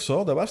was toch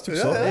zo? Dat was toch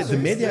Ja, zo? ja, Hè?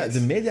 zoiets.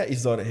 De media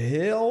is daar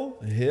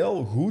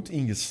heel goed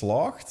in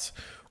geslaagd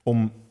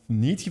om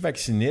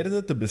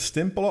niet-gevaccineerden te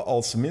bestempelen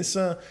als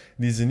mensen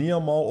die ze niet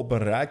allemaal op een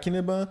rijtje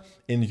hebben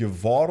en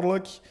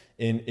gevaarlijk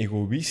en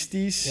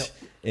egoïstisch.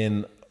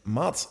 En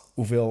maat,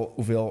 hoeveel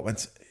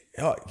want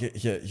ja,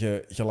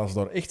 je las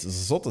daar echt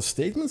zotte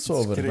statements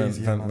over.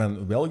 crazy,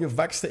 van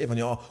welgevaccineerden en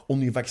van ja,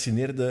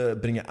 ongevaccineerden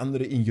brengen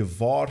anderen in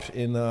gevaar.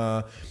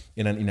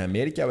 En dan in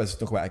Amerika was het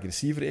toch wat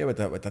agressiever.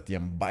 Hè? Wat dat die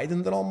aan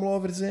Biden er allemaal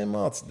over zei,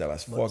 maat. Dat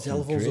was fucking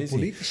Zelf crazy. onze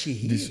politici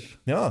hier. Dus,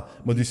 ja,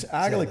 maar dus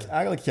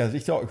eigenlijk jij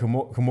zegt, ja, je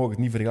mag het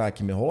niet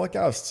vergelijken met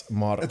Holocaust,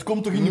 maar... Het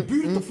komt toch in de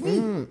buurt, of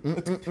niet?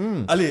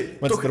 Allee,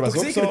 Want toch, er was toch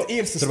ook zeker zo- het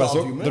eerste er was ook-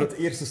 stadium. hè? er- Het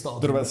eerste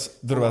stadium.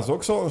 Er was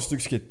ook zo een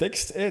stukje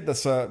tekst hè, dat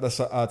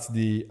ze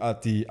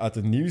uit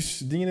de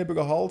nieuwsdingen hebben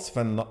gehaald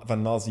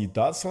van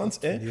Nazi-Duitsland.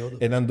 Hè,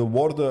 en dan de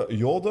woorden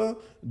Joden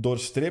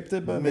doorstreept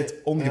hebben met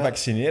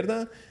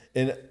ongevaccineerden.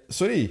 En,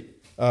 sorry,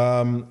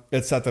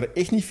 het staat er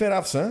echt niet ver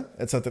af. Hè?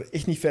 Het staat er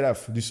echt niet ver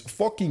af. Dus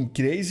fucking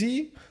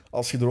crazy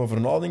als je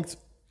erover nadenkt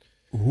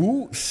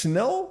hoe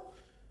snel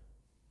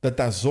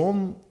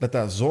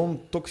dat zo'n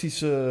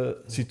toxische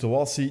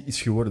situatie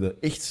is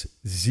geworden. Echt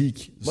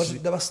ziek. Maar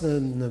dat was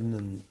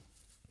een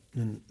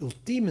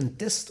ultieme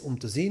test om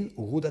te zien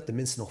hoe goed dat de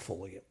mensen nog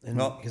volgen. En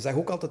Ja. je zag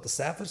ook altijd de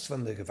cijfers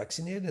van de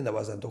gevaccineerden. En dat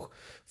was dan toch,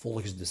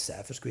 volgens de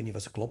cijfers, ik weet niet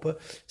of ze kloppen,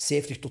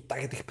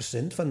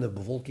 70-80% van de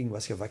bevolking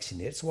was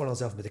gevaccineerd. Ze waren al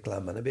zelf met de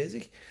kleine mannen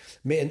bezig.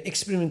 Met een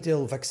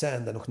experimenteel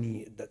vaccin dat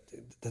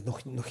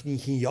nog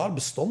niet geen jaar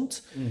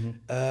bestond.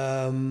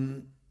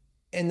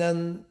 En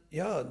dan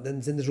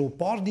zijn er zo'n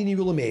paar die niet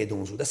willen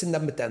meedoen. Zo. Dat zijn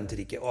dan meteen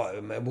trikken.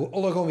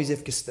 Alle gaan we eens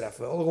even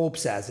straffen. Alle gaan we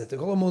opzij zetten.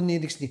 Ga allemaal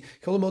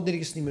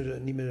nergens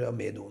niet meer aan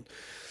meedoen.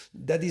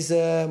 Dat is...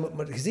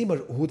 maar je ziet maar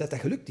hoe dat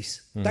gelukt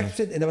is. 80%. En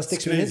dat was het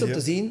experiment crazy, om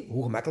te zien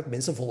hoe gemakkelijk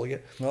mensen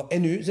volgen. Ja.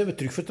 En nu zijn we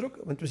terug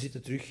vertrokken. Want we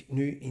zitten terug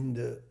nu in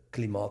de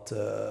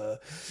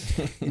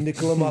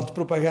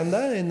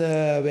klimaatpropaganda. En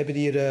we hebben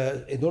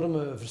hier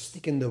enorme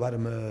verstikkende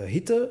warme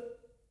hitte.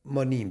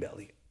 Maar niet in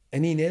België.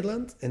 En niet in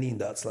Nederland, en niet in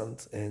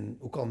Duitsland, en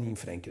ook al niet in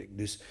Frankrijk.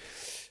 Dus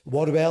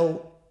waar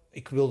wel,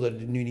 ik wil er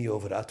nu niet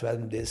over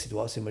uitweiden op deze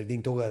situatie, maar ik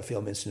denk toch dat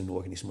veel mensen hun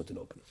ogen eens moeten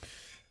openen.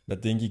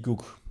 Dat denk ik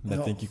ook.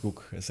 Denk ik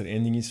ook. Als er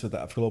één ding is wat de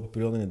afgelopen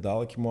periode in het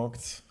duidelijk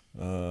maakt...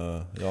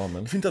 ja,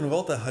 man. Ik vind dat nog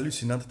altijd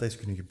hallucinant dat dat is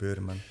kunnen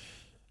gebeuren, man.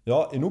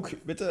 Ja, en ook,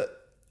 weet je...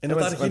 En dat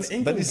daar geen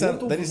enkel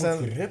woord over is wordt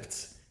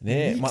gerept.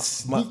 Nee,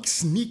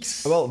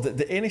 niks. Wel,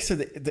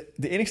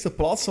 de enigste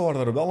plaatsen waar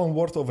er wel een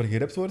woord over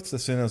gerept wordt,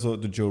 dat zijn dan zo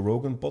de Joe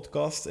Rogan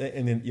podcast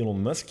en in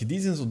Elon Musk.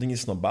 Die zijn zo dingen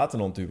naar buiten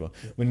aan het duwen.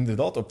 Maar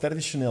inderdaad, op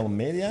traditionele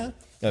media,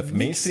 of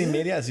mainstream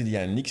media, zie je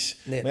niks.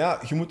 Nee. Maar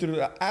ja, je moet er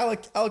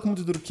eigenlijk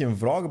moeten er ook geen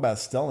vragen bij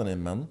stellen, hè,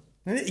 man.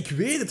 Nee, ik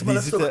weet het, maar Die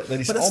dat is zitten- toch... dat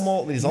is maar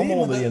allemaal- dat is allemaal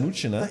maar onder je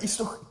hoedje, hè. Dat is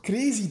toch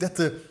crazy dat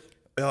de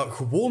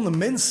gewone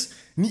mens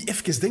niet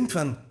even denkt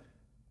van...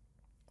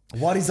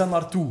 Waar is dat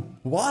naartoe?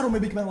 Waarom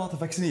heb ik mij laten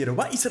vaccineren?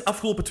 Wat is er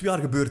afgelopen 2 jaar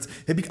gebeurd?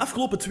 Heb ik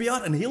afgelopen 2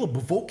 jaar een hele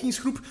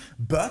bevolkingsgroep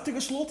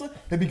buitengesloten?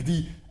 Heb ik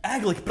die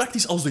eigenlijk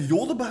praktisch als de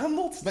Joden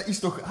behandeld? Dat is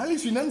toch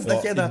hallucinant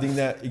dat jij dat... ik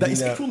dat is denk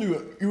echt gewoon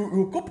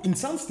uw kop in het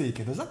zand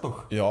steken. Dat is dat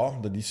toch? Ja,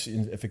 dat is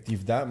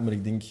effectief dat. Maar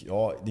ik denk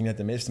dat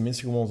de meeste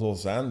mensen gewoon zo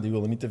zijn. Die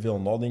willen niet te veel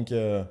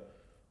nadenken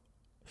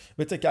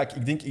Weet je, kijk,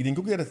 ik denk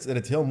ook dat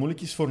het heel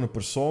moeilijk is voor een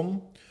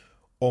persoon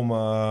om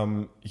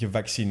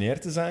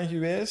gevaccineerd te zijn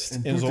geweest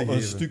en zo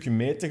een stuk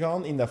mee te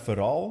gaan in dat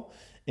verhaal.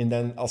 En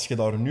dan, als je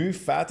daar nu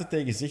feiten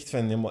tegen zegt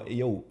van, nee, maar,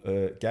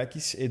 kijk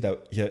eens,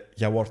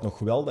 jij wordt nog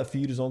wel dat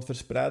virus aan het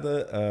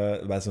verspreiden.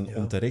 Wij zijn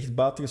onterecht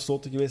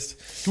buitengesloten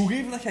geweest.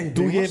 Toegeven dat jij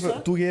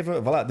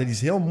Toegeven, voilà, dat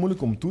is heel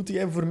moeilijk om toe te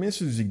geven voor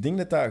mensen. Dus ik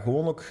denk dat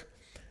gewoon ook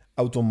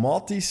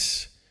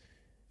automatisch...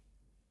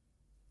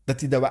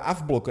 Dat we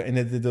afblokken en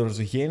dat die er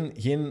zo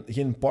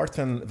geen part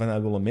van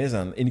willen mee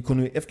zijn. En ik kon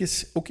nu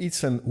even ook iets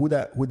van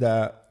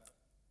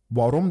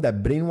waarom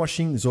dat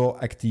brainwashing zo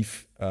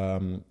actief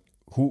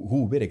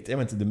hoe werkt. Hè?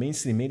 Want de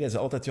mainstream media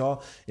zeggen altijd,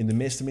 en de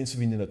meeste mensen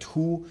vinden het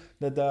goed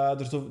of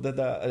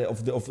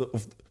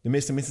de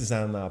meeste mensen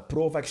zijn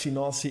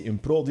pro-vaccinatie en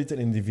pro-dit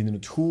en die vinden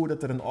het goed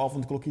dat er een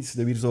avondklok is.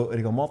 Dat weer zo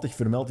regelmatig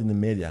vermeld in de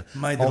media.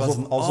 Maar er was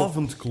een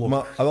avondklok.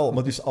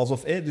 Maar dus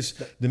alsof... dus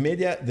de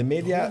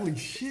media Holy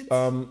shit.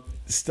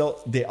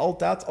 deed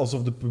altijd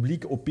alsof de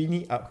publieke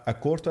opinie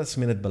akkoord was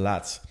met het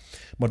beleid.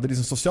 Maar er is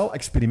een sociaal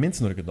experiment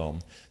naar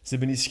gedaan. Ze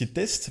hebben eens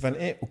getest van,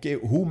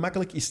 hoe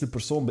makkelijk is de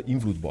persoon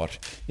beïnvloedbaar?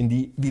 En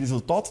die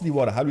resultaten die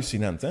waren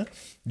hallucinant. Hè?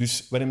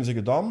 Dus wat hebben ze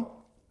gedaan?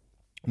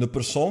 Een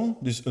persoon,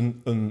 dus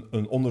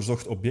een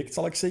onderzocht object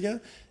zal ik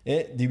zeggen,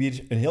 die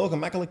weer een heel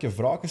gemakkelijke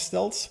vraag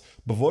gesteld.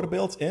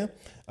 Bijvoorbeeld,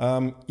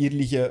 hier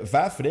liggen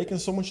 5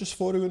 rekensommetjes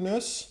voor uw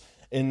neus.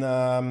 En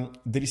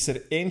er is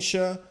er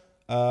eentje...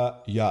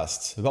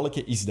 juist.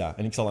 Welke is dat?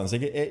 En ik zal dan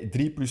zeggen,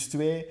 3 plus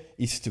 2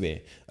 is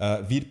 2.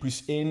 4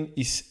 plus 1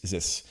 is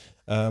 6.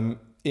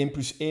 1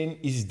 plus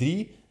 1 is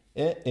 3.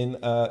 En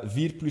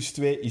 4 plus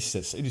 2 is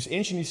 6. Dus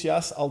eentje is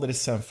juist, al de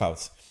rest zijn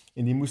fout.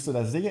 En die moesten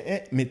dat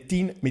zeggen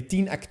met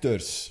 10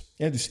 acteurs.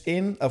 Dus,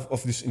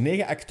 dus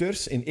 9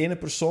 acteurs en 1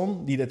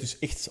 persoon die dat dus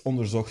echt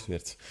onderzocht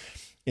werd.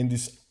 En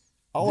dus...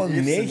 Alle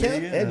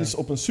 9, dus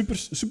op een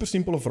super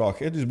simpele vraag.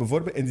 Dus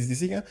bijvoorbeeld, en die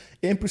zeggen,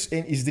 1 plus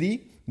 1 is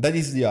 3, dat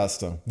is de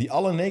juiste. Die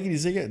alle 9 die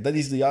zeggen, dat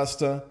is de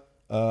juiste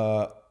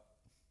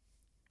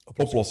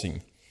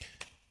oplossing.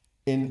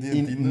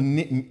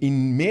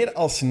 In meer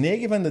dan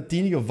 9 van de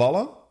 10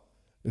 gevallen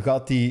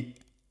gaat die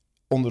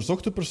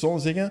onderzochte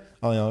persoon zeggen,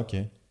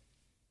 oké.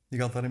 Die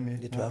gaat daarin mee.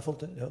 Die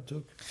twijfelt, hè? Ja,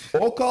 natuurlijk.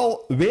 Ook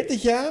al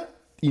weet jij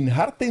in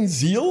hart en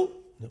ziel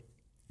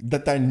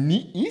dat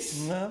niet is,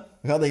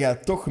 ga je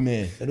toch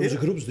mee. Dat noemen ze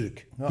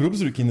groepsdruk. Ja.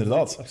 Groepsdruk,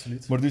 inderdaad.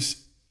 Absoluut. Maar dus,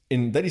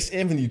 en dat is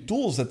een van die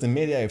tools dat de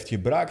media heeft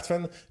gebruikt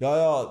van, 80%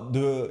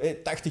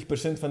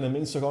 van de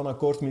mensen gaan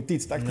akkoord met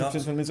iets, 80% van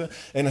de mensen...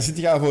 En dan zit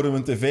je voor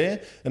een tv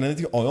en dan denk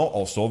je,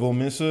 als zoveel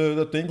mensen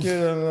dat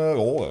denken,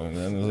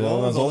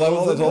 dan zal dat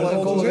wel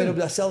Dan komen we weer zijn. op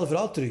datzelfde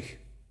verhaal terug.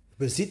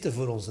 We zitten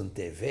voor onze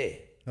tv.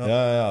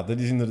 Ja, dat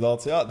is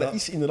inderdaad... Ja, dat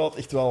is inderdaad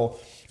echt wel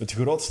het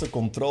grootste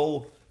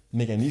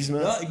controlemechanisme.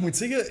 Ja, ik moet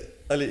zeggen...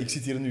 ik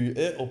zit hier nu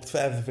op het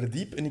 5e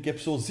verdiep en ik heb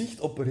zo zicht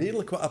op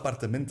redelijk wat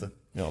appartementen.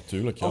 Ja,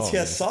 tuurlijk. Ja. Als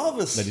jij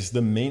s'avonds... Dat is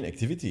de main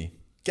activity.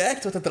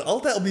 Kijkt wat er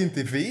altijd op die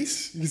tv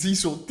is, je ziet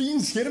zo 10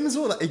 schermen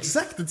zo, dat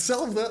exact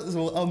hetzelfde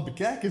zo aan het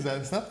bekijken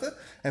zijn, snap je?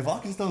 En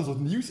vaak is het dan zo het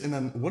nieuws en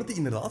dan wordt die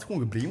inderdaad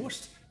gewoon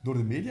gebrainwashed door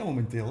de media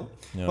momenteel.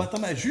 Hè. Ja. Wat dat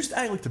mij juist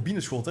eigenlijk te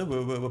binnen schoot, hè.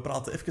 We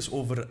praten even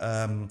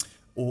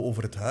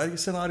over het huidige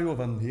scenario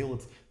van heel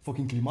het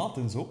fucking klimaat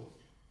en zo.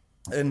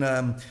 En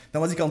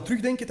dan was ik aan het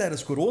terugdenken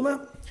tijdens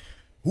corona...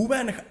 Hoe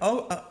weinig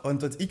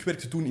want ik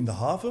werkte toen in de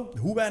haven,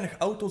 hoe weinig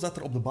auto's dat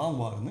er op de baan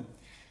waren. Hè?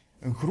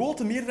 Een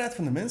grote meerderheid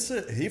van de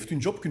mensen heeft hun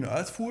job kunnen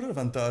uitvoeren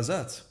van thuis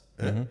uit.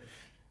 Hè? Mm-hmm.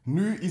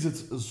 Nu is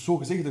het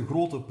zogezegd een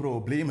grote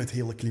probleem, het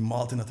hele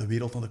klimaat en dat de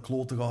wereld naar de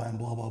kloten gaat en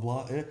bla bla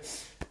bla. Hè?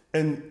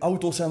 En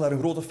auto's zijn daar een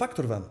grote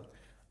factor van.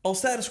 Als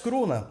tijdens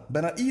corona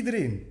bijna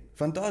iedereen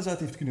van thuis uit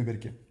heeft kunnen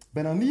werken,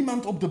 bijna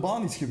niemand op de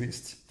baan is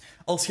geweest.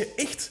 Als je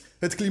echt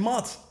het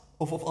klimaat,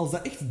 of als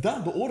dat echt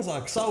de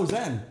oorzaak zou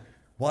zijn...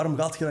 Waarom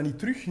gaat je dan niet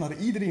terug naar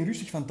iedereen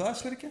rustig van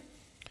thuis werken?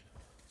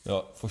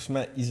 Ja, volgens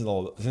mij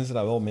zijn ze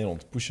daar wel mee aan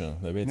het pushen.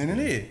 Dat weet ik niet.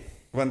 Nee.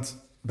 Want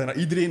bijna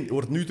iedereen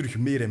wordt nu terug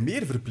meer en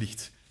meer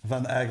verplicht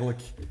van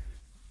eigenlijk...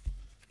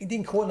 Ik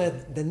denk gewoon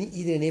dat niet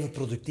iedereen even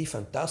productief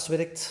van thuis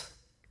werkt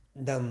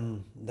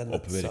dan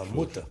het zou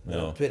moeten op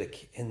het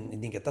werk. En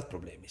ik denk dat dat het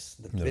probleem is.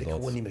 Dat het werk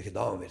gewoon niet meer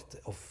gedaan werd.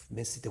 Of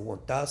mensen zitten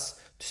gewoon thuis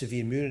tussen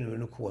 4 muren en we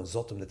zijn ook gewoon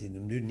zot, omdat die in de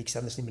muur niks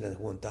anders niet meer dan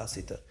gewoon thuis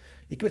zitten.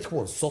 Ik werd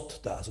gewoon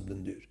zot thuis op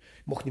de deur.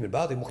 Ik mocht niet meer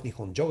buiten, ik mocht niet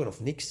gewoon joggen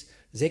of niks.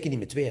 Zeker niet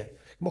met 2.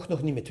 Ik mocht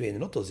nog niet met 2 in de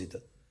auto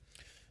zitten.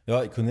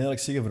 Ja, ik kan eerlijk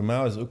zeggen, voor mij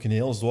was het ook een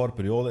heel zware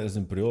periode. Er is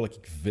een periode dat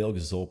ik veel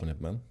gezopen heb,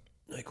 man.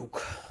 Ik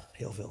ook.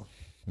 Heel veel.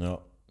 Ja.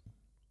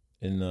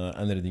 En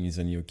andere dingen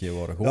zijn niet oké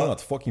waren. Gewoon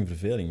uit fucking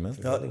verveling, man.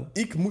 Ja,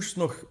 ik moest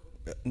nog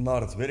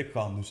naar het werk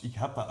gaan, dus ik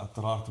had dat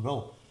uiteraard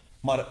wel.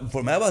 Maar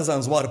voor mij was dat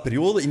een zware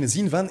periode in de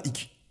zin van...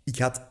 Ik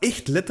had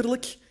echt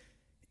letterlijk...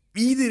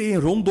 Iedereen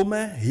rondom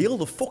mij, heel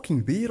de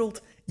fucking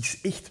wereld, is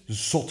echt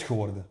zot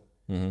geworden.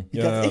 Mm-hmm.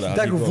 Ik had echt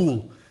dat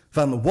gevoel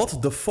van,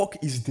 what the fuck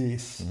is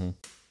deze? Mm-hmm.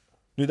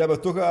 Nu dat we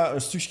toch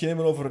een stukje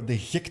hebben over de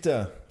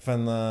gekte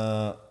van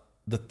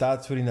de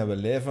tijd waarin we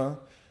leven.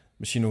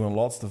 Misschien nog een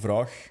laatste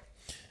vraag.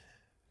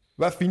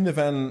 Wat vinden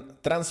van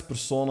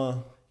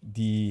transpersonen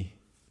die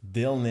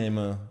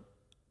deelnemen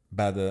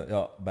bij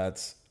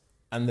het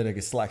andere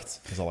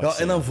geslacht, zal ik Ja,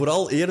 zeggen. en dan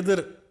vooral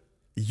eerder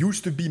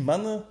used to be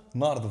mannen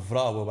naar de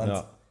vrouwen.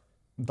 Want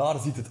daar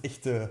zit het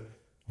echte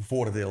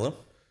voordeel. Hè?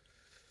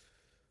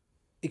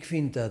 Ik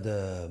vind dat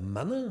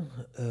mannen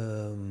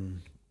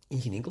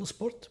in geen enkele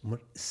sport, maar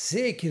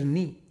zeker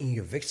niet in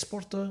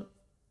gevechtsporten,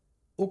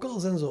 ook al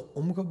zijn ze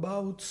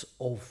omgebouwd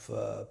of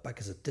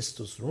pakken ze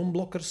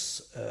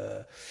testosteronblokkers,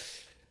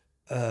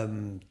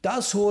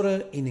 thuis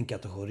horen in een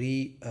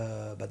categorie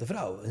bij de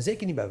vrouwen. En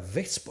zeker niet bij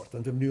vechtsport.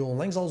 Want we hebben nu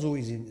onlangs al zo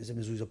eens ze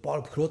hebben sowieso een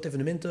paar grote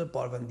evenementen, een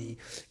paar van die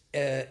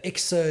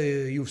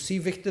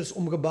ex-UFC-vechters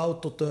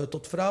omgebouwd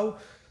tot vrouw.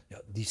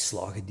 Ja, die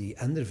slagen die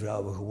andere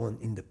vrouwen gewoon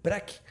in de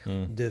prak.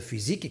 De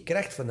fysieke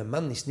kracht van een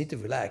man is niet te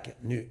vergelijken.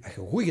 Nu, als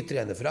je een goed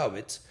getrainde vrouw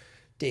bent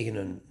tegen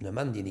een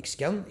man die niks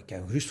kan, ik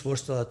kan gerust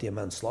voorstellen dat die een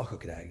man slag gaat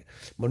krijgen.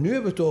 Maar nu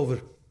hebben we het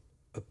over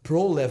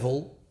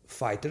pro-level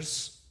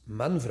fighters,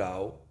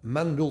 man-vrouw.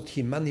 Man wil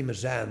geen man niet meer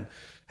zijn.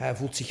 Hij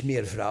voelt zich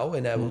meer vrouw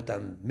en hij wil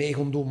dan mee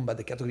gaan doen bij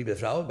de categorie bij de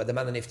vrouwen. Bij de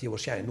mannen heeft hij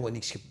waarschijnlijk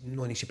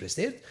nog niks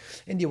gepresteerd.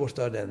 En die wordt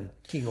daar dan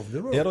king of the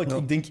road. Eerlijk,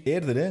 ik denk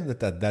eerder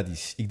dat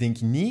is.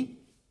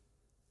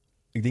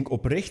 Ik denk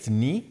oprecht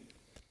niet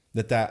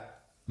dat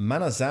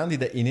mannen zijn die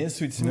dat ineens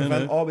zoiets doen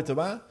van, oh, weet je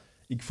wat?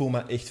 Ik voel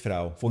me echt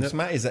vrouw. Volgens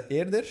mij is dat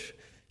eerder,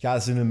 ga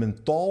ze een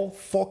mentaal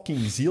fucking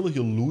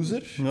zielige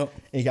loser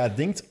en jij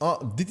denkt,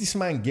 dit is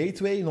mijn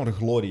gateway naar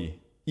glorie.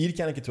 Hier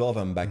kan ik het wel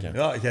van bakken.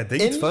 Ja, jij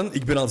denkt van,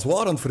 ik ben al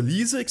zwaar aan het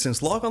verliezen, ik ben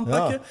slag aan het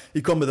pakken,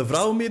 ik kan met de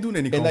vrouwen meedoen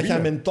en ik kan En dat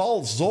winnen. jij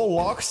mentaal zo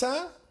laag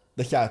bent,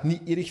 dat je het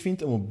niet erg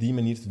vindt om op die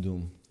manier te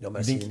doen. Ja,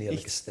 maar dat is een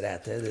eerlijke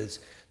strijd. Hè. Dus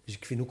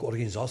ik vind ook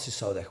organisaties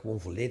zouden dat gewoon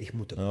volledig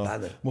moeten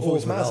bannen. Maar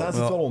volgens mij Overal. zijn ze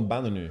het wel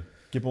ontbannen nu.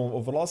 Ik heb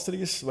over laatst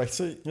ergens... Wacht,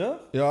 zeg. Ja?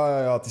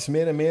 Ja, het is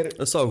meer en meer...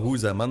 Dat zou goed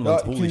zijn, man, want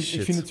Ja, holy shit.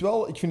 ik vind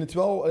het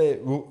wel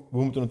we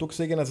moeten het ook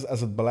zeggen als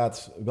het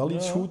beleid wel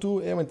iets goed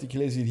doet. Want ik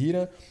lees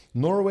hier...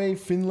 Norway,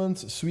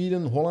 Finland,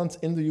 Sweden, Holland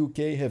en de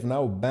UK have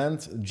now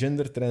banned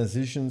gender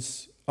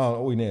transitions...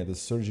 dat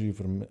is surgery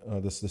voor...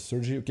 dat is de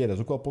surgery. Oké, dat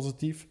is ook wel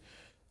positief.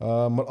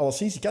 Maar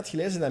alleszins, ik had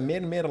gelezen dat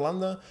meer en meer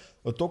landen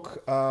het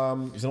ook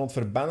zijn aan het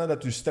verbannen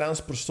dat dus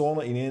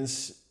transpersonen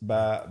ineens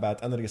bij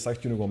het andere geslacht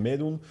kunnen gaan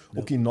meedoen.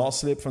 Ook in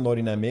nasleep van daar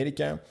in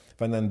Amerika.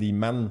 Van dan die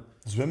man...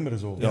 Zwemmer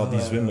zo. Ja,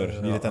 die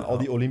zwemmer. Die heeft dan al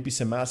die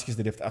Olympische meisjes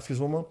er heeft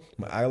afgezwommen.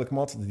 Maar eigenlijk,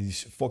 maat, dat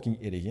is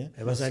fucking erg. Hè?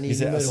 En we zijn niet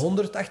nummer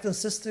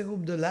 168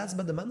 op de lijst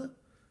bij de mannen?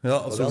 Ja,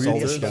 Dat zo is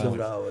goed, eerst hè. bij de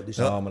vrouwen. Dus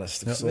Ja, maar dat is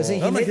toch zo... we zijn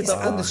Ja, maar je genetisch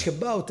hebt dat- anders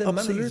gebouwd. Hè.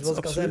 Absoluut, Mannen, zoals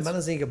ik al zei, absoluut.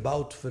 mannen zijn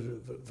gebouwd voor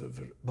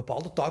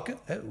bepaalde taken.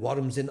 Hè.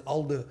 Waarom zijn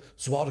al de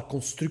zware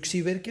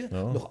constructiewerken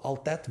nog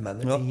altijd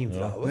mannen en geen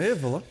vrouwen? Nee,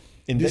 voilà.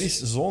 En dat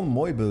is zo'n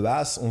mooi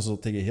bewijs om zo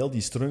tegen heel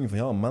die stroming van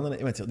ja,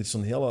 mannen... Want er is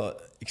zo'n hele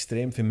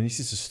extreem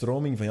feministische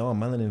stroming van ja,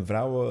 mannen en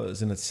vrouwen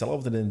zijn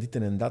hetzelfde en dit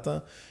en dat.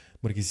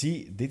 Maar je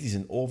ziet, dit is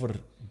een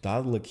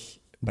overduidelijk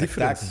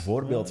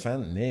praktijkvoorbeeld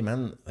van... Nee,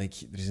 man, er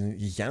is een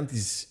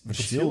gigantisch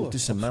verschil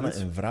tussen mannen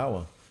en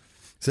vrouwen.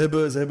 Ze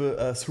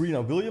hebben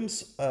Serena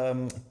Williams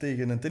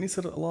tegen een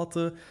tennisser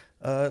laten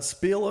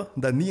spelen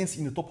dat niet eens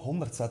in de top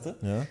 100 zat. Hè.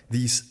 Ja.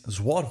 Die is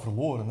zwaar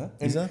verloren. Hè.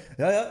 En, Is dat?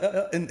 Ja.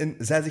 En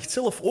zij zegt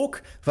zelf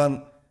ook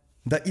van...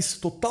 Dat is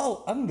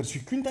totaal anders.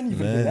 Je kunt dat niet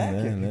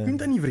vergelijken. nee. Je kunt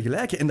dat niet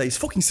vergelijken. En dat is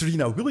fucking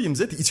Serena Williams.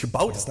 Hè. Die is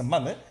gebouwd als een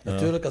man. Hè.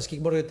 Natuurlijk, als ik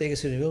morgen tegen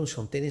Serena Williams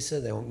ga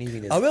tennissen, dan ga ik niet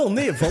winnen. Ah wel,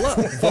 nee,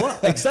 voilà,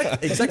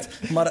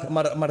 exact.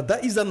 Maar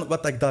dat is dan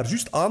wat ik daar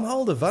juist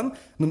aanhaalde van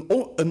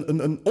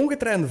een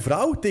ongetrainde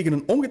vrouw tegen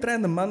een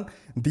ongetrainde man.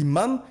 Die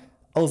man,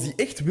 als die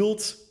echt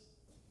wilt...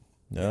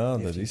 Ja,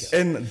 dat is...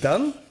 En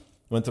dan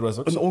Want er was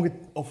ook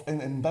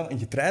en dan een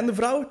getrainde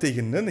vrouw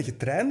tegen een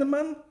getrainde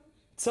man.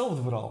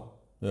 Hetzelfde verhaal.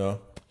 Ja.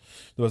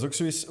 Er was ook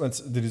zoiets...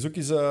 Want er is ook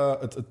eens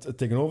het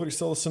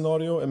tegenovergestelde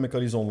scenario. En ik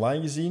had eens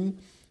online gezien.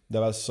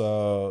 Dat was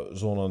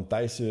zo'n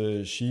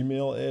Thaise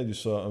she-male.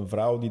 Dus een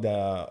vrouw die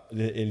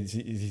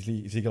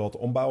zich laat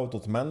ombouwen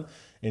tot man.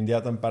 En die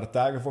had een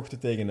partij gevochten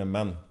tegen een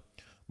man.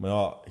 Maar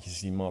ja, je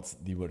ziet, maat,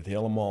 die wordt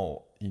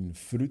helemaal in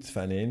fruit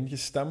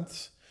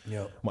vaneengestampt.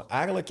 Ja. Maar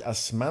eigenlijk,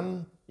 als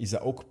man, is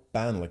dat ook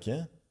pijnlijk, hè?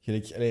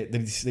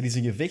 Er is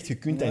een gevecht, je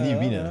kunt dat niet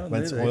winnen. ja,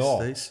 Want nee,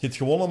 dat is- je hebt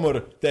gewonnen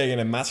maar tegen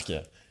een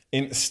masker.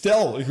 En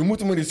stel, je moet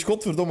hem maar eens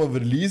godverdomme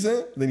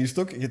verliezen, dan is het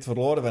ook, je hebt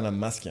verloren van een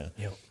masker.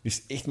 Ja.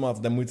 Dus echt,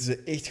 maat, dan moeten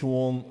ze echt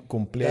gewoon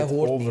compleet Dat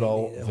hoort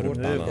overal niet. Dat hoort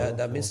verbannen. niet.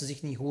 Dat mensen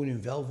zich niet gewoon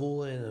hun vel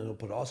voelen en een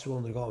operatie willen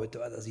ondergaan, weet je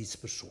wat, dat is iets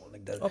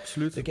persoonlijks.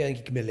 Absoluut. Daar kan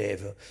ik mee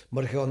leven.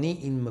 Maar ga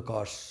niet in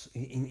mekaars...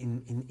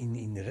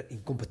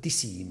 in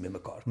competitie met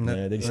elkaar.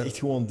 Nee, dat is echt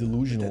gewoon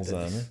delusional Dat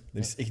zijn. is- Hè?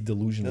 Dat is echt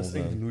delusional Dat is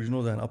echt zijn.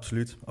 delusional zijn,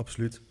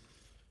 absoluut.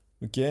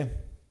 Oké.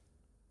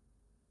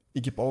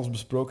 Ik heb alles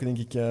besproken, denk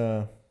ik,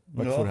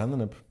 wat ik Ja. voor handen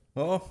heb.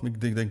 Ja,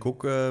 ik denk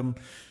ook... we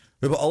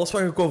hebben alles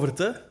van gecoverd,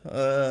 hè.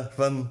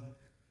 Van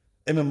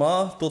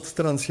MMA tot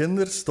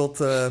transgenders tot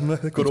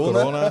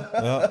corona.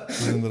 Ja, dat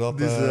is inderdaad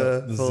Dus,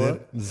 de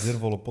zeer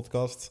volle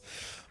podcast.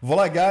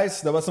 Voilà,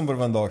 guys, dat was hem voor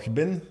vandaag.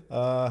 Ben,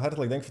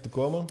 hartelijk dank voor te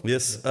komen.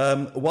 Yes.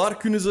 Waar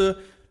kunnen ze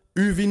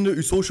u vinden,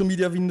 uw social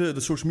media vinden, de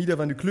social media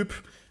van uw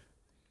club?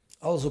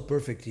 Alles op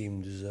Perfect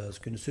Team. Dus ze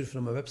kunnen surfen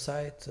op mijn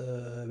website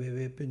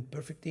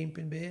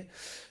www.perfectteam.be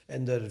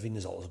en daar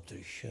vinden ze alles op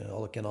terug.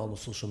 Alle kanalen op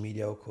social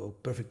media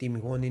ook Perfect Team.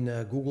 Gewoon in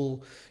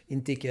Google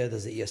intikken, dat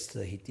is de eerste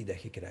hit die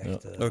dat je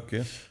krijgt.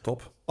 Oké,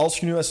 top. Als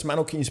je nu als man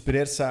ook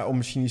geïnspireerd bent om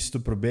misschien eens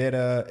te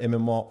proberen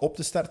MMA op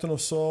te starten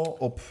of zo.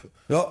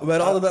 Ja, wij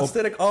raden dat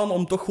sterk aan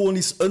om toch gewoon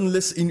eens een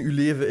les in uw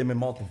leven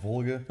MMA te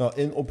volgen. Ja,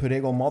 en op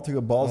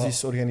regelmatige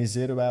basis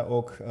organiseren wij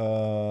ook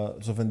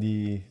zo van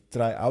die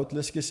try-out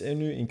lesjes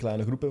nu. In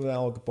kleine groepen hebben we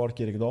eigenlijk een paar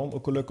keer gedaan.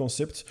 Ook een leuk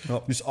concept.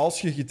 Ja. Dus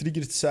als je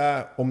getriggerd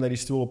bent om dat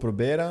eens te willen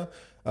proberen,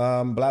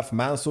 blijf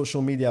mijn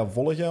social media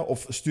volgen.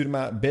 Of stuur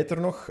mij, beter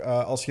nog,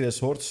 als je dit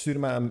hoort, stuur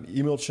mij een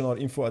e-mailtje naar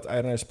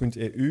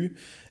info@ironers.eu.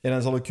 En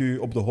dan zal ik u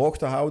op de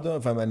hoogte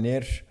houden van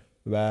wanneer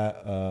wij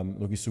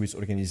nog eens zoiets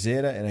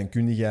organiseren. En dan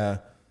kun je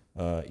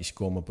eens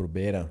komen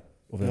proberen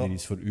of dat er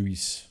iets voor u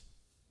is.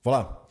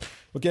 Voilà.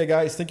 Okay,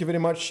 guys, thank you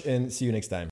very much and see you next time.